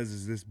of Dez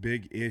as this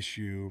big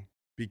issue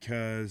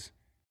because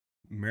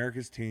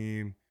America's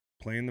team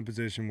playing the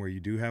position where you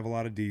do have a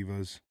lot of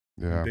divas,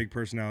 and big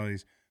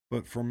personalities.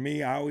 But for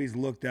me, I always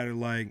looked at it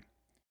like,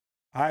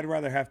 I'd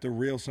rather have to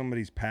reel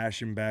somebody's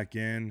passion back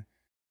in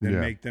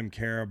than make them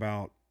care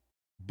about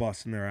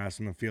busting their ass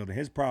on the field. And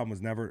his problem was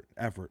never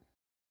effort.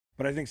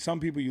 But I think some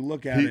people, you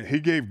look at it. He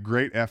gave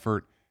great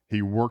effort.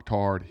 He worked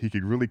hard. He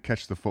could really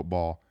catch the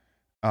football.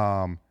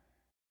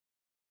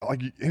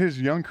 Like, in his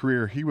young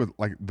career, he would,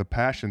 like, the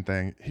passion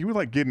thing, he would,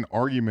 like, get in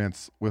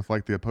arguments with,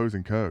 like, the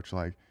opposing coach,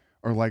 like,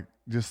 or like,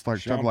 just like,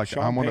 Sean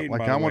I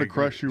want to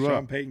crush you up.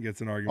 Sean Payton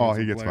gets an argument. Oh,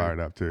 he gets fired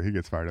up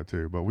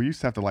too. But we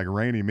used to have to, like,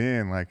 rein him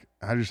in. Like,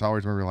 I just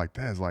always remember, like,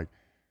 Dez, like,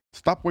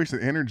 stop wasting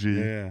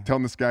energy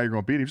telling this guy you're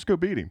going to beat him. Just go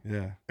beat him.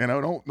 Yeah. And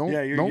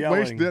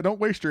don't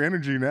waste your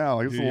energy now.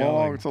 Like,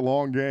 it's a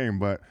long game.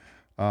 But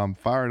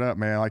fire it up,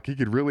 man. Like, he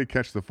could really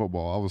catch the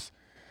football.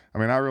 I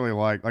really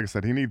like I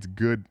said,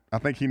 I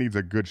think he needs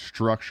a good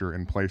structure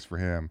in place for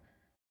him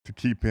to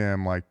keep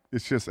him, like,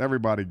 it's just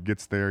everybody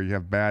gets there. You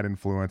have bad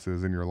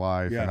influences in your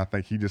life. And I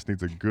think he just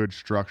needs a good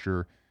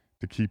structure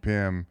to keep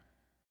him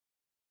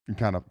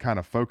kind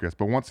of focused.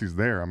 But once he's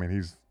there, I mean,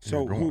 he's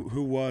so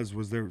who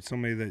was there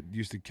somebody that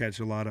used to catch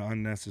a lot of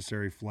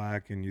unnecessary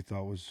flack and you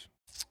thought was?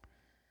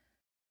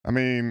 I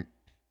mean,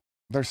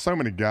 there's so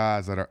many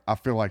guys that are, I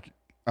feel like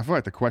I feel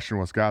like the question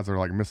was guys that are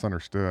like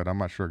misunderstood. I'm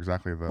not sure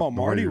exactly the. Well,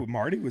 the way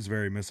Marty was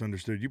very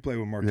misunderstood. You play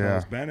with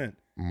Martellus Yeah. Bennett.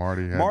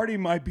 Marty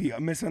Might be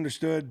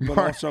misunderstood, but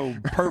also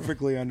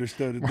perfectly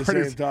understood at the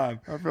same time.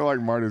 I feel like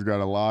Marty's got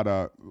a lot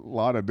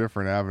of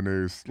different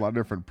avenues, a lot of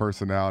different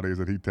personalities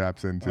that he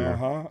taps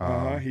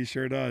into. He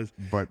sure does.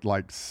 But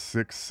like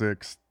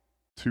 6'6",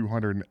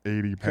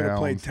 280 pounds. Could have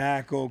played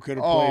tackle. Could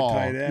have played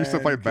tight end. Used to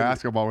play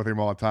basketball with him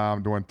all the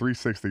time, doing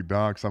 360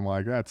 dunks. I'm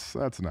like, that's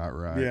not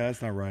right. Yeah,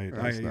 that's not right.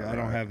 I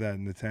don't have that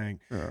in the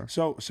tank. Yeah.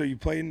 So you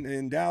played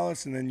in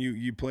Dallas, and then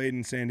you played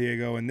in San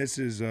Diego. And this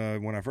is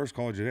when I first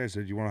called you today. I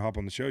said, you want to hop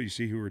on the show? You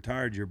see who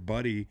retired? Your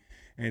buddy,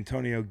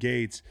 Antonio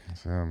Gates.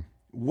 That's him.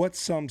 What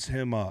sums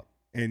him up?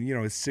 And,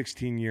 his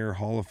 16-year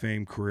Hall of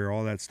Fame career,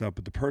 all that stuff.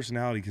 But the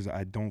personality, because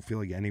I don't feel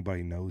like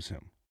anybody knows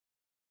him.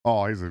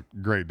 Oh, he's a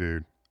great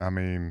dude. I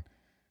mean,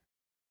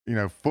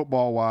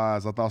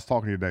 football-wise, I was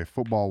talking to you today,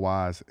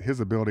 football-wise, his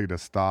ability to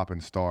stop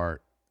and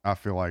start, I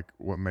feel like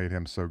what made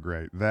him so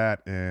great.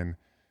 That and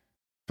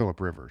Philip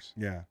Rivers.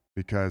 Yeah.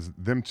 Because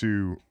them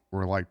two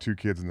were like two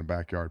kids in the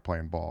backyard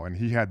playing ball. And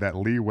he had that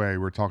leeway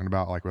we're talking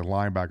about, like with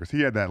linebackers.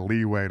 He had that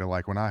leeway to,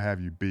 like, when I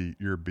have you beat,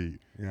 you're beat.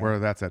 Yeah. Whether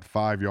that's at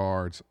 5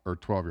 yards or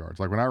 12 yards.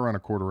 Like when I run a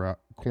corner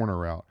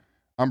route,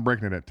 I'm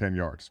breaking it at 10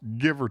 yards.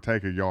 Give or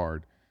take a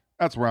yard.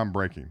 That's where I'm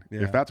breaking.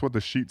 Yeah. If that's what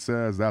the sheet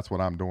says, that's what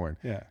I'm doing.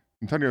 Yeah.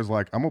 Antonio's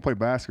like, I'm going to play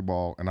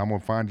basketball, and I'm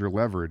going to find your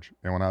leverage.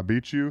 And when I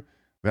beat you,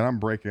 then I'm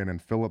breaking, and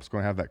Phillips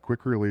going to have that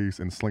quick release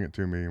and sling it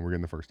to me, and we're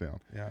getting the first down.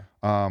 Yeah.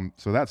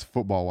 So that's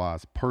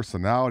football-wise.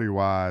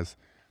 Personality-wise,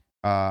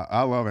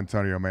 I love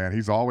Antonio, man.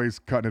 He's always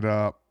cutting it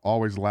up,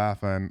 always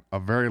laughing, a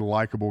very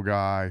likable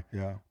guy.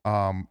 Yeah.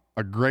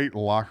 A great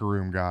locker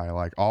room guy,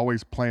 like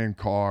always playing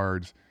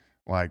cards,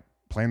 like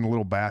playing the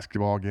little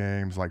basketball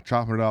games, like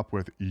chopping it up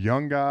with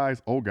young guys,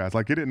 old guys.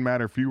 Like it didn't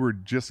matter if you were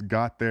just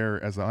got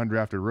there as an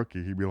undrafted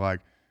rookie. He'd be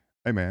like,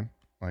 hey, man,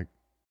 like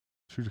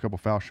shoot a couple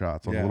foul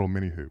shots on a little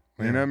mini hoop.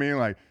 You know what I mean?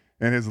 Like,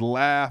 and his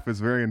laugh is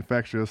very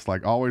infectious,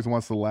 like always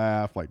wants to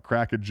laugh, like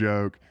crack a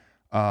joke.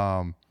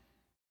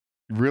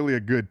 Really a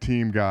good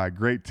team guy,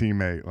 great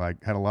teammate.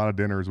 Like had a lot of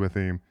dinners with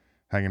him,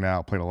 hanging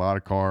out, played a lot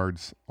of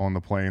cards on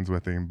the planes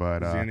with him.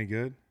 But is he any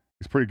good?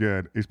 He's pretty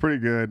good. He's pretty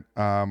good.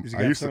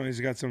 He's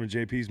got some of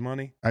JP's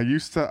money. I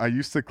used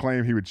to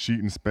claim he would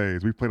cheat in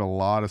spades. We played a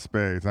lot of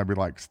spades, and I'd be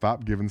like,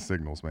 "Stop giving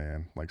signals,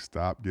 man! Like,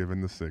 stop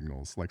giving the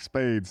signals." Like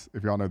spades,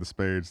 if y'all know the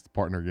spades, the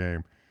partner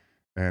game,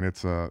 and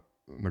it's a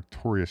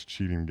notorious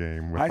cheating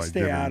game. With, I like,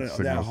 stay out of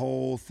signals. that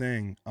whole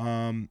thing.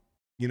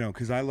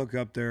 Because I look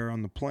up there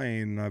on the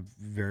plane, and I've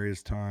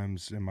various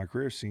times in my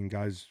career seen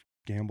guys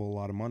gamble a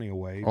lot of money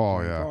away.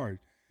 Oh yeah. Cards.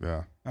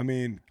 Yeah. I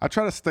mean, I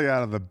try to stay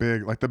out of the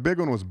big, like the big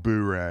one was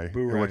Boo-Ray,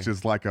 which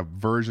is like a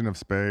version of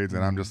spades.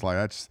 And I'm just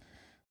like,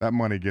 that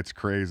money gets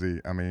crazy.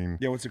 I mean,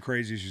 yeah. What's the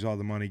craziest you saw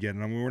the money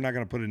getting? I mean, we're not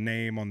going to put a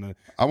name on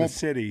the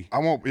city. I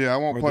won't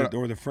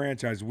or the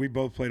franchise. We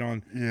both played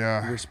on,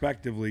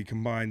 respectively,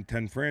 combined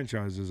 10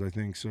 franchises, I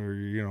think. So,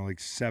 like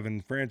 7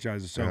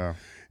 franchises. So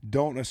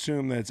don't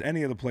assume that it's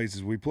any of the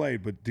places we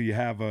played, but do you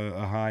have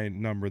a high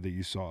number that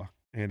you saw?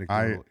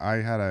 I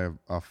had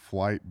a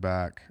flight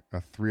back,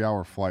 a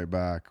 3-hour flight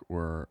back,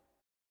 where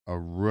a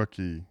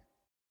rookie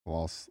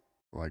lost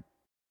like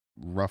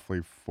roughly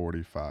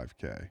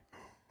 $45K,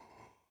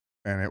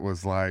 and it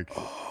was like,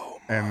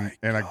 and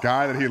a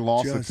guy that he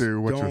lost it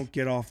to, which don't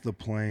get off the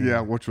plane.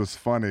 Yeah, which was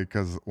funny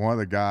because one of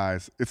the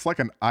guys, it's like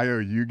an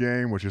IOU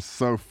game, which is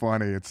so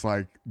funny. It's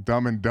like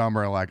Dumb and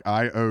Dumber, like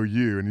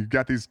IOU, and you've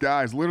got these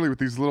guys literally with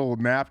these little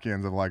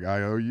napkins of like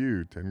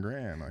IOU,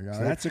 $10,000. Like,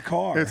 so that's a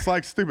car. It's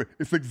like stupid.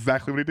 It's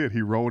exactly what he did.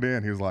 He rolled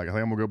in. He was like, I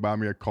think I'm gonna go buy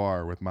me a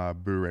car with my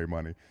Boo-Ray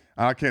money.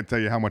 I can't tell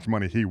you how much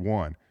money he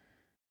won,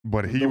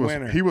 but he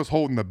was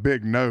holding the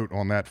big note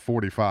on that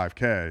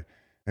 $45K.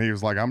 And he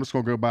was like, I'm just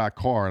going to go buy a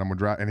car and I'm going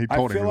to drive. And he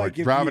told him, like,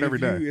 drive it every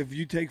day. If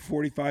you take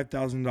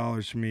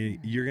 $45,000 from me,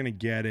 you're going to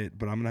get it,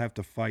 but I'm going to have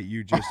to fight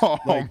you.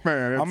 Man.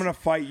 I'm going to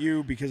fight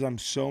you because I'm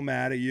so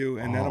mad at you.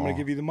 And then I'm going to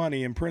give you the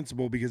money in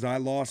principle because I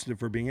lost it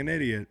for being an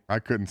idiot. I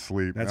couldn't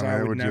sleep. That's how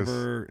I would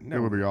never. It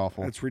would be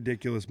awful. That's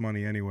ridiculous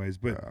money anyways.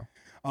 But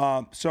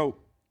so,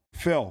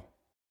 Phil,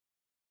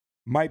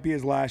 might be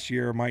his last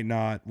year, might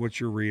not.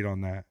 What's your read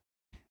on that?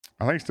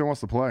 I think he still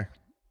wants to play.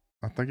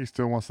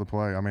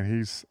 I mean,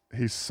 he's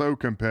so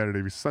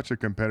competitive. He's such a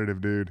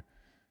competitive dude.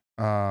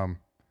 And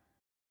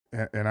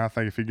I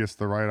think if he gets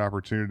the right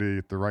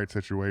opportunity, the right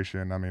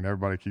situation, I mean,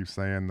 everybody keeps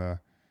saying the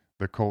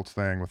Colts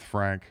thing with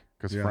Frank,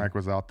 because Frank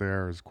was out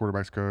there as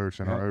quarterback's coach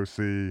and our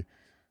OC.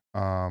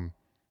 A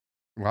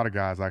lot of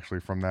guys actually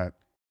from that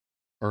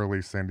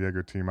early San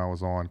Diego team I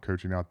was on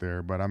coaching out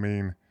there. But I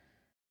mean,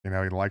 he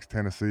likes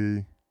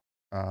Tennessee.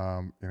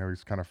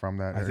 He's kind of from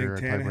that area. I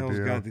think Tannehill's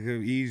got to go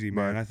easy,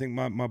 man. I think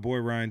my boy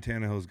Ryan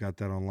Tannehill's got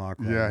that on lock.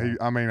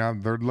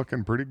 They're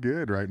looking pretty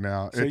good right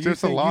now. So it's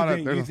just a lot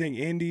of. You think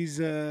Indy's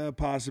a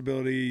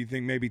possibility? You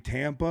think maybe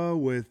Tampa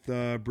with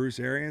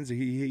Bruce Arians?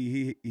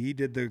 He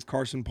did the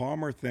Carson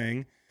Palmer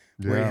thing,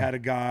 where he had a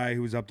guy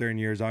who was up there in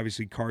years.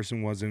 Obviously,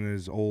 Carson wasn't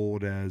as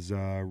old as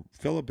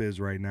Phillip is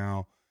right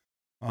now.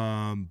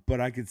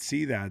 But I could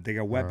see that. They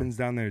got weapons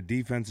down there.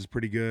 Defense is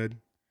pretty good.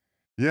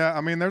 Yeah,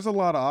 I mean, there's a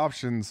lot of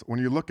options. When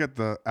you look at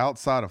the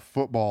outside of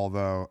football,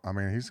 though, I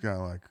mean, he's got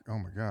like, oh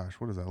my gosh,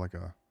 what is that, like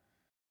a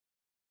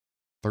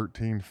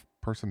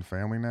 13-person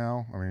family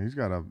now? I mean, he's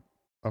got to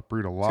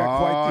uproot a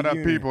lot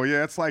of people.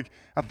 Yeah, it's like,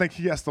 I think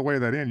he has to weigh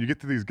that in. You get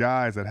to these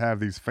guys that have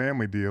these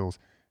family deals,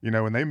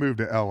 when they moved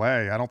to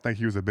L.A., I don't think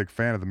he was a big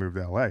fan of the move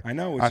to L.A. I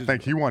know. I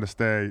think he wanted to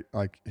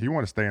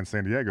stay, in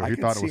San Diego. He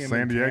thought it was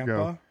San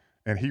Diego.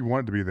 And he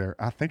wanted to be there.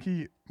 I think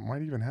he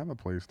might even have a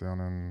place down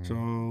in. So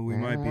we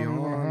might be on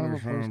or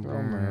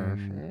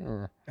something.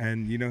 Sure.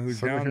 And you know who's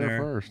Sit down there?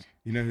 First.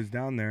 You know who's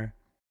down there?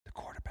 The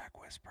quarterback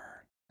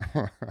whisperer.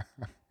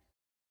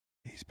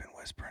 He's been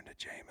whispering to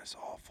Jameis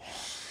all fall.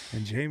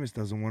 And Jameis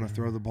doesn't want to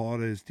throw the ball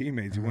to his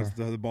teammates. He wants to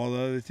throw the ball to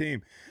the other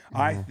team.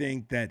 I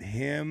think that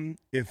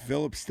if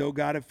Phillips still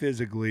got it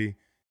physically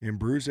in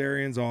Bruce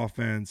Arians'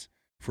 offense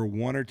for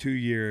 1 or 2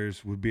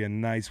 years would be a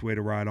nice way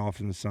to ride off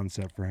in the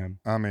sunset for him.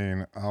 I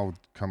mean, I would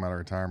come out of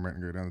retirement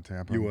and go down to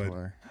Tampa and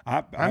play.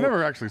 I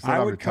never actually said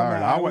I would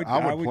retired. I would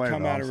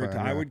come out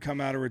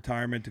of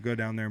retirement to go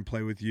down there and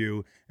play with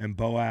you and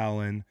Bo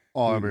Allen.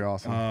 Oh, that'd be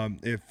awesome.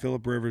 If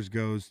Phillip Rivers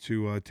goes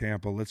to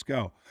Tampa, let's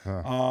go.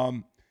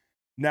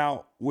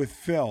 Now, with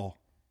Phil,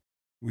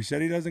 we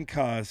said he doesn't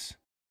cuss,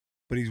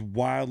 but he's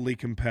wildly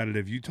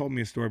competitive. You told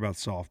me a story about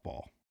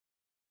softball.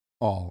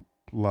 Oh,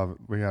 love it.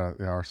 We had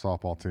our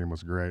softball team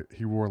was great.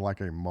 He wore like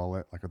a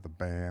mullet, like with the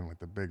band, like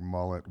the big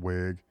mullet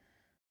wig,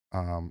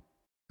 and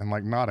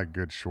like not a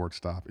good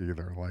shortstop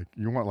either. Like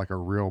you want like a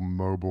real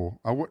mobile.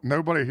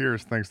 Nobody here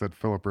thinks that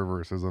Philip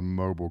Rivers is a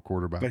mobile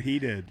quarterback, but he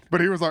did. But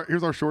he was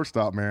our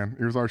shortstop, man.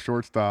 He was our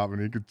shortstop, and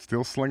he could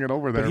still sling it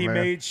over there. But he man.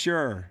 made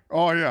sure.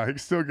 Oh yeah, he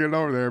could still get it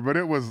over there. But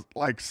it was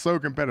like so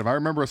competitive. I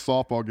remember a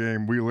softball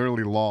game we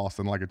literally lost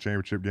in like a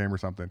championship game or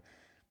something,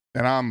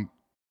 and I'm.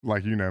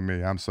 Like, you know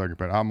me, I'm so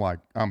competitive.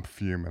 I'm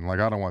fuming.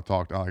 Like, I don't want to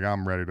talk.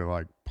 I'm ready to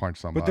like punch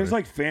somebody. But there's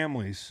like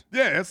families.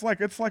 Yeah, it's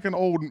like an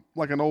old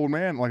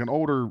man, like an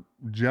older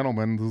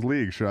gentleman's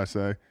league, should I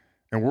say?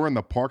 And we're in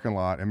the parking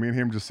lot, and me and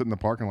him just sit in the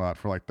parking lot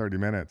for like 30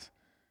 minutes,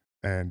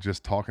 and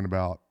just talking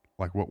about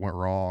like what went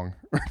wrong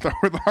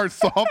with our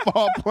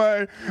softball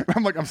play. And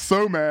I'm like, I'm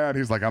so mad.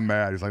 He's like, I'm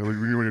mad. He's like, what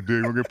do you want to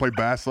do? We're gonna play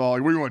basketball.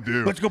 Like, what do you want to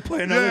do? Let's go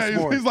play another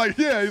sport. He's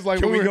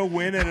like, can we go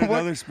win at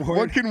another sport?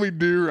 What can we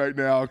do right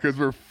now? Because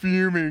we're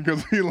fuming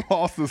because we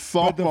lost the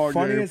softball game. But the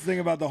funniest thing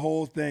about the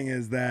whole thing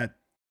is that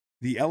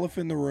the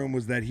elephant in the room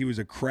was that he was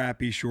a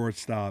crappy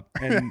shortstop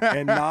and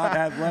not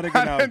athletic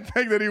enough. I didn't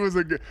think that he was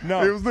a good.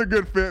 No, it was a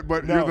good fit,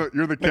 but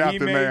you're the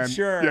captain, man.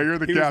 Sure yeah, you're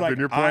the captain. Like,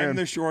 you're playing. I'm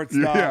the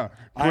shortstop. Yeah,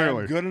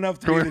 clearly. I'm good enough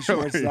to be the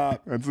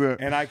shortstop. That's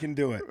it. And I can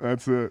do it.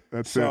 That's it.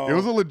 It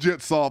was a legit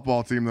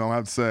softball team, though. I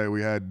have to say,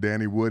 we had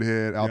Danny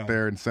Woodhead out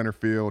there in center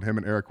field. Him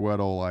and Eric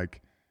Weddle,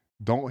 like,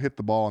 don't hit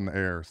the ball in the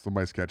air.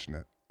 Somebody's catching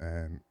it,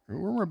 and we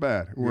weren't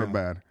bad.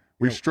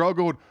 We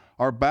struggled.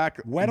 Our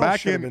Weddle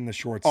should have been the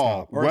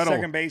shortstop or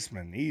second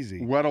baseman.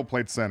 Easy. Weddle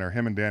played center.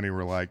 Him and Danny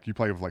were like, you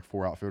play with like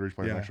 4 outfielders,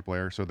 play with an extra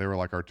player, so they were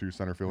like our 2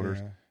 center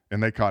fielders,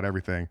 and they caught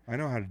everything. I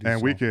know how to do.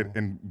 And softball.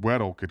 and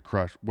Weddle could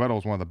crush.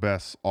 Weddle's one of the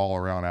best all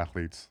around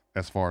athletes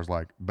as far as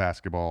like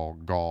basketball,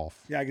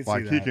 golf. Yeah, I can see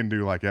like that. he can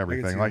do like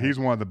everything. Like he's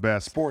one of the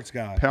best sports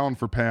guys. Pound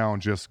for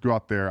pound, just go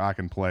out there. I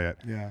can play it.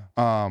 Yeah.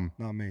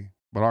 Not me.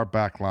 But our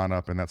back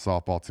lineup in that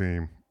softball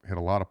team hit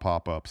a lot of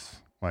pop ups.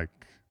 Like,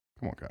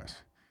 come on, guys.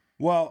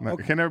 Well,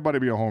 can everybody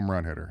be a home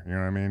run hitter? You know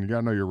what I mean? You got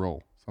to know your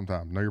role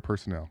sometimes, know your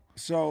personnel.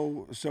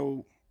 So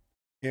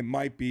it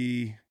might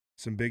be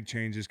some big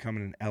changes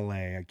coming in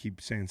L.A. I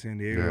keep saying San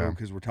Diego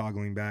because we're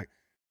toggling back.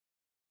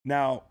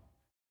 Now,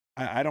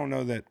 I don't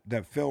know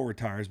that Phil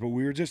retires, but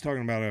we were just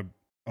talking about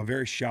a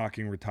very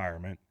shocking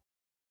retirement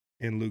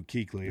in Luke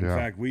Keuchly. In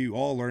fact, we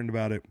all learned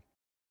about it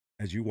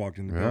as you walked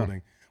in the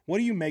building. What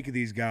do you make of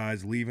these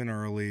guys leaving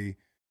early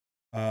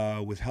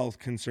with health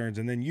concerns?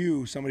 And then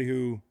somebody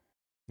who,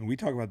 and we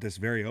talk about this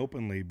very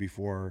openly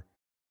before,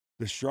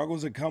 the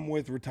struggles that come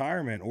with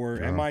retirement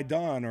or am I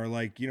done? Or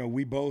like,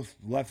 we both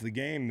left the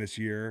game this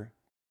year.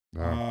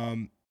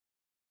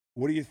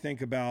 What do you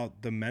think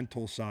about the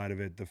mental side of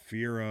it, the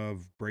fear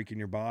of breaking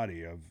your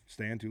body, of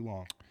staying too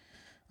long?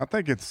 I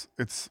think it's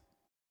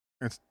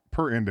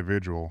per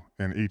individual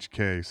in each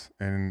case.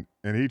 And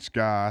in each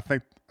guy, I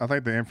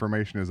think the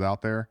information is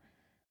out there.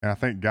 And I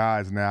think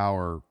guys now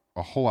are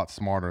a whole lot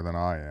smarter than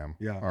I am.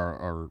 Yeah.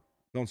 Or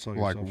don't sell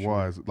yourself like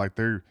was short. Like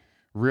they're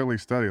really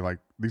study. Like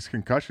these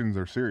concussions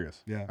are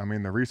serious. Yeah. I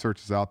mean, the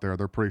research is out there.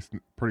 They're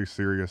pretty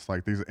serious.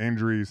 Like these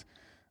injuries.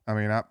 I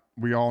mean,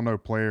 we all know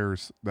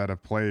players that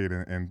have played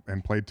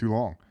and played too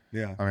long.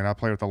 Yeah. I mean, I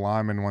played with a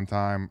lineman one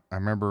time. I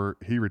remember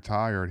he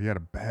retired. He had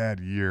a bad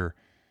year.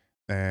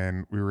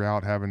 And we were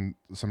out having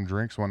some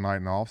drinks one night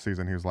in the off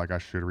season. He was like, I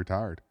should have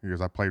retired. He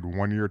goes, I played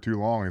 1 year too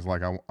long. He's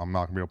like, I'm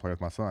not going to be able to play with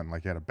my son.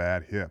 Like he had a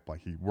bad hip.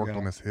 Like he worked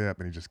on his hip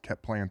and he just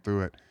kept playing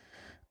through it.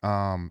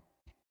 And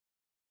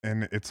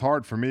it's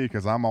hard for me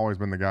because I'm always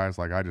been the guy that's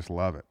like, I just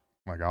love it.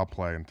 Like I'll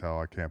play until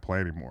I can't play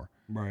anymore.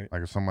 Right.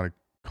 Like if somebody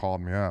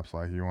called me up, it's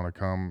like, you want to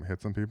come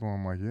hit some people?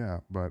 I'm like, yeah.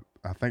 But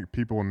I think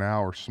people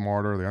now are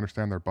smarter. They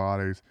understand their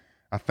bodies.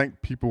 I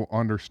think people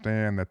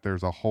understand that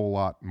there's a whole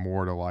lot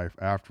more to life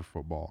after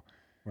football.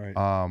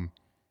 Right.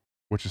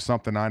 Which is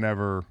something I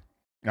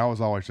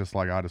was always just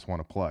like, I just want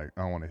to play.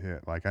 I want to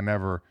hit. Like I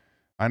never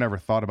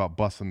thought about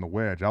busting the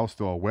wedge. I was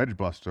still a wedge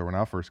buster when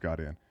I first got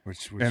in.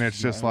 Which and it's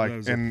just like,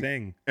 a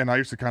thing. And I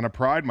used to kind of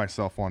pride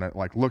myself on it.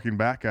 Like looking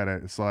back at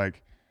it, it's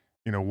like,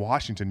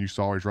 Washington used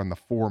to always run the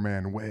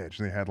 4-man wedge,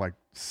 and they had like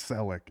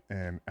Selleck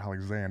and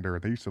Alexander.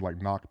 They used to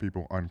like knock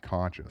people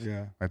unconscious.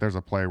 Yeah. Like there's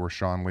a play where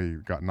Sean Lee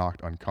got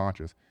knocked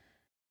unconscious,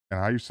 and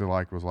I used to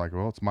was like,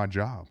 well, it's my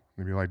job.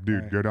 And be like,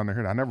 dude, go down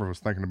there. I never was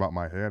thinking about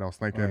my head. I was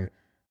thinking,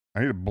 I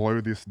need to blow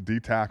this D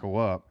tackle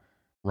up,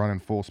 running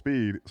full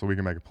speed, so we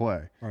can make a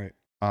play. Right.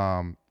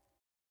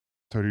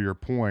 So to your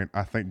point,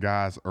 I think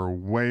guys are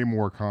way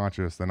more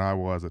conscious than I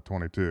was at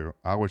 22.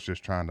 I was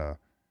just trying to.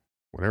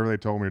 Whatever they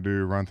told me to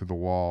do, run through the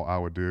wall, I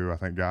would do. I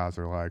think guys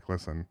are like,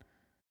 listen,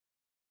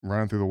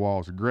 running through the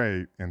wall is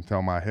great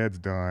until my head's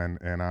done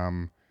and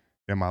I'm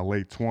in my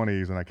late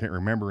 20s and I can't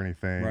remember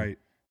anything. Right.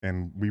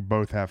 And we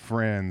both have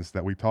friends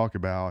that we talk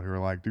about who are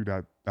like, dude,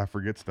 I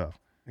forget stuff.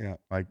 Yeah.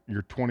 Like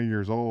you're 20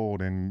 years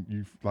old and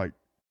you like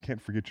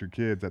can't forget your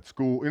kids at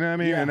school. You know what I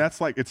mean? Yeah. And that's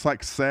like, it's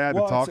like sad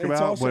to talk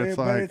about, also, but it's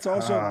like,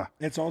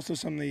 it's also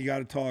something you got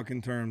to talk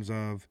in terms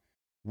of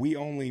we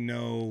only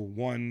know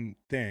one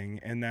thing,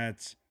 and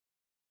that's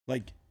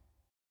like,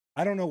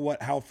 I don't know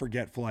how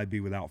forgetful I'd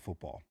be without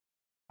football.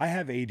 I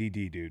have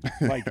ADD, dude.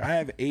 Like I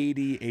have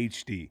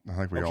ADHD. I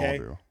think we all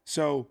do.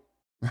 So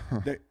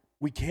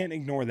we can't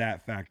ignore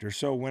that factor.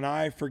 So when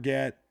I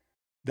forget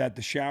that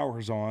the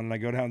shower's on and I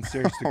go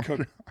downstairs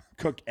to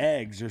cook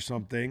eggs or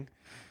something,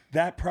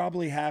 that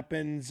probably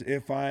happens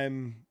if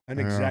I'm an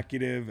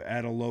executive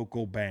at a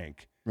local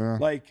bank. Yeah.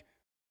 Like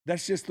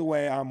that's just the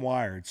way I'm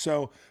wired.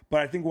 So, but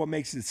I think what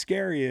makes it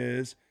scary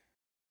is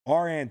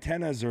our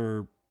antennas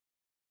are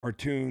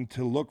tuned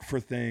to look for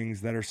things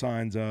that are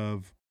signs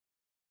of,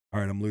 all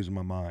right, I'm losing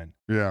my mind.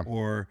 Yeah.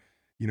 Or,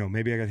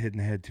 maybe I got hit in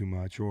the head too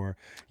much. Or,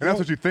 and that's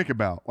what you think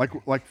about.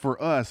 Like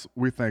for us,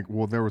 we think,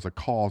 well, there was a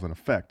cause and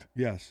effect.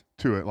 Yes.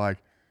 To it. Like,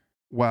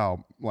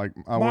 wow. Like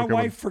my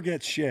wife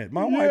forgets shit.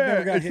 My wife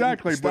never got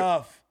hit in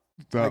stuff.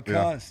 I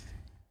cussed.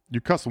 You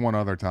cussed one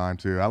other time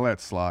too. I let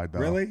it slide though.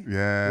 Really?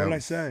 Yeah. What did I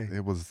say?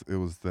 It was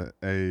the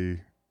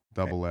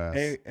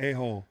A-double-S.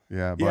 A-hole.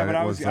 Yeah, but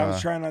I was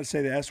trying not to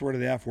say the S word or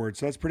the F word,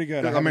 so that's pretty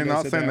good. I mean,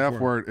 not saying the F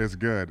word is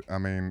good. I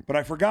mean, but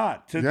I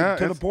forgot to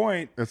the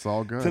point. It's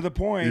all good. To the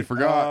point. You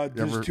forgot.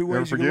 There's two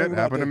ways you can forget. look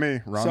Happened to me.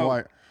 Ron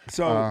White.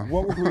 So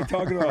what were we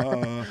talking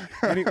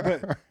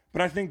about?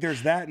 But I think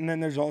there's that, and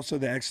then there's also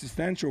the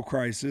existential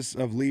crisis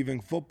of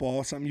leaving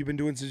football, something you've been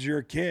doing since you're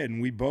a kid,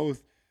 and we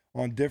both,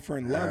 on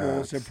different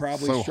levels, have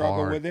probably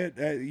struggled with it,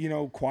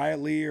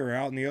 quietly or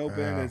out in the open.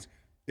 Yeah.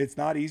 It's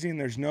not easy, and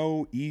there's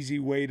no easy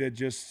way to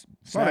just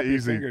it's not snap your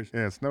easy. fingers.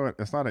 Yeah,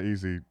 it's not an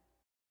easy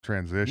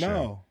transition.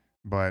 No.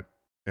 But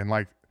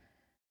like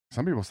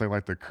some people say,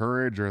 like the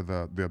courage or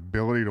the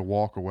ability to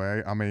walk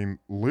away. I mean,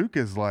 Luke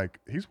is like,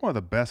 he's one of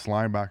the best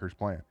linebackers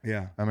playing.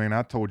 Yeah. I mean,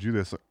 I told you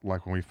this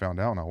like when we found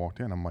out and I walked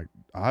in. I'm like,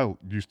 I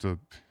used to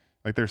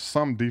like, there's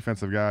some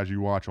defensive guys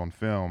you watch on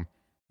film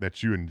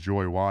that you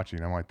enjoy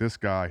watching. I'm like, this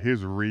guy,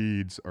 his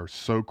reads are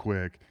so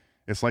quick.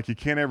 It's like you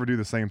can't ever do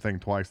the same thing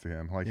twice to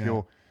him. Like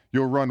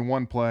you'll run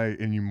one play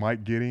and you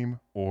might get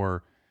him,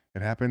 or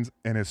it happens,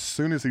 and as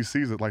soon as he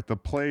sees it, like the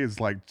play is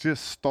like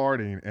just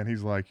starting, and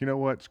he's like, you know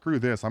what, screw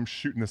this, I'm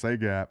shooting this A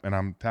gap and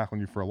I'm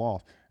tackling you for a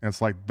loss. And it's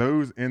like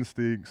those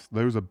instincts,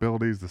 those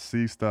abilities to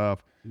see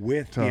stuff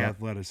with the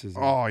athleticism.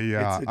 Oh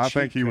yeah, I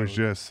think he was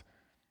just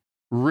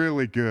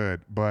really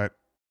good. But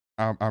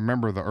I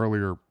remember the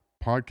earlier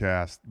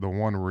podcast, the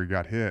one where he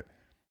got hit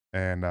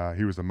and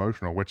he was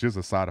emotional, which is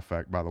a side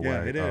effect, by the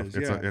way. It is.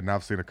 And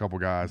I've seen a couple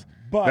guys.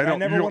 But I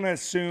never want to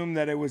assume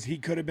that he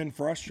could have been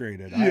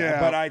frustrated. Yeah.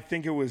 But I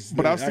think it was.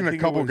 But I've seen a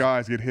couple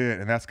guys get hit,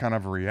 and that's kind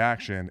of a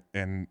reaction,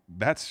 and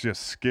that's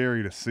just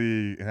scary to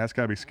see, and that's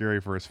got to be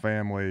scary for his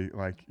family.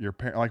 Like your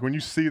parent, like when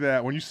you see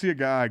that, when you see a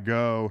guy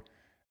go,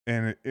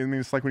 and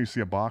it's like when you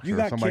see a boxer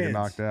or somebody get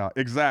knocked out.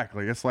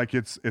 Exactly. It's like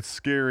it's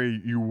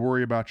scary. You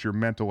worry about your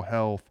mental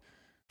health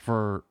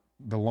for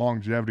the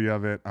longevity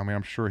of it. I mean,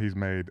 I'm sure he's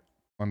made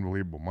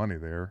unbelievable money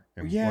there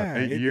in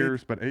 8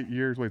 years, but 8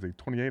 years, what is he,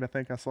 28, I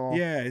think I saw.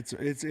 Yeah,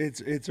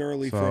 it's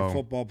early for a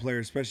football player,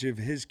 especially of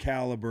his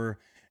caliber.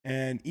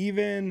 And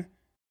even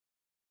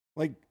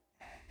like,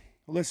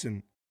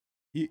 listen,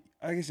 like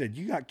I said,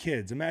 you got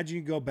kids. Imagine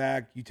you go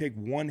back, you take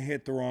one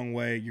hit the wrong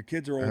way, your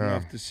kids are old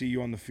enough to see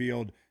you on the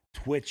field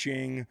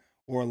twitching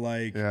or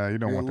like you don't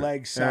your want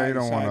legs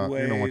sideways.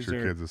 You don't want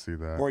your kids to see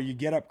that. Or you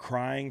get up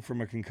crying from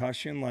a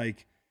concussion,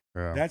 like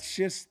that's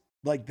just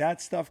like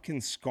that stuff can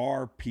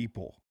scar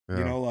people,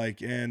 you know,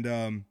 like,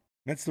 and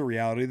that's the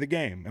reality of the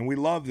game. And we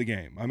love the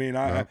game. I mean,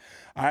 when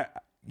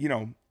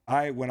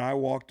I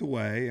walked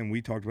away, and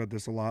we talked about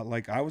this a lot,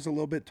 like I was a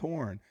little bit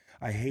torn.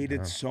 I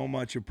hated so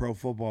much of pro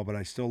football, but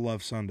I still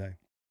love Sunday.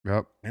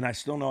 Yep. And I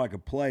still know I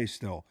could play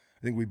still. I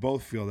think we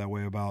both feel that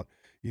way about,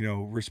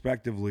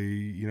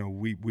 respectively,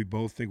 we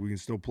both think we can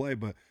still play,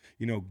 but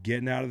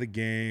getting out of the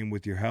game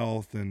with your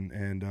health and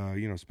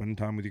spending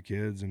time with your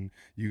kids, and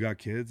you got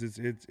kids,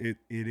 it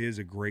is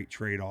a great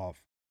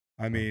trade-off.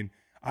 I mean,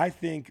 I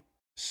think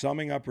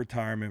summing up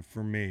retirement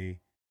for me,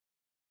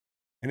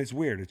 and it's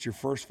weird, it's your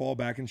first fall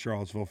back in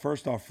Charlottesville.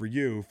 First off, for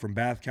you, from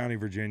Bath County,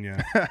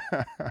 Virginia,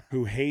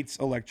 who hates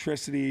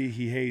electricity,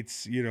 he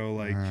hates, I don't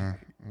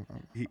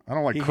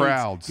like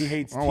crowds. He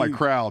hates I don't like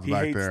crowds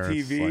back hates there.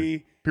 TV.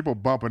 Like, people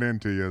bumping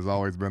into you has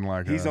always been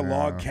like he's a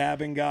log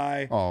cabin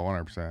guy. Oh,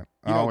 100%.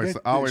 I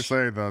always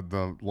say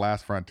the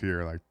last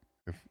frontier, like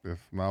if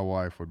my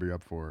wife would be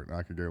up for it,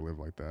 I could go live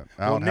like that.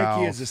 Well, Nikki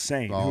Outhouse, is a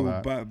saint all who,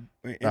 that. but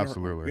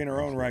Absolutely. in her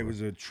own right,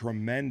 was a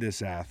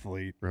tremendous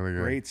athlete, Really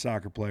good. great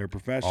soccer player,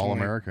 professional,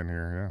 All-American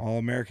here, yeah.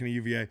 All-American at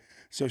UVA.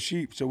 So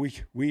we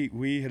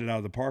hit it out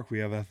of the park. We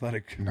have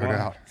athletic. No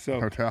doubt. So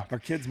No doubt. our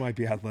kids might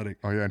be athletic.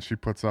 Oh yeah, and she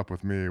puts up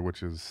with me,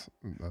 which is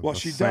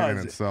She saint in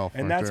does, itself.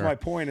 and right that's there. my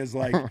point. Is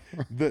like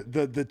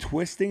the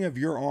twisting of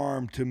your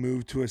arm to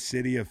move to a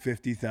city of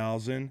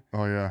 50,000.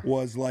 Oh yeah.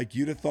 Was like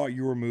you'd have thought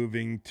you were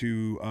moving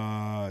to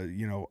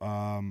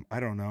I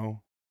don't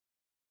know,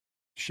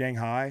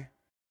 Shanghai.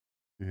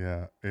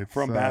 Yeah, it's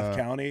From Bath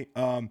County.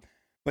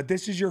 But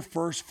this is your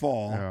first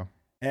fall. Yeah.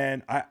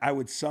 And I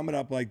would sum it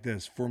up like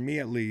this. For me,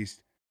 at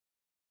least,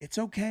 it's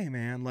okay,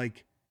 man.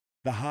 Like,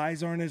 the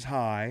highs aren't as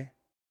high,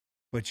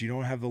 but you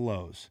don't have the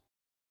lows.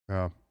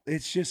 Yeah.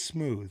 It's just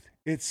smooth.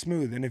 It's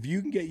smooth. And if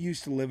you can get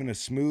used to living a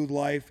smooth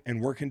life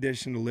and we're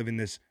conditioned to live in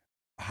this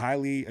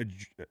highly,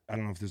 I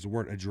don't know if there's a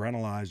word,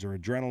 adrenalized or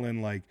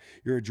adrenaline, like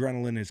your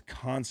adrenaline is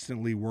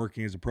constantly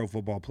working as a pro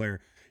football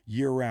player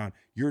year round.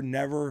 You're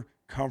never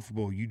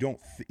comfortable. You don't,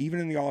 even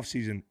in the off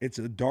season, it's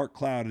a dark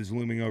cloud is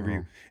looming over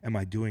you. Am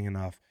I doing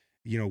enough?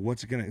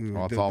 What's it going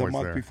to, it's the always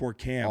month there. before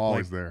camp.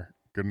 Always there.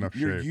 Good enough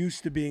You're shape.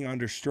 used to being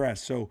under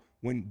stress. So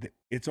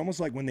it's almost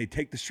like when they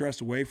take the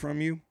stress away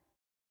from you,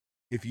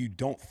 if you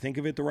don't think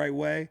of it the right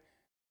way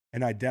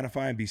and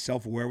identify and be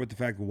self-aware with the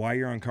fact why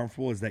you're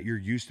uncomfortable is that you're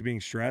used to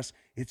being stressed,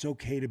 it's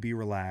okay to be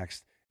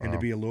relaxed and to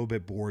be a little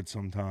bit bored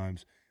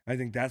sometimes. I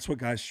think that's what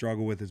guys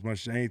struggle with as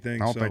much as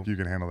anything. I don't think you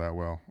can handle that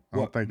well. I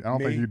don't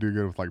think you do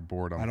good with like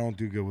boredom. I don't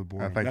do good with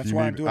boredom. I think That's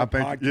why I'm doing a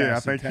podcast. Yeah, I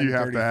think you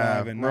have to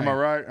have. Am Am I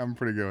right? I'm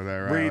pretty good with that,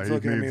 right? Reed's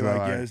looking at me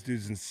like, yeah, this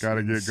dude's insane. Got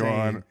to get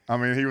going. I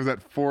mean, he was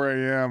at 4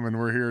 a.m. and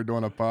we're here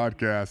doing a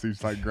podcast.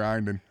 He's like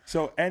grinding.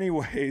 So,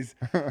 anyways,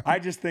 I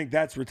just think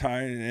that's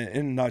retiring in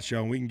a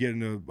nutshell. And we can get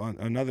into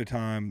another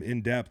time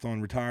in depth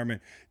on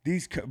retirement.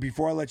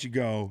 Before I let you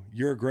go,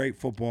 you're a great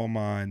football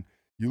mind.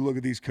 You look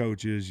at these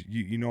coaches,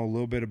 you know a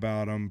little bit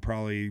about them,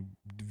 probably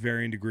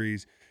varying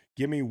degrees.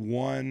 Give me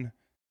one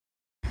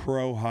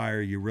pro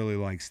hire you really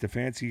like.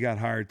 Stefanski got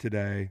hired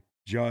today.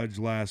 Judge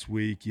last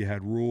week. You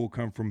had Rule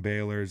come from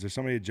Baylor. Is there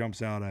somebody that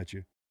jumps out at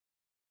you?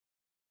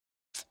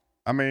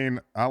 I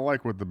mean, I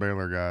like what the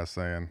Baylor guy is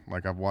saying.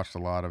 Like, I've watched a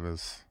lot of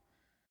his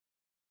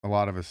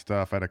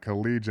stuff at a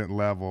collegiate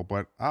level,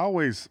 but I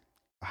always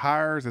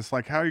hires. It's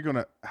like, how are you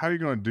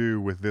gonna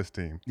do with this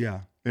team? Yeah.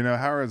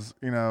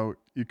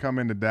 You come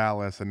into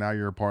Dallas and now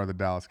you're a part of the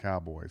Dallas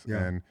Cowboys. Yeah.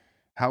 And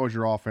how is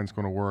your offense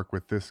going to work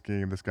with this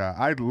scheme, this guy?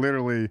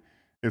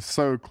 It's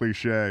so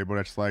cliche, but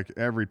it's like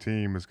every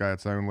team has got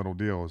its own little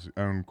deal, its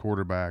own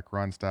quarterback,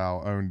 run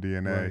style, own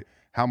DNA. Right.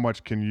 How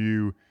much can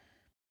you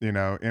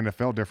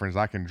NFL difference?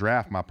 I can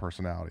draft my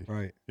personality.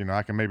 Right.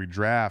 I can maybe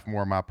draft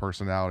more of my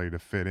personality to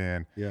fit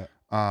in. Yeah.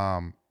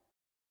 And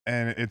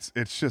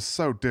it's just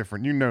so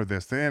different. You know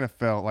this. The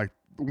NFL, like,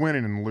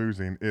 winning and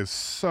losing is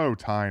so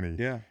tiny.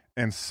 Yeah.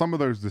 And some of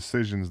those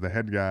decisions the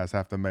head guys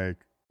have to make,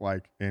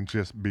 like, and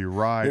just be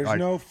right. There's like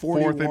no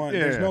 41.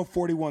 There's no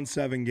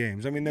 41-7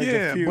 games. I mean,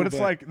 there's a few, but it's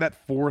like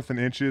that 4th and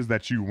inches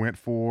that you went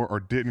for or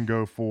didn't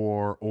go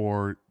for,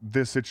 or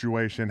this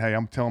situation. Hey,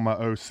 I'm telling my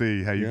OC,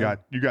 hey, you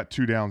got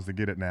 2 downs to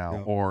get it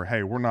now, or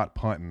hey, we're not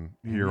punting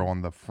here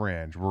on the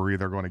fringe. We're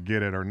either going to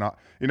get it or not.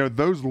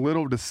 Those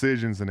little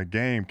decisions in a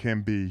game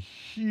can be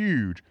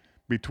huge.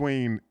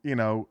 Between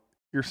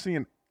you're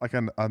seeing like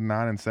a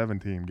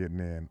 9-7 team getting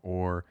in,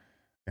 or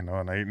an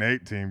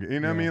 8-8 team.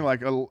 What I mean?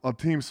 Like a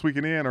team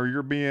squeaking in, or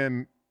you're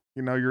being,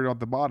 you're at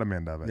the bottom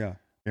end of it. Yeah.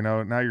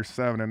 Now you're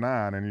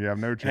 7-9 and you have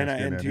no chance.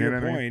 And to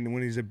your point,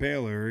 when he's at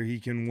Baylor, he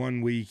can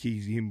 1 week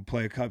he can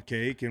play a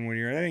cupcake, and when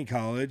you're at any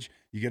college,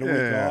 you get a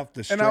week off.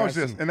 The stress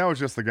and that was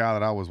just the guy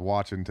that I was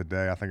watching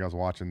today. I think I was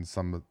watching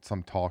some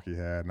talk he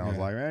had, and I was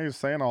like, man, he's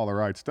saying all the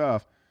right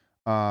stuff.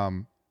 They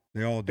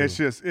all do. It's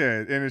just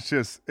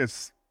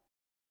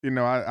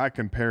I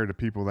compare to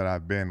people that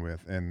I've been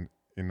with, and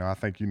I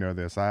think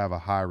this. I have a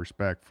high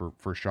respect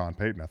for Sean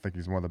Payton. I think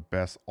he's one of the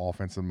best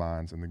offensive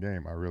minds in the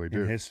game. I really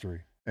do. In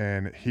history.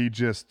 And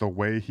the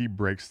way he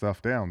breaks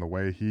stuff down, the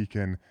way he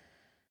can,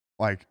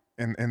 like,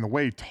 and the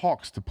way he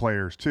talks to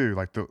players too.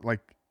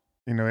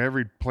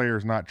 Every player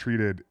is not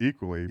treated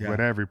equally, but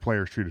every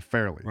player is treated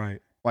fairly.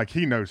 Right. Like,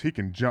 he knows he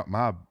can jump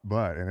my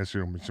butt, and it's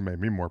going to make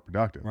me more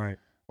productive. Right.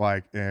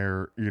 Like,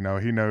 he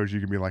knows you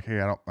can be like,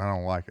 hey, I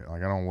don't like it.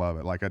 Like, I don't love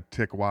it. Like, a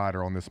tick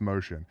wider on this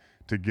motion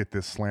to get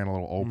this slant a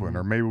little open,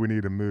 or maybe we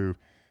need to move.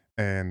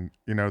 And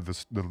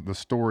the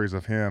stories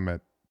of him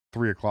at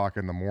 3 o'clock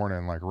in the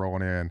morning, like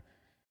rolling in,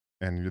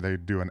 and they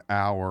do an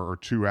hour or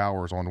 2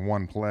 hours on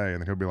one play,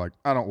 and then he'll be like,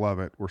 "I don't love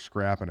it. We're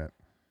scrapping it."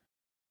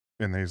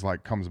 And he's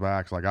like, comes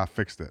back, it's like, "I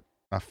fixed it.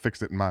 I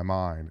fixed it in my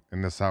mind,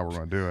 and this is how we're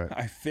going to do it."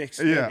 I fixed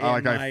Yeah, it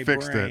in my I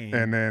fixed brain. it,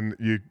 and then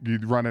you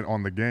run it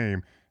on the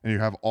game, and you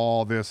have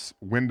all this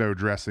window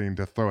dressing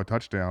to throw a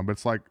touchdown, but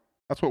it's like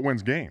that's what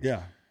wins games.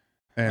 Yeah.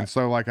 And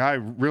so like I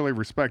really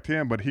respect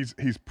him, but he's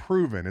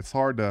proven. It's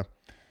hard to,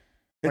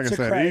 like It's I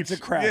said, it's a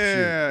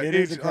crapshoot. It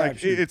is a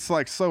crapshoot. It's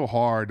like so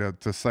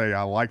hard to say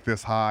I like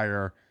this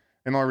hire.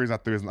 And the only reason I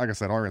threw his, like I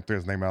said, the only reason I threw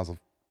his name out was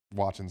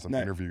watching some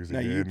interviews he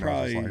did. You And I was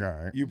probably just like,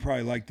 all right. you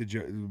probably like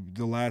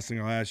the last thing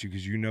I'll ask you,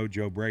 because you know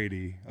Joe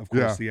Brady, of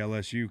course, the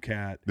LSU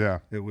cat. Yeah.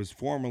 That was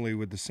formerly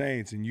with the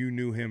Saints, and you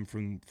knew him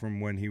from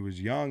when he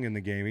was young in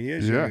the game. He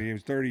is Yeah. young. He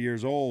was 30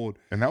 years old.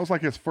 And that was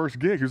like his first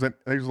gig. He was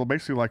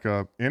basically like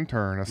a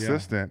intern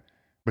assistant.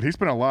 But he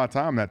spent a lot of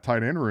time in that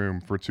tight end room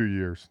for 2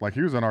 years. Like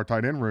he was in our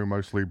tight end room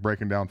mostly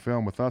breaking down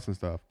film with us and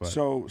stuff. But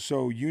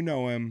So you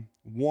know him.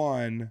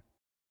 One,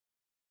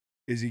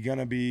 is he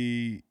gonna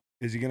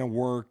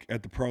work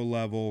at the pro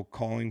level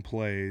calling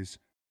plays?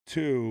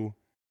 Two,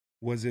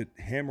 was it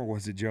him or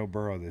was it Joe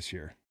Burrow this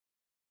year?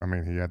 I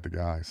mean, he had the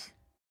guys.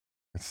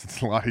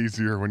 It's a lot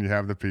easier when you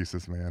have the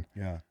pieces, man.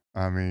 Yeah.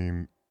 I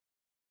mean,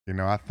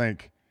 I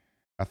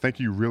think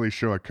you really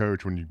show a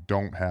coach when you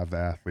don't have the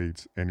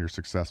athletes and you're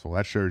successful.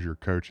 That shows you're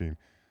coaching.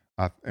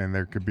 And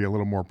there could be a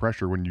little more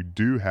pressure when you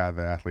do have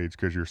the athletes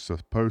because you're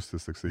supposed to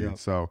succeed. Yep.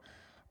 So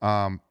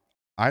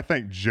I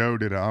think Joe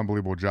did an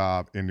unbelievable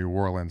job in New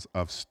Orleans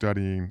of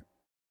studying,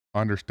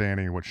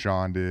 understanding what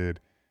Sean did,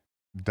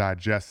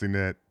 digesting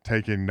it,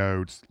 taking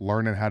notes,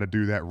 learning how to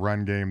do that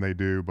run game they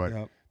do.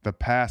 But the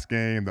pass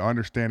game, the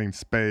understanding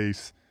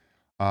space,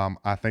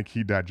 I think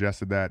he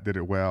digested that, did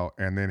it well,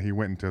 and then he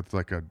went into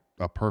like a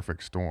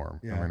perfect storm.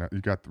 Yeah. I mean,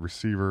 you got the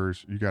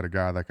receivers, you got a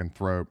guy that can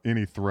throw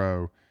any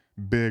throw,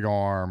 big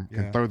arm,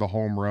 can throw the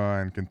home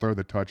run, can throw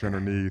the touch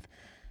underneath.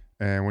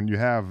 And when you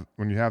have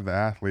the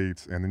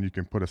athletes, and then you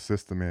can put a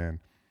system in,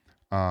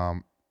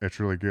 it's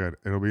really good.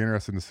 It'll be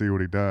interesting to see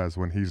what he does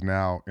when he's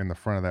now in the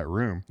front of that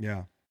room.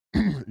 Yeah.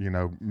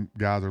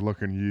 Guys are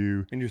looking at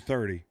you. And you're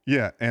 30.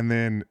 Yeah, and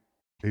then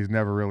he's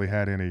never really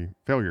had any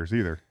failures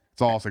either.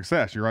 It's all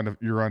success.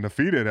 You're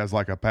undefeated as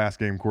like a pass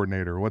game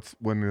coordinator. What's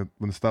when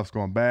the stuff's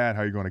going bad?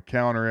 How are you going to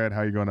counter it? How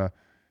are you going to?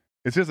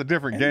 It's just a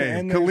different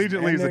game.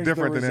 Collegiately is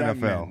different than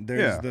NFL.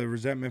 There's the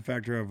resentment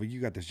factor of, you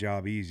got this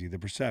job easy, the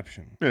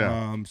perception.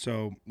 Yeah.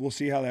 So we'll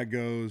see how that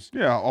goes.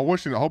 Yeah, I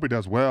hope he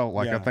does well.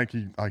 Like I think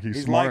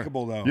he's smart.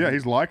 Likable though. Yeah,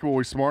 he's likable.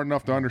 He's smart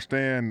enough to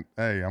understand.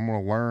 Hey, I'm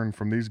going to learn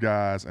from these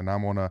guys, and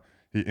I'm going to.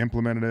 He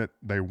implemented it.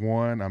 They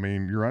won. I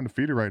mean, you're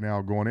undefeated right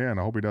now going in.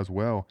 I hope he does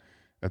well.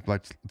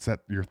 It's at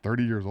you're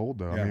 30 years old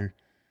though. Yeah. I mean,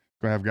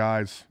 going to have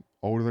guys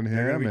older than him.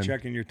 They're going to be and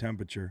checking your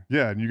temperature.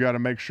 Yeah, and you got to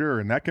make sure,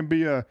 and that can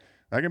be a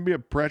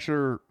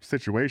pressure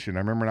situation. I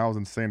remember when I was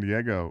in San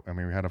Diego. I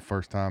mean, we had a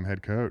first-time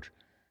head coach,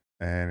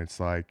 and it's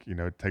like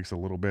it takes a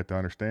little bit to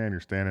understand.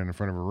 You're standing in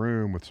front of a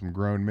room with some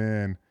grown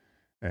men,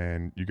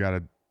 and you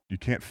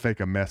can't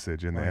fake a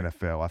message in the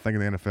NFL. I think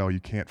in the NFL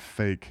you can't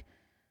fake.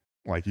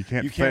 Like you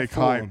can't fake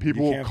hype.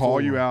 People will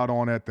call you out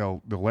on it.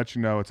 They'll let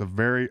you know. It's a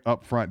very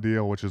upfront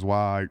deal, which is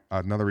why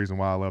another reason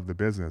why I love the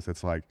business.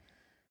 It's like,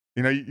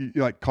 you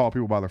like call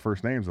people by their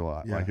first names a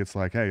lot. Yeah. Like it's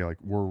like, hey, like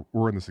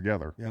we're in this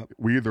together. Yep.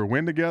 We either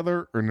win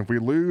together, and if we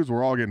lose,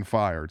 we're all getting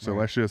fired. So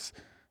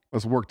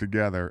let's work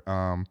together.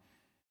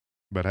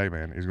 But hey,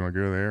 man, he's going to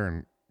go there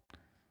and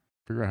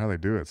figure out how they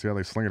do it. See how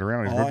they sling it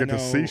around. He's going to get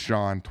to see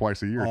Sean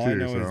twice a year all too. I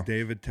know is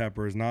David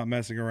Tepper is not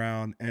messing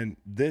around, and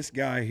this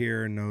guy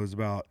here knows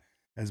about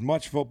as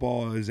much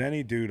football as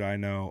any dude I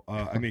know.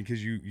 I mean,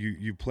 because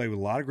you play with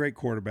a lot of great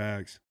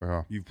quarterbacks.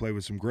 Yeah. You've played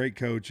with some great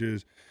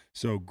coaches.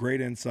 So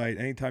great insight.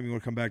 Anytime you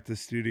want to come back to the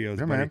studios,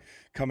 buddy, man.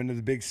 Come into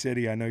the big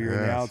city. I know you're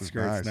in the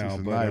outskirts now,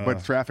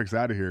 but traffic's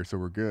out of here, so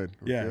we're good.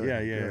 Yeah.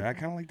 I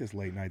kind of like this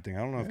late night thing. I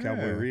don't know if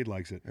Cowboy Reed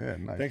likes it. Yeah,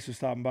 nice. Thanks for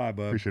stopping by,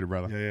 bud. Appreciate it,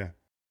 brother. Yeah.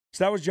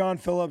 So that was John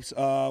Phillips,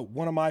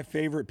 one of my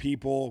favorite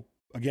people.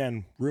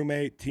 Again,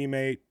 roommate,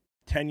 teammate,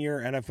 10-year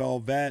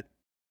NFL vet,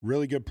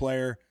 really good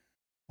player.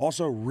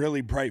 Also,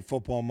 really bright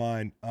football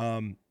mind,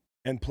 and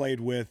played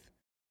with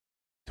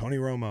Tony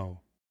Romo,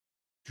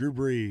 Drew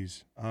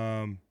Brees,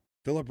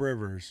 Phillip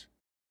Rivers,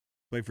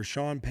 played for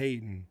Sean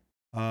Payton,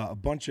 a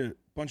bunch of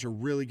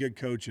really good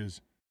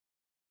coaches.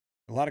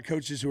 A lot of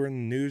coaches who are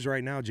in the news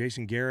right now,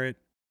 Jason Garrett.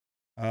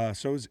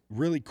 So it's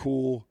really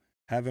cool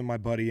having my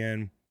buddy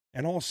in,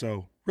 and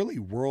also really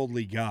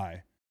worldly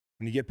guy.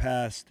 When you get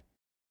past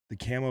the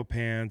camo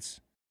pants,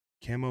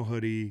 camo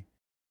hoodie,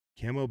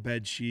 camo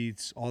bed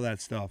sheets, all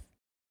that stuff.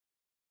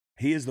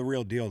 He is the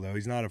real deal, though.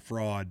 He's not a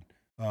fraud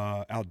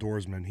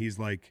outdoorsman. He's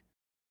like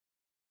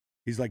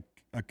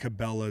a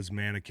Cabela's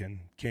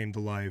mannequin, came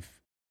to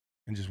life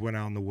and just went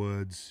out in the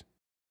woods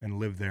and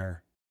lived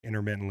there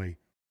intermittently.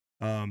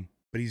 But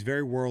he's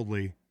very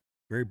worldly,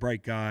 very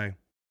bright guy.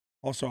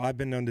 Also, I've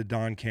been known to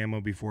don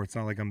camo before. It's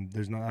not like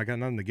I got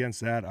nothing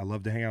against that. I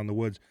love to hang out in the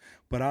woods,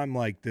 but I'm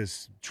like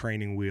this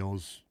training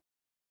wheels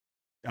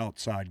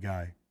outside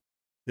guy.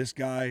 This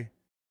guy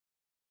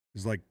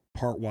is like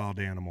part wild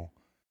animal.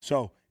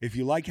 So if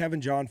you like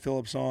having John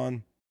Phillips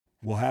on,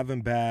 we'll have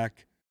him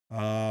back.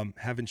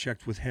 Haven't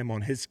checked with him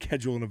on his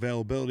schedule and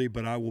availability,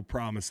 but I will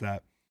promise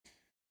that.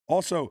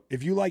 Also,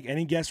 if you like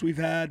any guests we've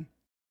had,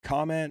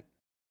 comment.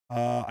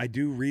 I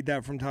do read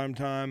that from time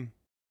to time,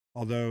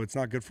 although it's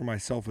not good for my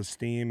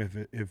self-esteem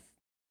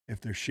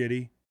if they're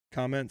shitty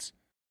comments.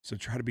 So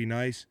try to be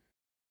nice.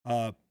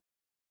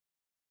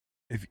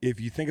 If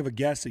you think of a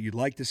guest that you'd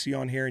like to see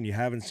on here and you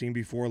haven't seen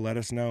before, let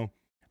us know.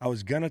 I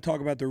was going to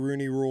talk about the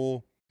Rooney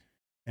Rule,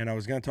 and I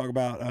was going to talk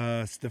about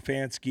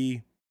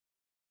Stefanski,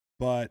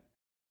 but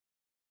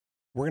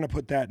we're going to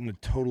put that in a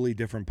totally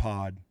different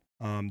pod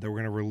that we're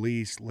going to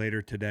release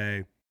later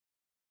today.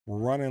 We're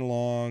running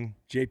long.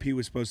 JP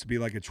was supposed to be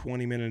like a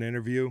 20-minute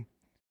interview.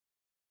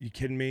 You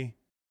kidding me?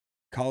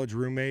 College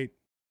roommate?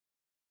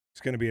 It's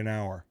going to be an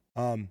hour.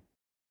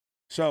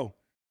 So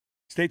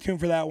stay tuned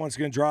for that one. It's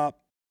going to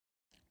drop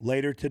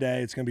later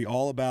today. It's going to be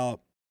all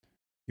about,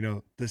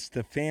 the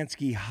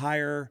Stefanski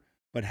hire,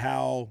 but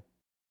how,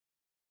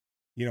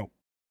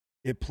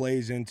 it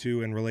plays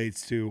into and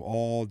relates to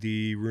all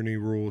the Rooney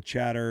Rule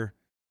chatter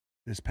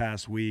this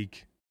past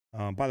week.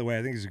 By the way,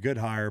 I think it's a good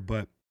hire,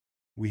 but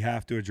we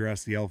have to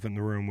address the elephant in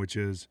the room, which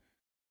is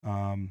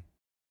the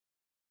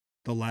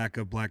lack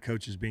of black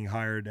coaches being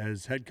hired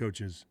as head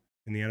coaches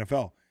in the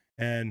NFL.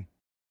 And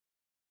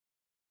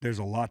there's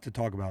a lot to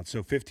talk about.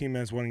 So 15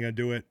 minutes wasn't going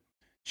to do it.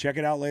 Check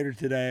it out later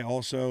today.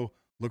 Also,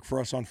 look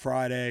for us on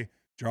Friday,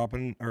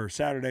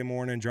 Saturday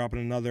morning, dropping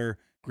another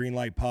Green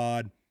Light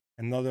Pod,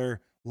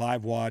 another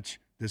live watch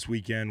this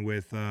weekend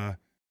with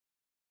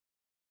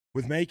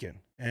Macon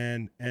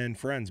and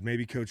friends.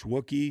 Maybe Coach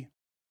Wookie,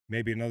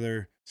 maybe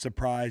another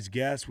surprise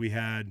guest. We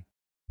had,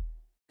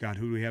 who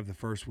do we have the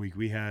first week?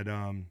 We had,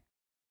 Rob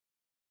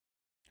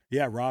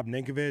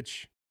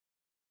Ninkovich.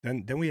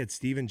 Then we had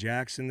Steven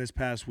Jackson this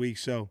past week.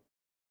 So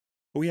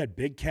we had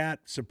Big Cat,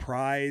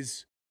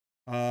 surprise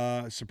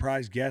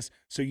guest.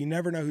 So you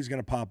never know who's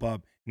going to pop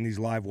up in these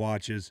live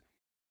watches.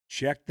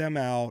 Check them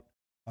out.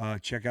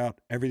 Check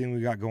out everything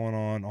we got going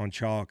on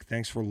Chalk.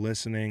 Thanks for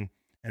listening.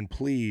 And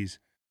please,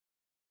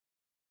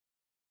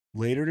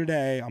 later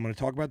today, I'm going to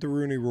talk about the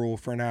Rooney Rule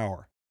for an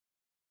hour.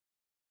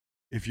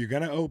 If you're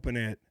going to open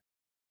it,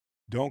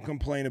 don't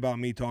complain about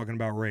me talking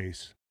about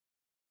race.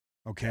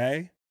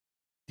 Okay?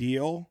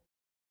 Deal?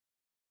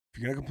 If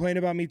you're going to complain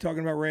about me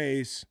talking about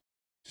race,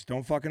 just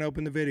don't fucking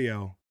open the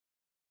video.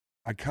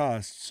 I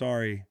cussed.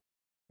 Sorry.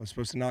 I was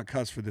supposed to not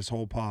cuss for this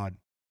whole pod.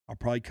 I'll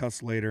probably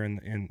cuss later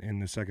in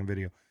the second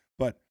video.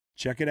 But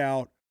check it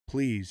out.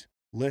 Please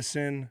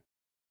listen.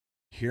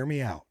 Hear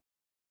me out.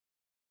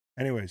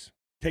 Anyways,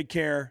 take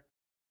care.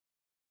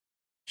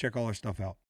 Check all our stuff out.